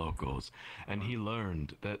with the locals, and he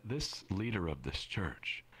learned that this leader of this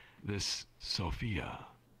church, this Sophia,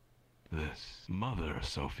 this Mother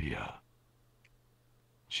Sophia,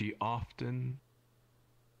 she often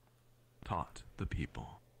taught the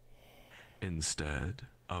people instead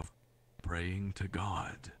of praying to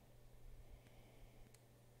God,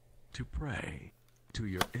 to pray to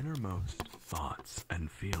your innermost thoughts and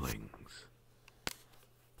feelings.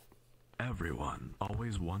 Everyone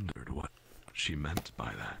always wondered what she meant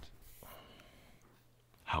by that.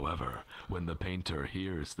 However, when the painter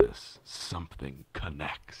hears this, something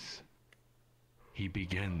connects. He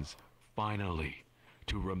begins, finally,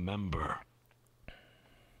 to remember.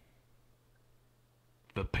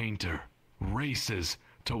 The painter races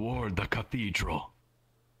toward the cathedral.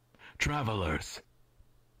 Travelers,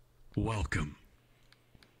 welcome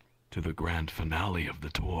to the grand finale of the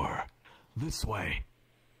tour. This way.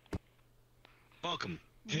 Welcome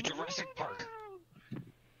to Jurassic Park.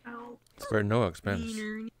 Spare no expense.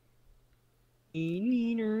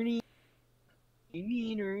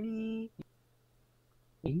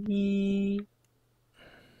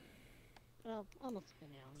 Well, almost been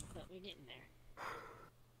down, but we're getting there.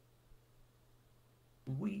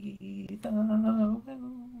 We the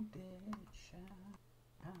wounded shout.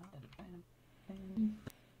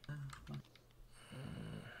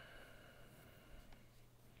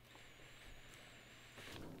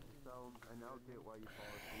 So I now get why you fall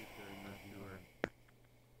asleep during the tour.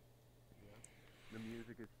 Yeah. The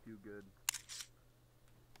music is too good.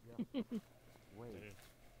 Yeah. Wait.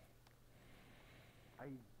 I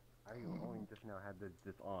only just now had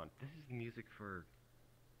this on. This is music for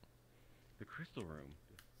the Crystal Room.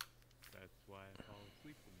 That's why I fall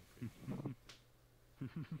asleep in the crystal room. Why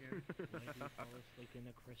do you fall asleep in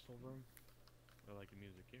the crystal room? I like the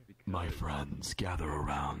music here. My friends, gather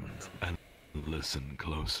around and listen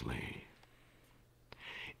closely.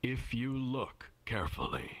 If you look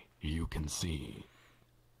carefully, you can see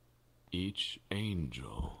each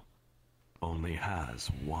angel only has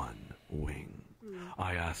one wing.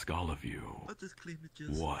 I ask all of you,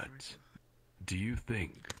 what do you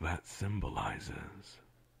think that symbolizes?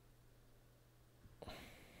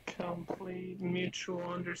 Complete mutual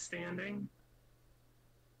understanding.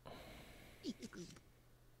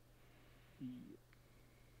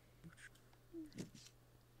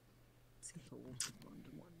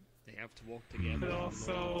 They have to walk together. It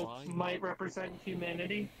also might represent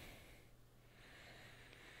humanity.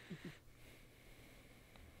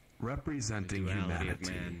 Representing The duality of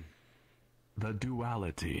humanity, man. the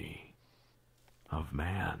duality of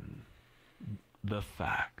man, the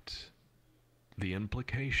fact, the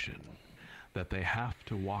implication that they have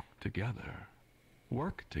to walk together,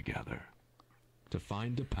 work together, to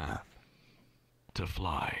find a path, to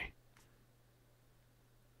fly.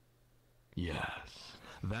 Yes,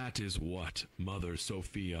 that is what Mother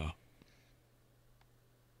Sophia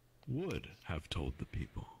would have told the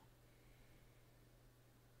people.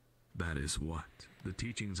 That is what the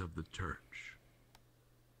teachings of the church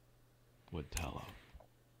would tell of.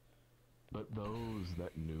 But those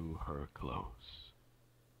that knew her close,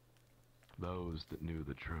 those that knew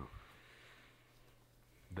the truth,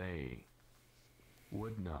 they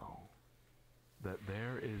would know that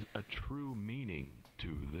there is a true meaning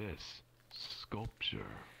to this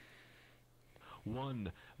sculpture,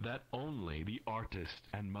 one that only the artist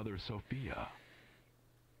and Mother Sophia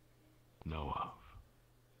know of.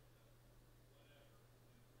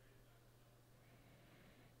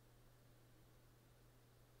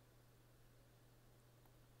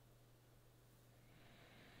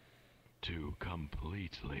 To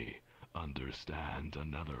completely understand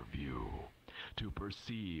another view, to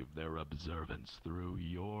perceive their observance through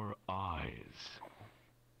your eyes,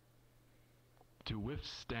 to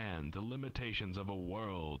withstand the limitations of a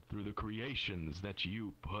world through the creations that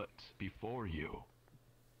you put before you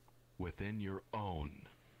within your own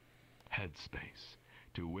headspace,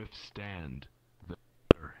 to withstand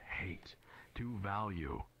their hate, to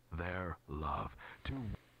value their love, to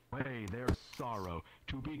weigh their sorrow,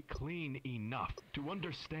 to be clean enough to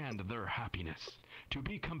understand their happiness, to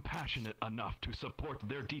be compassionate enough to support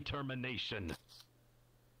their determination.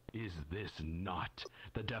 Is this not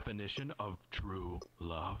the definition of true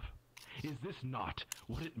love? Is this not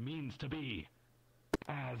what it means to be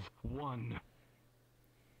as one?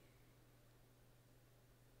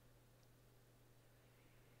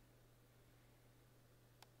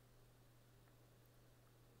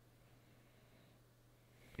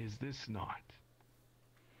 Is this not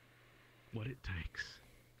what it takes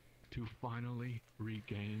to finally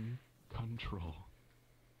regain control?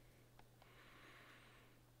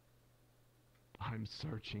 I'm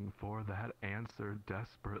searching for that answer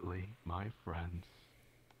desperately, my friends.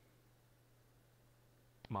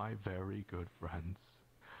 My very good friends.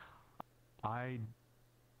 I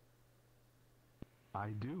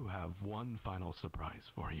do have one final surprise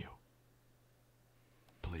for you.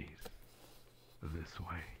 Please, this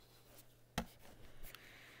way.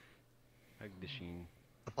 Hug the sheen.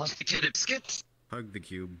 Authenticated skits. Hug the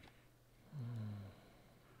cube.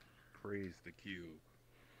 Praise the cube.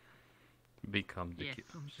 Become the Yes.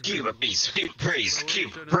 cube. Cube of peace. Praise.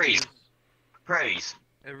 Cube. Praise. Praise.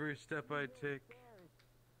 Every step I take.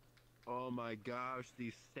 Oh my gosh,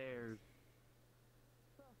 these stairs.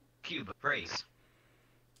 Cube of praise.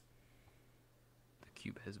 The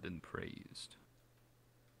cube has been praised.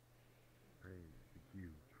 Praise the cube.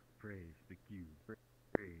 Praise the cube.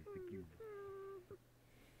 Praise the cube.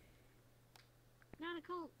 Not a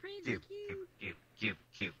cult. Praise Cube. the cube.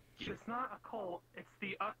 Cube. It's not a cult, it's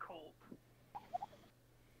the occult.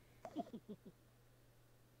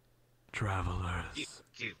 Travelers.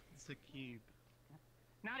 Cube. It's a cube.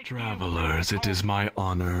 Travelers, it is my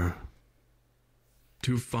honor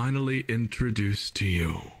to finally introduce to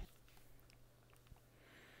you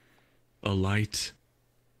a light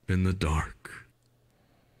in the dark.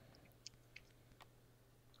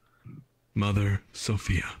 Mother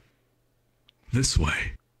Sophia. This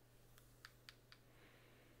way.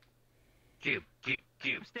 Cube.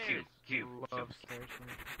 Upstairs. Cube. Upstairs.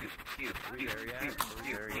 Cube. Are we there yet? Are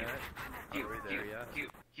we there yet? Are we there yet?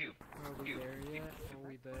 Cube. Are we there yet? Are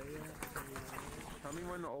we there yet? Tell me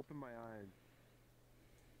when to open my eyes.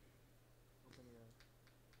 Open your eyes.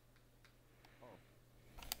 Oh.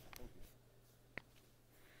 Thank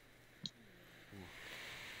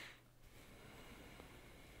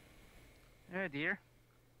you. Oh dear.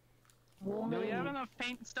 Do we have enough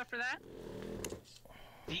paint and stuff for that?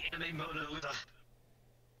 The anime Mona Lisa.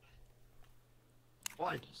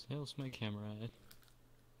 What the hell's my camera at?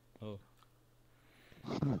 Oh.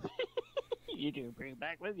 You do bring it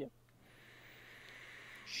back with you.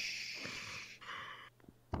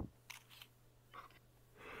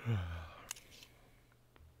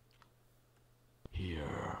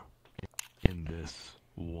 Here, in this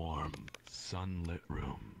warm, sunlit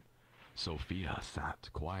room, Sophia sat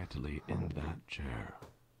quietly in that chair,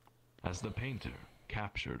 as the painter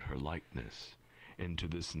captured her likeness into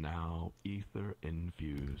this now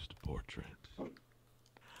ether-infused portrait.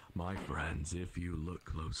 My friends, if you look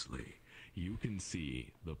closely, you can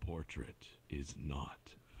see the portrait is not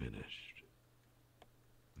finished.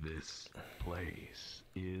 This place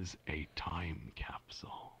is a time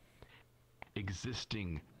capsule,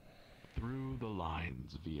 existing through the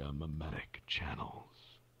lines via mimetic channels.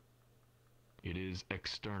 It is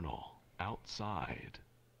external, outside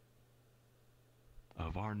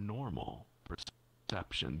of our normal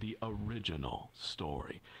perception, the original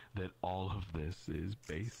story that all of this is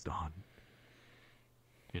based on.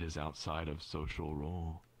 It is outside of social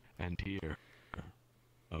rule, and here,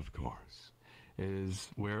 of course, is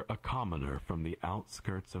where a commoner from the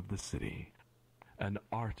outskirts of the city, an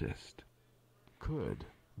artist, could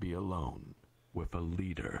be alone with a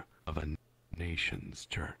leader of a nation's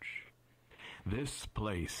church. This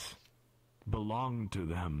place belonged to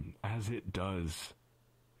them as it does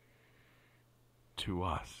to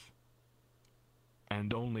us.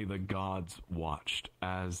 And only the gods watched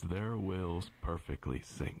as their wills perfectly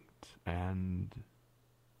synced, and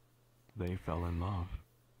they fell in love.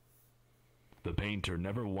 The painter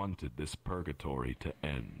never wanted this purgatory to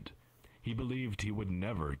end. He believed he would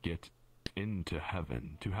never get into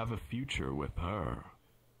heaven to have a future with her.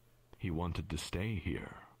 He wanted to stay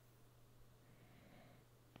here.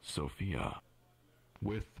 Sophia,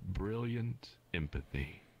 with brilliant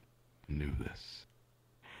empathy, knew this.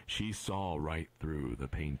 She saw right through the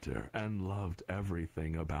painter and loved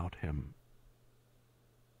everything about him.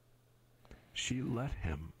 She let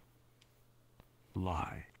him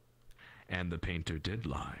lie, and the painter did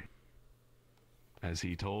lie. As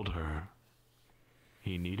he told her,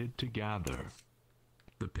 he needed to gather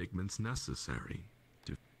the pigments necessary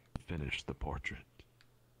to finish the portrait.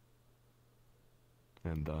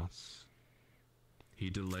 And thus, he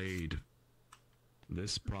delayed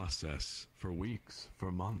this process for weeks,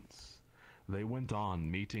 for months. They went on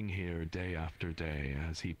meeting here day after day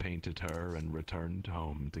as he painted her and returned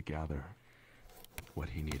home to gather what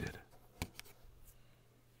he needed.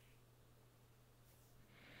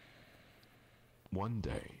 One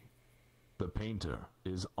day, the painter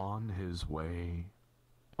is on his way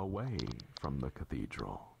away from the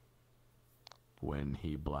cathedral when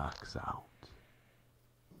he blacks out.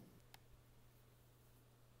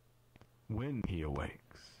 When he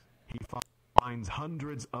awakes, he finds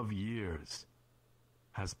hundreds of years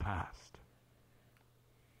has passed.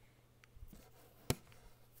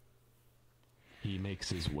 He makes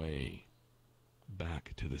his way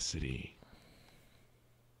back to the city.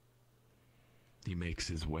 He makes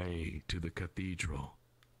his way to the cathedral.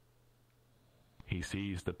 He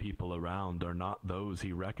sees the people around are not those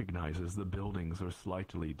he recognizes. The buildings are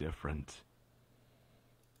slightly different.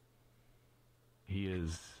 He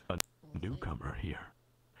is a newcomer here.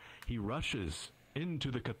 He rushes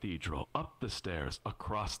into the cathedral, up the stairs,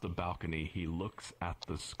 across the balcony. He looks at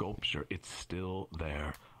the sculpture. It's still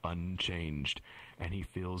there, unchanged, and he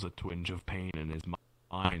feels a twinge of pain in his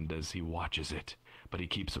mind as he watches it. But he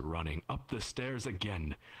keeps running up the stairs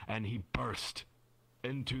again, and he burst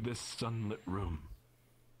into this sunlit room.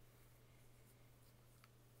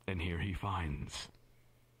 And here he finds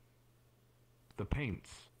the paints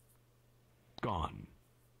gone.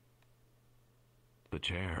 The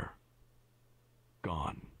chair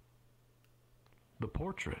gone. The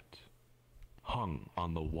portrait hung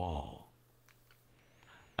on the wall.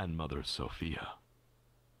 And Mother Sophia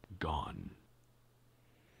gone.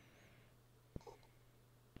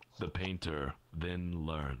 The painter then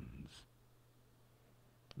learns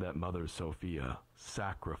that Mother Sophia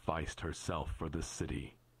sacrificed herself for the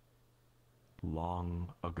city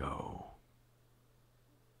long ago.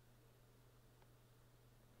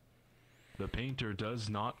 The painter does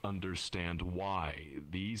not understand why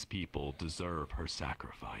these people deserve her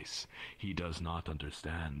sacrifice. He does not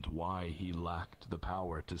understand why he lacked the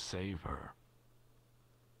power to save her.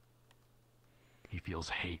 He feels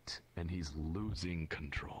hate and he's losing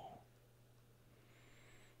control.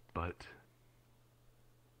 But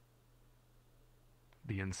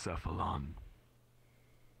the encephalon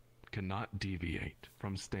cannot deviate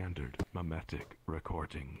from standard mimetic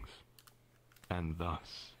recordings, and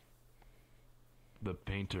thus the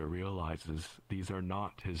painter realizes these are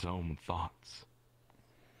not his own thoughts.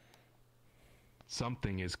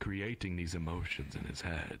 Something is creating these emotions in his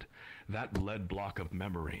head, that lead block of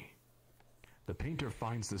memory. The painter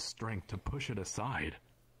finds the strength to push it aside.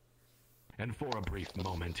 And for a brief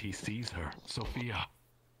moment he sees her, Sophia.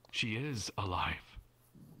 She is alive.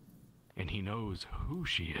 And he knows who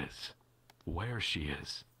she is, where she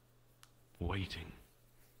is, waiting.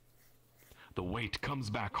 The weight comes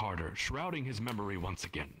back harder, shrouding his memory once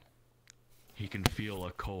again. He can feel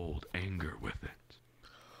a cold anger with it.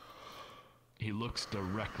 He looks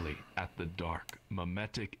directly at the dark,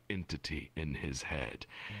 mimetic entity in his head,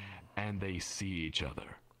 and they see each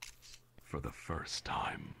other for the first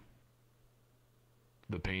time.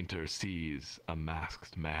 The painter sees a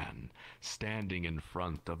masked man standing in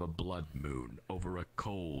front of a blood moon over a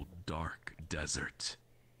cold, dark desert.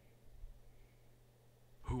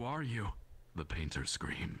 Who are you? The painter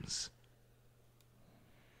screams.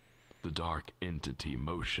 The dark entity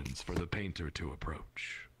motions for the painter to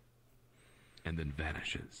approach, and then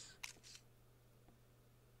vanishes.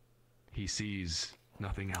 He sees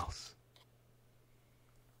nothing else,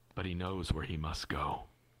 but he knows where he must go.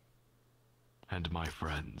 And my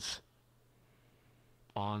friends,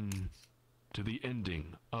 on to the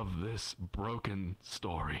ending of this broken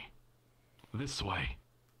story. This way.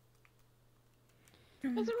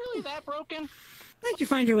 Is it really that broken? How'd you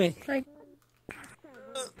find your way? In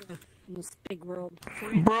this big world.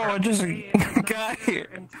 Bro, I just got here.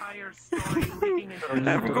 Entire story leaking into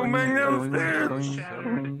Never go back downstairs.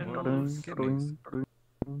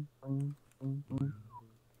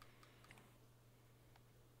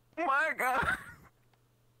 My God.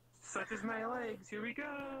 Such as my legs. Here we go.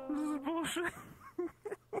 This is bullshit.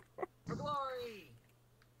 For glory!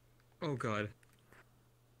 Oh god.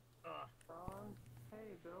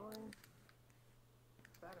 Hey, Billy.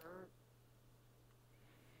 That hurt.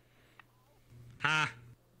 Ha!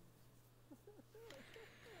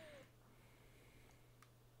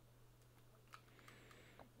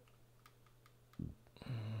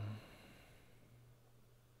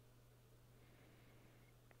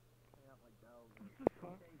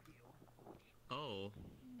 Oh.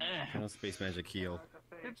 No space magic heal.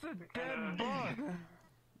 It's a dead bug.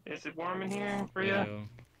 Is it warm in here for you?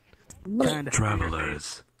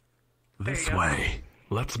 Travelers, this way.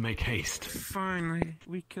 Let's make haste. Finally,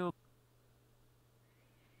 we killed.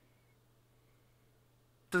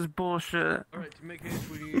 This is bullshit. Alright, to make haste,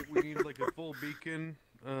 we need like a full beacon,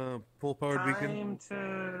 full powered beacon.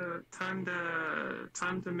 Time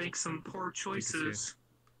to make some poor choices.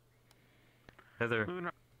 Heather.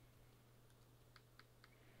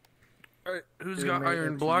 Alright, who's got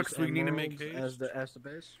iron blocks? We need to make haste. As the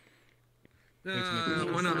base?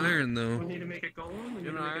 Why not iron though? We need to make a golem. We need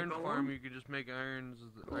In to an make a iron golem. farm, you could just make iron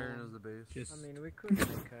as the base. I mean, we could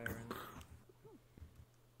make iron.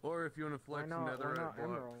 Or if you want to flex netherite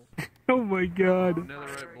blocks. Oh my god.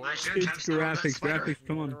 Netherite blocks. It's graphics,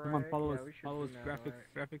 come on, follow us,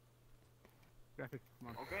 graphics, come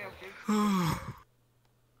on. Okay.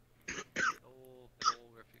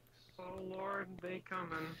 Oh Lord, they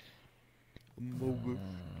coming.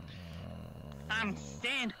 I'm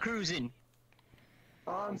stand cruising.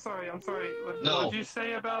 Oh, I'm sorry. What No. did you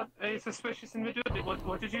say about a suspicious individual?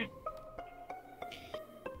 What did you?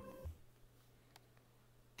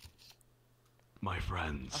 My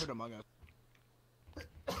friends,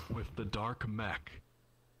 with the dark mech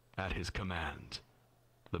at his command,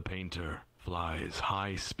 the painter flies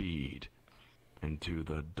high speed into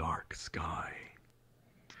the dark sky.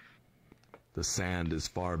 The sand is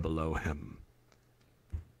far below him.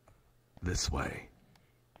 This way,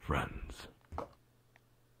 friends.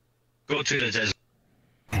 Go to the desert.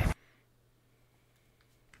 What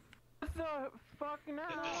the fuck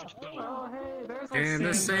now? Oh, hey, there's And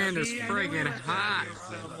the sand is friggin' hot.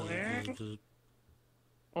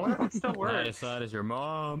 Well, it still works. Nice, that is your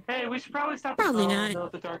mom. Hey, we should probably stop. Probably not. No,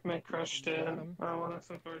 the dark man crushed it. Oh, well, that's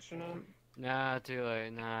unfortunate. Nah, too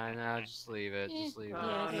late. Nah, just leave it. Just leave it.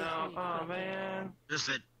 Oh, no. Oh, man.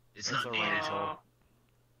 Listen, it's That's not a needed. rental.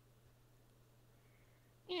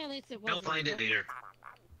 Yeah, at least it Don't wasn't. find it later.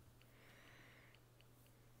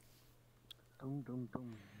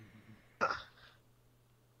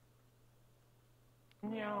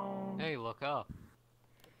 Hey, look up.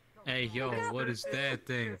 Hey, yo, what is that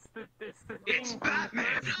thing? It's the thing from the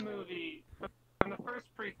first movie. From the first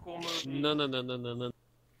prequel movie. No.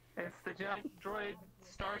 It's the giant droid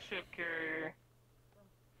starship carrier.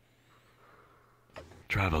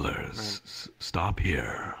 Travelers, stop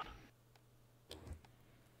here.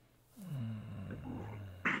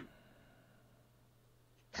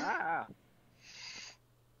 Ah.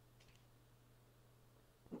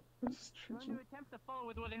 Going to attempt to follow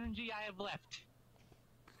with what energy I have left.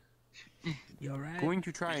 You alright? Going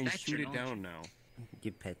to try and shoot it down now.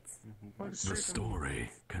 Give pets. The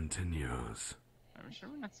story continues. I'm sure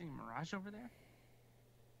we're not seeing Mirage over there.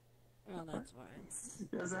 Well, that's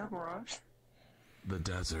why. Does that Mirage? The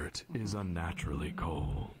desert is unnaturally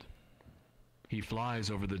cold. He flies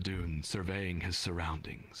over the dunes, surveying his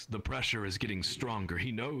surroundings. The pressure is getting stronger.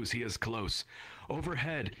 He knows he is close.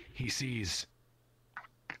 Overhead, he sees...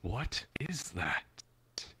 What is that?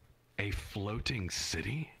 A floating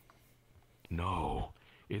city? No,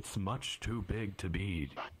 it's much too big to be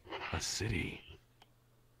a city.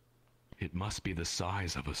 It must be the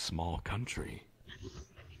size of a small country.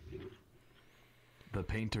 The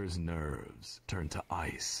painter's nerves turn to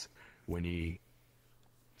ice when he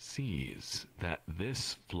sees that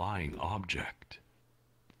this flying object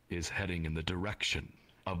is heading in the direction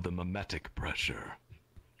of the mimetic pressure.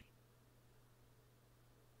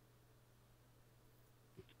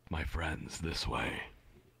 My friends, this way.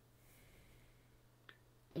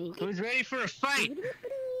 Who's ready for a fight?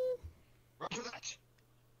 Roger that.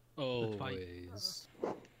 Always.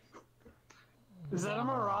 Is that a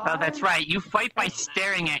mirage? Oh, that's right. You fight by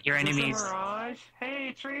staring at your Is this a enemies. mirage?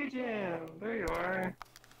 Hey, Trajan! There you are.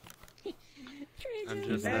 I'm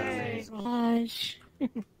just Hey. Gosh.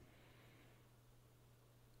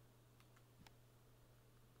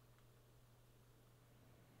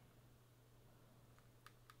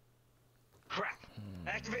 Crap.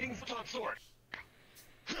 Activating photon sword.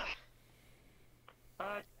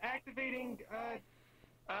 Activating,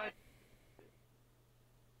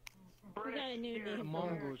 We got a new name.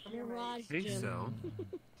 Mongoose. Mirage Think Gym. so?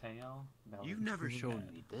 Tail, belly. You've never shown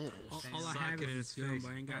me this. All I have is this gun,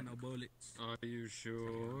 but I ain't got no bullets. Are you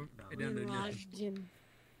sure? It done do Mirage nothing. Gym.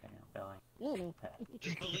 Tail, belly. No, no.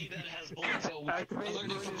 Just believe that it has bullets. I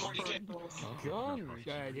learned it from Cordy Kid. Gun.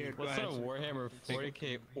 Go ahead, here. Go What's ahead. that Warhammer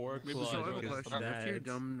 40k orc So I have a logic? question. If you're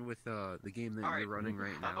done with the game that you're running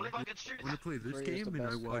right I now, believe I can shoot want to play this Three is game the and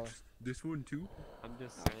I best watch car. this one too? I'm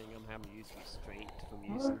just saying I'm having to use restraint from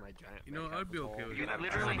using my giant. You know, red I'd be apple okay with ball. that. You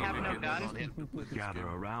literally have no gun? Gather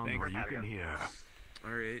around where you can hear.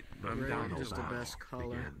 Alright, I'm The down battle with the that. best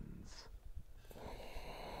color. begins.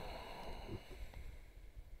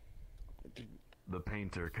 The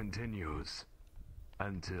painter continues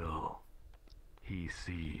until he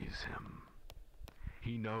sees him.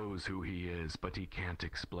 He knows who he is, but he can't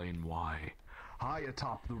explain why. High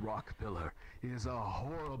atop the rock pillar is a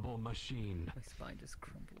horrible machine, My spine just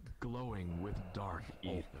crumbled. glowing with dark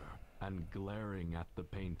ether and glaring at the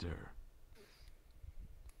painter.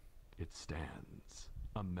 It stands,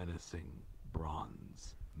 a menacing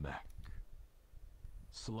bronze mech.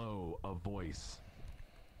 Slow, a voice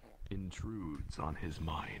intrudes on his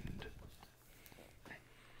mind.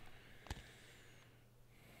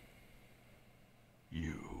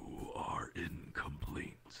 You are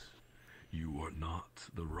incomplete. You are not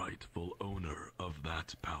the rightful owner of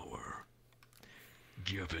that power.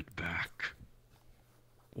 Give it back,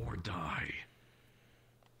 or die.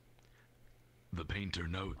 The painter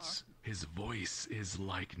notes his voice is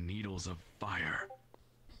like needles of fire.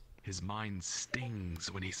 His mind stings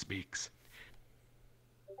when he speaks.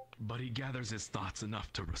 But he gathers his thoughts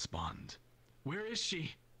enough to respond. Where is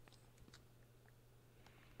she?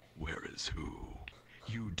 Where is who?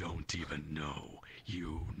 You don't even know.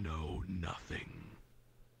 You know nothing.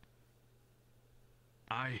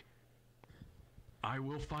 I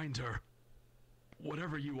will find her.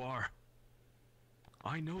 Whatever you are.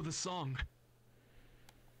 I know the song.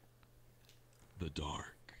 The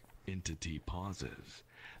dark entity pauses,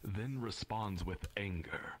 then responds with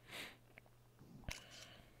anger.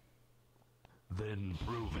 Then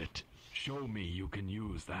prove it. Show me you can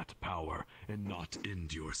use that power and not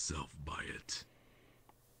end yourself by it.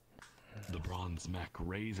 The bronze mech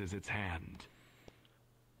raises its hand.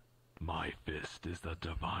 My fist is the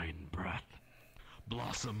divine breath.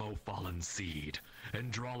 Blossom, O fallen seed,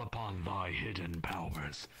 and draw upon thy hidden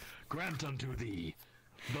powers. Grant unto thee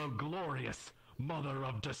the glorious mother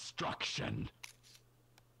of destruction.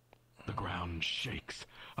 The ground shakes.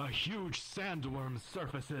 A huge sandworm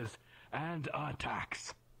surfaces and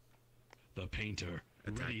attacks. The painter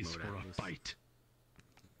readies for a fight,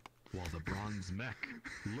 while the bronze mech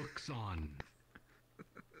looks on.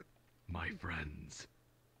 My friends,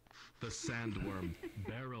 the sandworm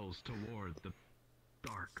barrels toward the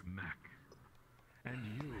dark mech, and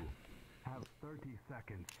you have 30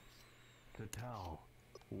 seconds to tell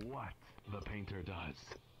what the painter does.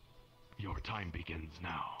 Your time begins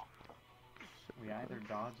now. We either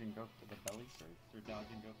dodge and go for the belly first, or dodge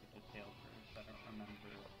and go for the tail first. I don't remember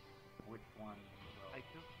which one. I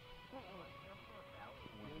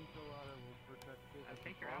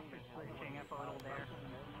think your outfit's switching up a little there.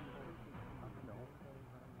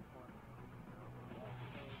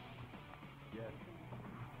 Yes.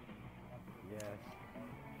 Yes.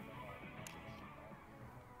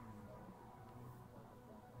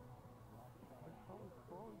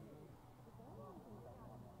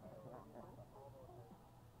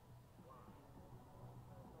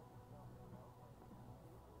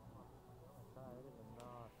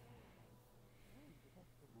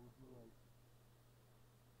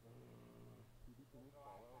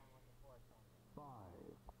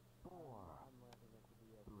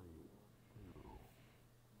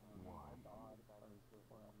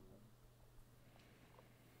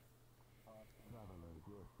 Travelers,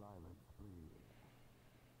 your silence, please.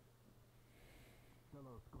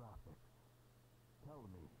 Telos graphics. Tell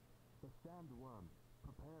me, the sandworm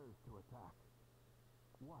prepares to attack.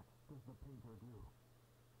 What does the painter do?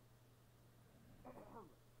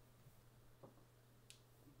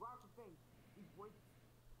 He grabs the face. He breaks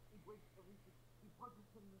everything. He punches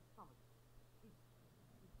him in the stomach.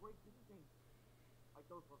 He breaks his face. Like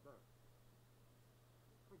those were there.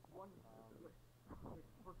 Breaks one.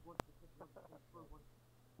 First one. The second one. The third one.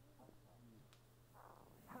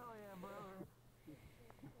 Hell yeah, brother. This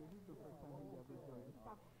is the first time he's ever joined.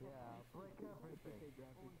 Yeah, break everything.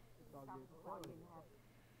 It's all good.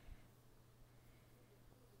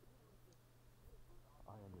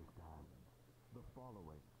 I understand. The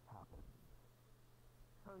following happened.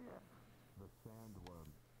 Hell yeah. The sandworm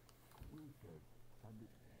screeches, and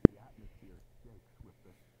the atmosphere shakes with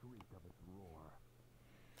the shriek of its roar.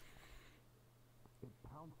 It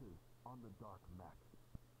pounces on the dark mech,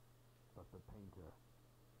 but the painter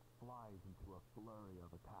flies into a flurry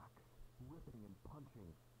of attacks, ripping and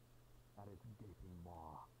punching at its gaping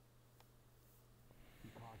maw.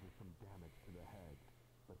 He causes some damage to the head,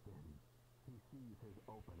 but then he sees his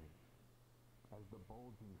opening as the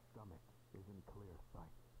bulging stomach is in clear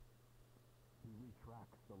sight. He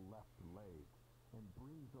retracts the left leg and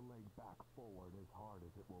brings the leg back forward as hard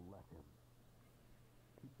as it will let him.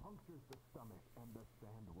 He punctures the stomach, and the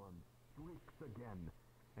sandworm shrieks again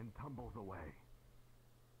and tumbles away.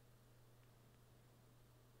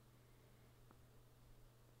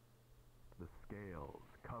 The scales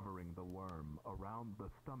covering the worm around the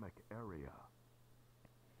stomach area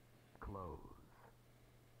close.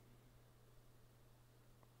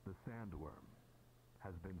 The sandworm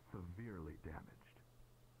has been severely damaged,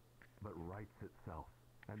 but rights itself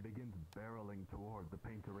and begins barreling toward the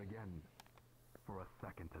painter again for a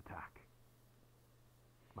second attack.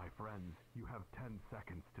 My friends, you have 10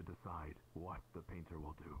 seconds to decide what the painter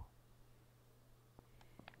will do.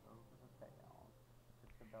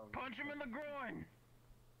 Punch him in the groin!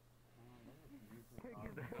 Kick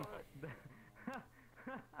his butt.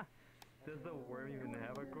 Does the worm even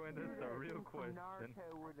have a groin? That's the real question.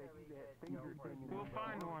 We'll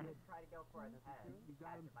find one.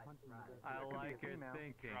 I like your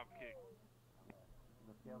thinking. Drop kick.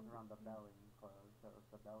 The scales around the belly closed, so it's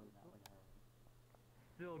the belly that would hurt.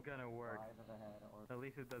 Still gonna work. Fly to the head or At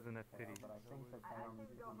least it doesn't have tail, titties. but I think the tail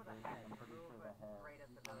needs to be big. I'm pretty sure the head.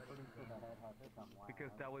 I'm pretty sure the head has to come last.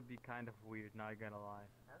 Because that would be kind of weird, not gonna lie.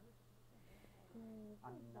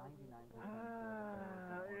 I'm 99%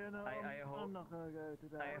 you know, I hope, I'm not gonna go to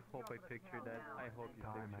that. I hope I pictured that. I hope you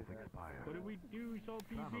Time has pictured that. expired. What do we do,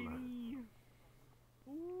 Salty Travelers. baby?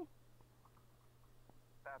 Ooh.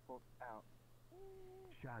 Apples out.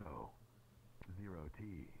 Shadow, Zero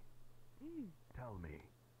T. Tell me,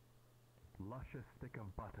 luscious stick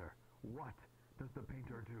of butter, what does the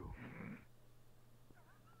painter do?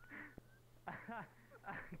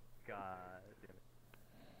 God damn it.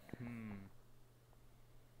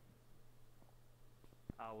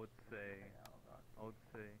 I would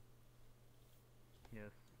say,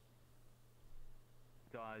 yes.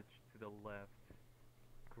 Dodge to the left,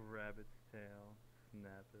 grab its tail,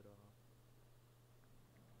 snap it off.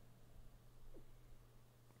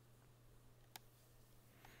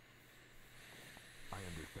 I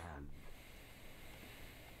understand.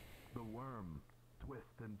 The worm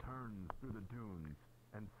twists and turns through the dunes,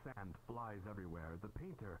 and sand flies everywhere. The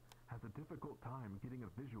painter has a difficult time getting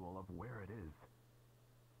a visual of where it is.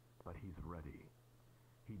 But he's ready.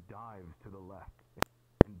 He dives to the left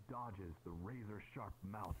and dodges the razor-sharp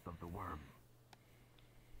mouth of the worm.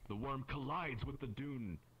 The worm collides with the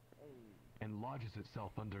dune and lodges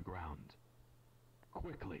itself underground.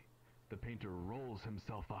 Quickly, the painter rolls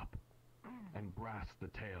himself up and grasps the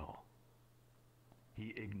tail.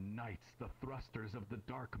 He ignites the thrusters of the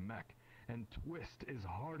dark mech and twists as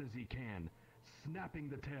hard as he can, snapping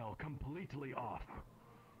the tail completely off.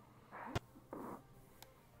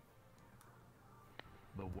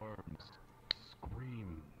 The worm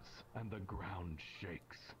screams and the ground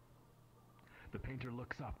shakes. The painter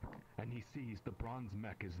looks up and he sees the bronze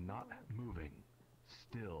mech is not moving,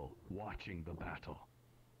 still watching the battle.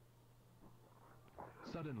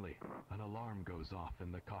 Suddenly, an alarm goes off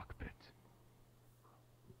in the cockpit.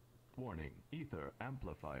 Warning, ether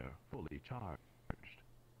amplifier fully charged.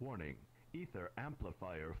 Warning, ether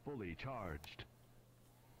amplifier fully charged.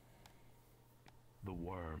 The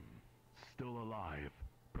worm, still alive,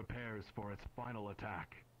 prepares for its final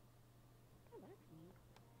attack.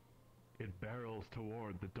 It barrels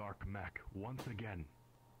toward the dark mech once again.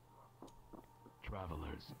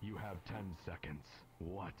 Travelers, you have 10 seconds.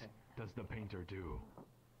 What does the painter do?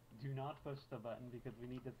 Do not push the button because we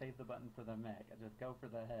need to save the button for the mech. Just go for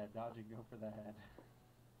the head. Dodge and go for the head.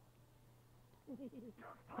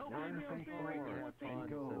 I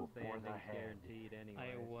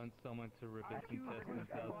want someone to rip his intestines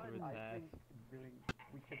out through his ass.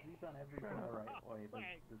 Because we've done everything the right way,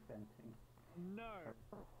 dispensing. No.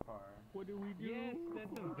 What do we do? Yes,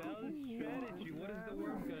 that's a valid strategy. What is the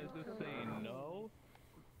worm gonna just say? No?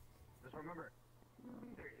 Just remember,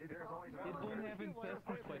 there's always It don't have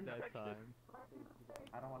intestines by that time.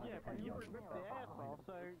 I don't want to. Yeah, but you ripped the ass off,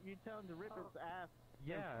 so you tell him to rip its ass.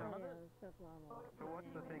 Yeah. So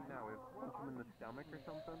what's the thing now? We punch him in the stomach or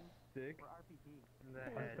something? Stick. The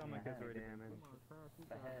My head. stomach is already damaged.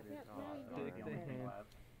 The head is Stick the hand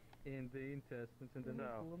in the intestines and then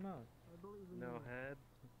No. pull them out. No head.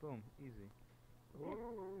 Boom, easy.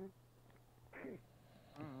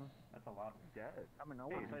 That's a lot. Dead. I mean, I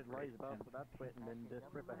wouldn't say lies about it, but I'd quit and then just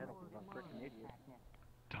rip a head off because I'm a freaking idiot.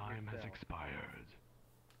 Time has expired.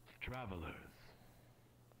 Travelers.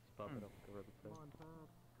 Pop it up, cover the place.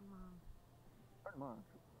 Come on.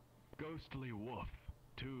 Ghostly Wolf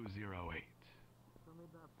 208.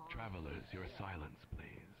 Travelers, your silence,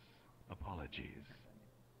 please. Apologies.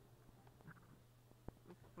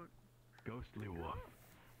 Ghostly Wolf,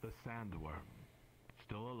 the sandworm,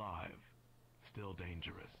 still alive, still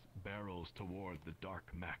dangerous, barrels toward the dark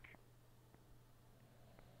mech.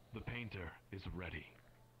 The painter is ready.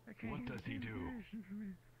 What does he do?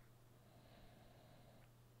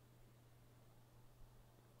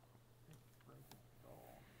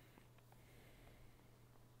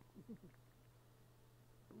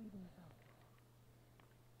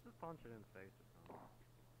 Just punch it in the face or something.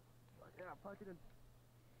 Yeah, punch it in.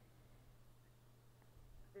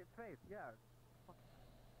 Its face, yeah.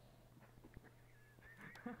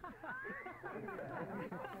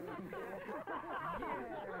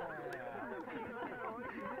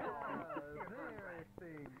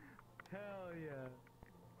 Hell yeah.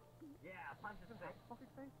 Yeah, punch his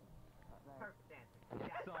face. Perfect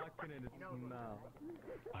answer. Socking in its mouth.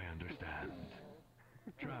 I understand.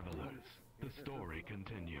 Travelers, the story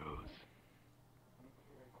continues.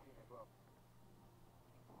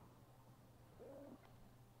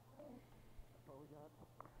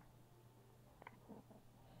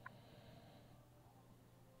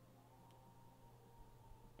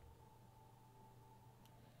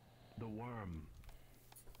 The worm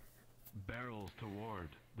barrels toward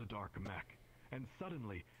the dark mech and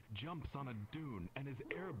suddenly jumps on a dune and is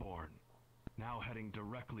airborne, now heading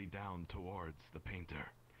directly down towards the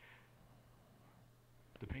painter.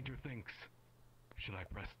 The painter thinks, should I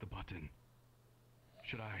press the button?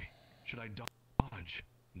 Should I dodge?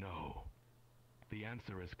 No. The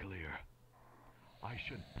answer is clear. I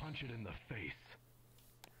should punch it in the face.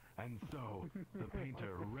 And so, the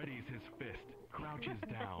painter readies his fist, crouches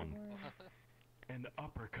down, and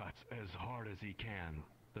uppercuts as hard as he can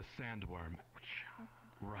the sandworm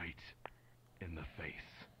right in the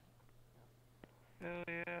face. Hell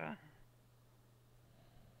yeah.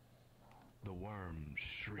 The worm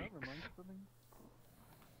shrieks.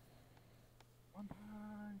 One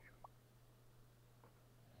punch.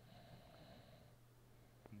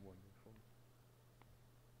 Wonderful.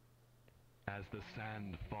 As the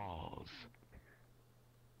sand falls,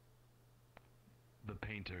 the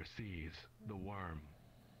painter sees the worm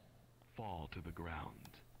fall to the ground,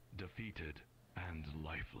 defeated and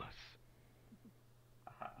lifeless.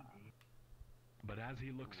 But as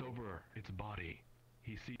he looks over its body,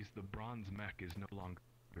 he sees the bronze mech is no longer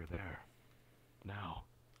there. Now,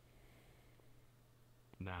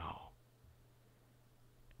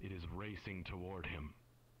 it is racing toward him.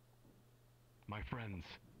 My friends,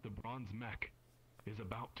 the bronze mech is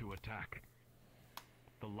about to attack.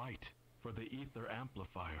 The light for the ether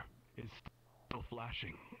amplifier is still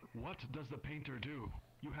flashing. What does the painter do?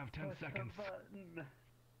 You have 10 seconds.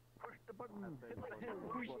 Push the button. Hit the hill.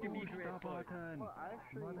 Push the button. Well,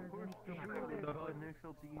 actually,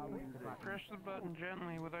 Press the button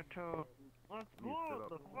gently with our toe. let's blow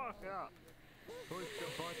the fuck out. Push the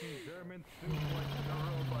button, German suplex the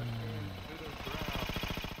robot into the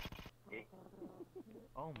ground.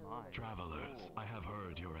 Oh my. Travelers, I have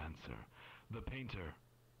heard your answer. The painter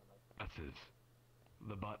presses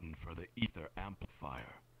the button for the ether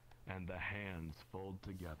amplifier, and the hands fold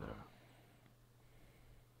together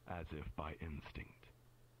as if by instinct.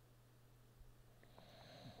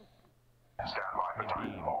 The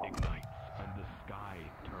beam ignites and the sky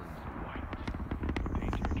turns white. The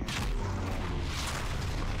painter can't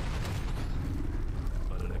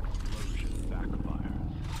but an explosion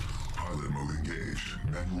backfires. Pilot mode engaged.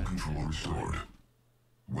 Manual control restored.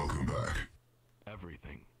 Welcome back.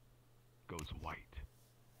 Everything goes white.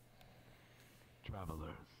 Travelers,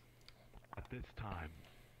 at this time,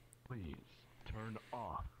 please turn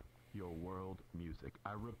off your world music.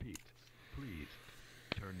 I repeat, please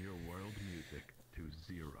turn your world music to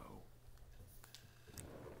 0.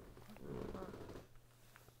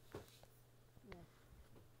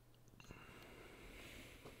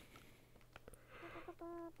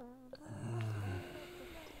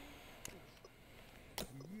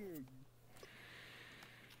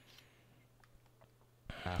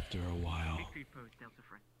 After a while,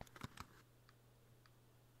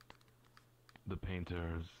 the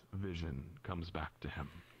painter's vision comes back to him.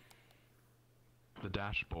 The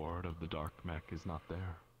dashboard of the dark mech is not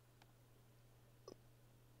there.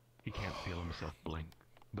 He can't feel himself blink,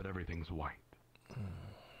 but everything's white.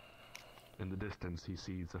 In the distance, he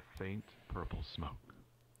sees a faint purple smoke.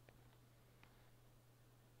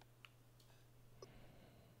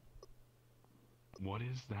 What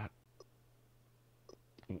is that?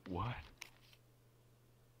 What?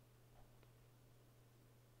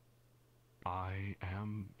 I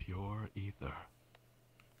am pure ether.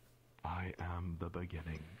 I am the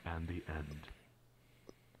beginning and the end.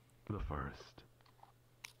 The first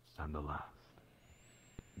and the last.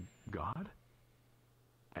 God?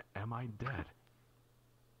 Am I dead?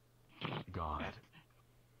 God.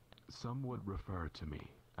 Some would refer to me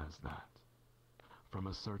as that. From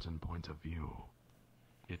a certain point of view,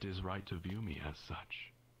 it is right to view me as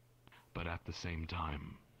such. But at the same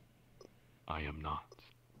time, I am not.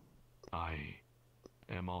 I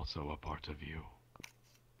am also a part of you.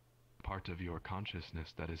 Part of your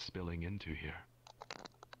consciousness that is spilling into here.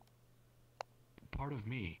 Part of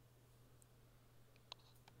me.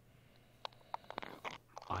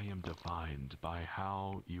 I am defined by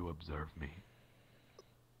how you observe me.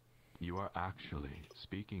 You are actually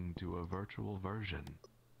speaking to a virtual version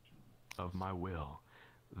of my will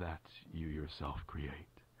that you yourself create,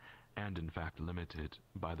 and in fact limited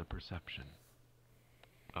by the perception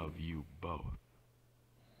of you both.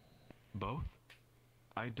 Both?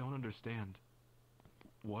 I don't understand.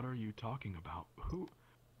 What are you talking about? Who?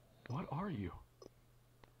 What are you?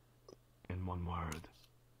 In one word,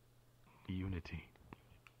 unity.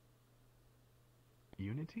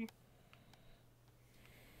 Unity?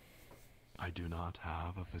 I do not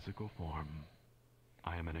have a physical form.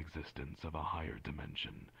 I am an existence of a higher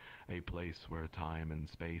dimension, a place where time and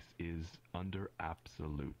space is under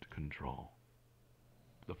absolute control.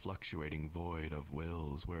 The fluctuating void of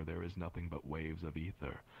wills where there is nothing but waves of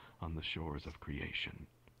ether on the shores of creation.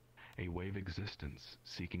 A wave existence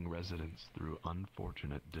seeking residence through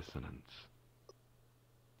unfortunate dissonance.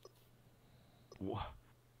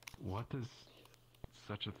 What does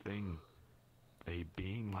such a thing, a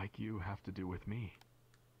being like you, have to do with me?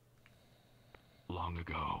 Long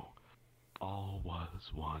ago, all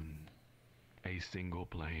was one, a single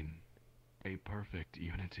plane, a perfect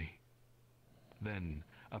unity. Then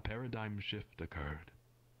a paradigm shift occurred.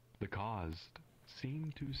 The cause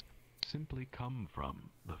seemed to simply come from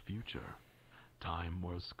the future. Time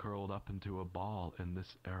was curled up into a ball in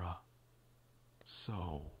this era.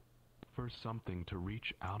 So, for something to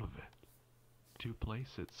reach out of it, to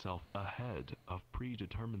place itself ahead of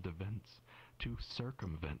predetermined events, to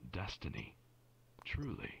circumvent destiny,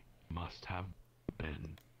 truly must have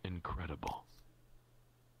been incredible.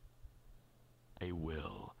 A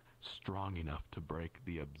will strong enough to break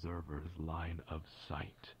the observer's line of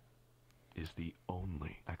sight is the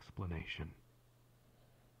only explanation.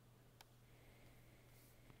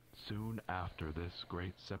 Soon after this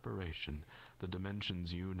great separation, the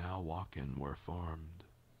dimensions you now walk in were formed.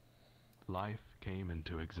 Life came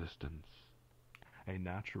into existence, a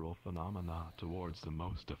natural phenomena towards the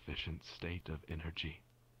most efficient state of energy,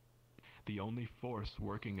 the only force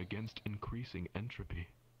working against increasing entropy.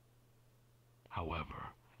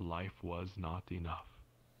 However, life was not enough.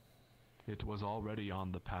 It was already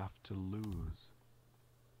on the path to lose.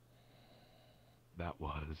 That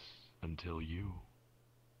was until you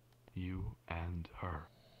and her.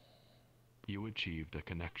 You achieved a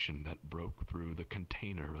connection that broke through the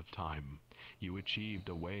container of time. You achieved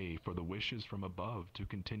a way for the wishes from above to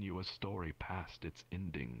continue a story past its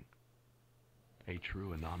ending. A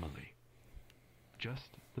true anomaly.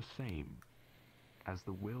 Just the same as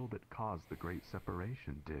the will that caused the great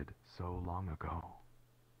separation did so long ago.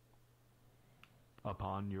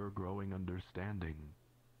 Upon your growing understanding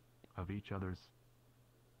of each other's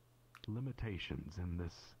limitations in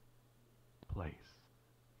this place,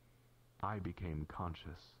 I became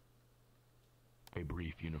conscious. A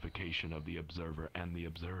brief unification of the observer and the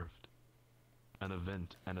observed. An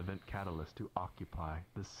event catalyst to occupy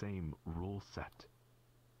the same rule set.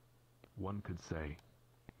 One could say,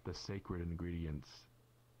 the sacred ingredients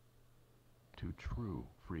to true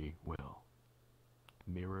free will,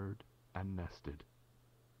 mirrored and nested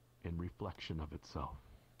in reflection of itself.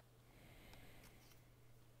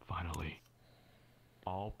 Finally,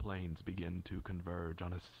 all planes begin to converge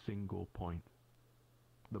on a single point.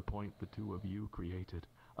 The point the two of you created,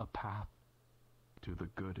 a path to the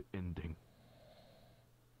good ending.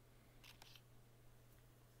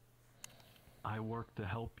 I work to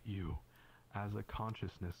help you as a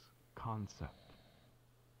consciousness concept.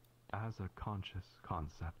 As a conscious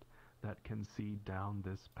concept that can see down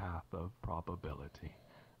this path of probability.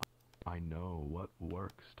 I know what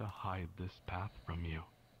works to hide this path from you.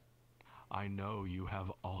 I know you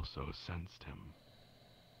have also sensed him.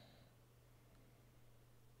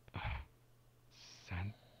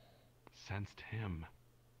 Sensed him?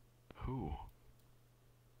 Who?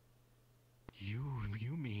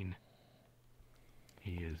 You mean...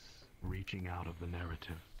 He is reaching out of the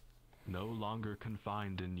narrative, no longer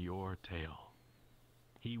confined in your tale.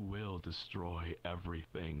 He will destroy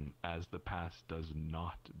everything, as the past does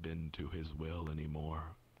not bend to his will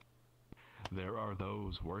anymore. There are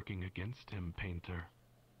those working against him, Painter.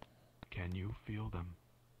 Can you feel them?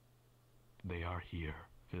 They are here,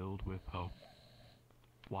 filled with hope,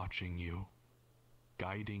 watching you,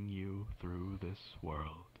 guiding you through this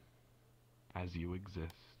world, as you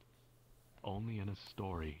exist, only in a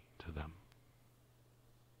story to them.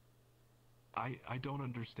 I don't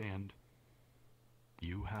understand.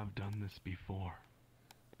 You have done this before.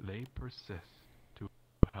 They persist to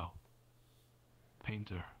help.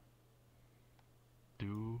 Painter,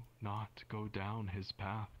 do not go down his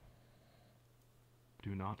path.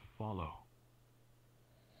 Do not follow.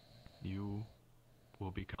 You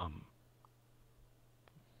will become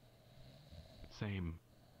same.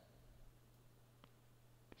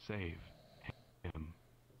 Save him.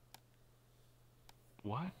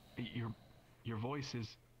 What? Your voice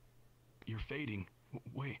is... You're fading.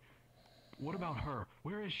 Wait. What about her?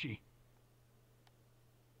 Where is she?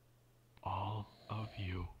 All of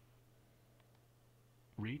you.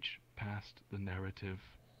 Reach past the narrative.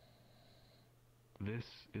 This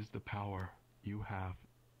is the power you have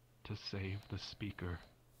to save the speaker.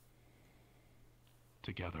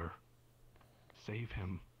 Together. Save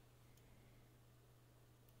him.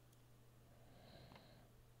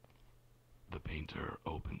 The painter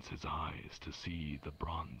opens his eyes to see the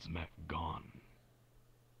bronze mech gone.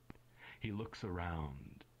 He looks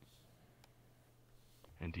around,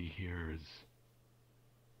 and he hears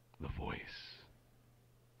the voice.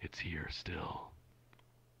 It's here still.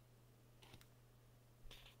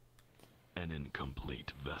 An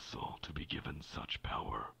incomplete vessel to be given such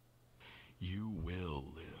power. You will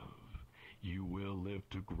live. You will live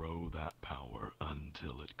to grow that power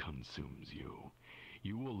until it consumes you.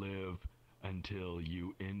 You will live until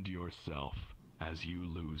you end yourself as you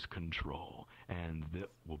lose control, and that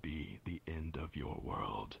will be the end of your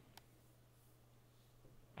world.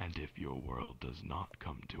 And if your world does not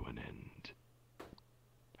come to an end,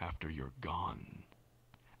 after you're gone,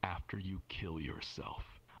 after you kill yourself,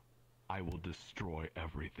 I will destroy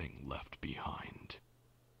everything left behind.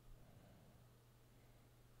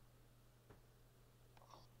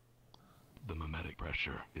 The mimetic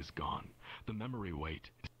pressure is gone. The memory weight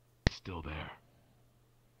is still there.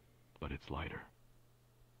 But it's lighter.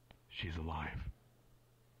 She's alive.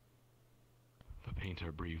 The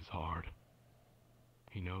painter breathes hard.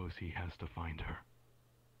 He knows he has to find her.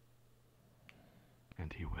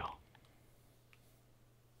 And he will.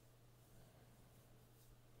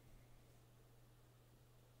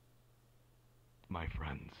 My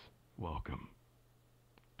friends, welcome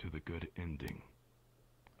to the good ending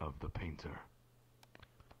of The Painter.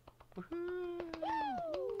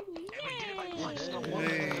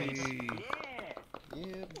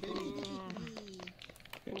 Yeah, baby.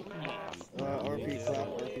 RP clap,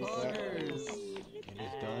 RP clap. It is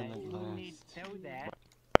done at last.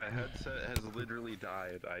 My headset has literally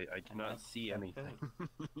died. I cannot see anything. Oh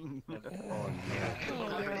no.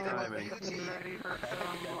 Perfect timing.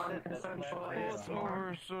 It's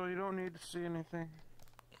over, so you don't need to see anything.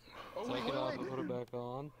 Take it off and put it back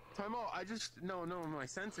on. Time out. No, my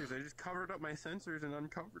sensors. I just covered up my sensors and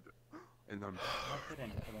uncovered it. And I'm...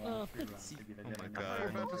 Oh my god. I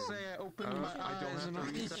was about to say I opened my eyes and I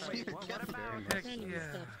see the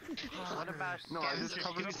What about No, I just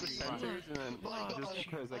covered up the sensors and then just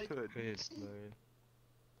because I could. You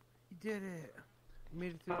did it. You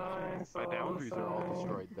made it through the My boundaries are all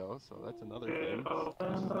destroyed though, so that's another thing.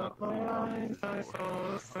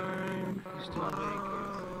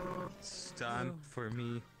 It's time for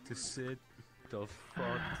me to sit the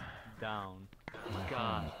fuck down.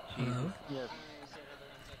 God, Jesus. Yes.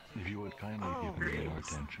 If you would kindly give me your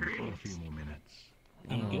attention for a few more minutes.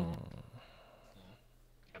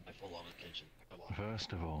 Got my full on attention.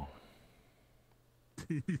 First of all,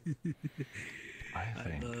 I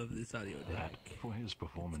think love this audio that for his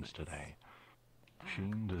performance today,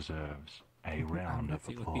 Sheen deserves a round of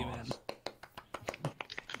applause.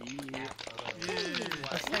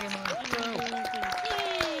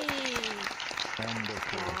 And of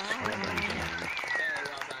course,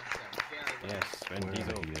 Yes, wherever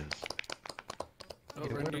he is.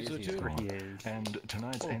 Wherever he is. And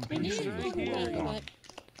tonight's NPC, well done.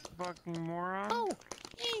 Fucking moron. Oh,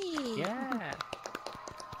 hey. Yeah.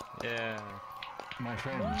 Yeah. My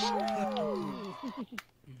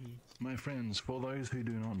friends, for those who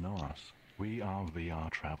do not know us, we are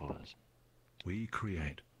VRTravelers. We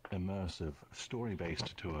create immersive,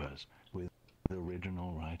 story-based tours with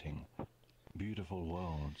original writing, beautiful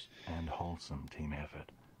worlds, and wholesome team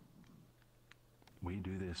effort. We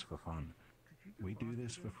do this for fun. We do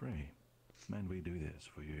this for free. And we do this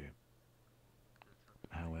for you.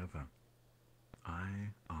 However,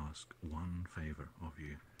 I ask one favor of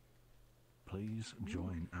you. Please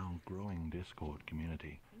join our growing Discord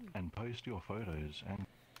community and post your photos and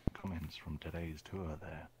comments from today's tour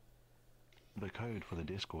there. The code for the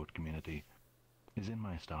Discord community is in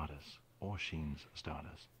my status or Sheen's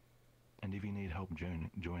status. And if you need help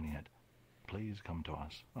joining it, please come to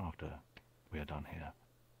us after we are done here.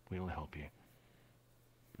 We'll help you.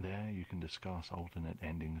 There you can discuss alternate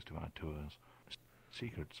endings to our tours,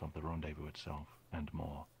 secrets of the rendezvous itself, and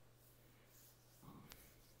more.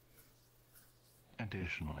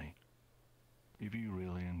 Additionally, if you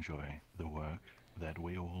really enjoy the work that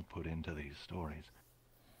we all put into these stories,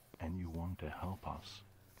 and you want to help us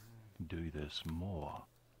do this more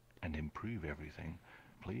and improve everything,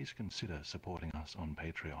 please consider supporting us on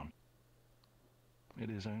Patreon. It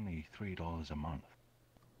is only $3 a month.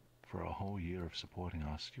 For a whole year of supporting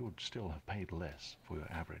us, you would still have paid less for your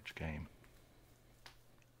average game.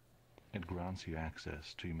 It grants you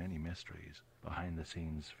access to many mysteries,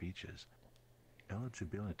 behind-the-scenes features,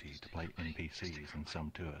 eligibility to play NPCs in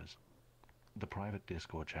some tours, the private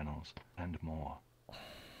Discord channels, and more.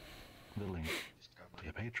 The link to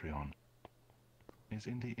the Patreon is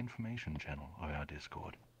in the information channel of our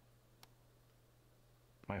Discord.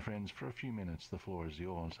 My friends, for a few minutes the floor is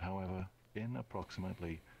yours. However, in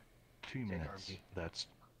approximately 2 minutes, that's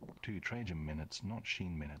 2 Trajan minutes, not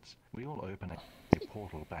Sheen minutes, we will open a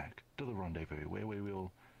portal back to the rendezvous where we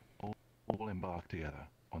will all embark together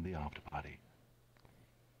on the after party.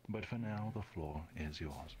 But for now, the floor is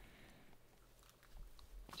yours.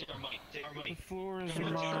 Take our money, take our money. The floor is Take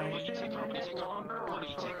our money, mine. take our money, take our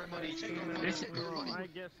money, take our money, take our money, take our money. I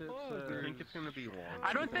guess it's. I think it's gonna be long.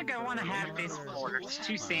 I don't think I want to have this floor. It's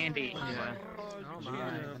too sandy. Yeah.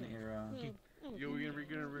 An era.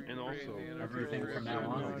 And also, Everything from now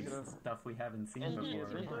on is stuff we haven't seen before.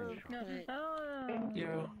 Thank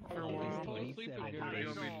you. For a while. me too.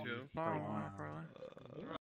 For a while.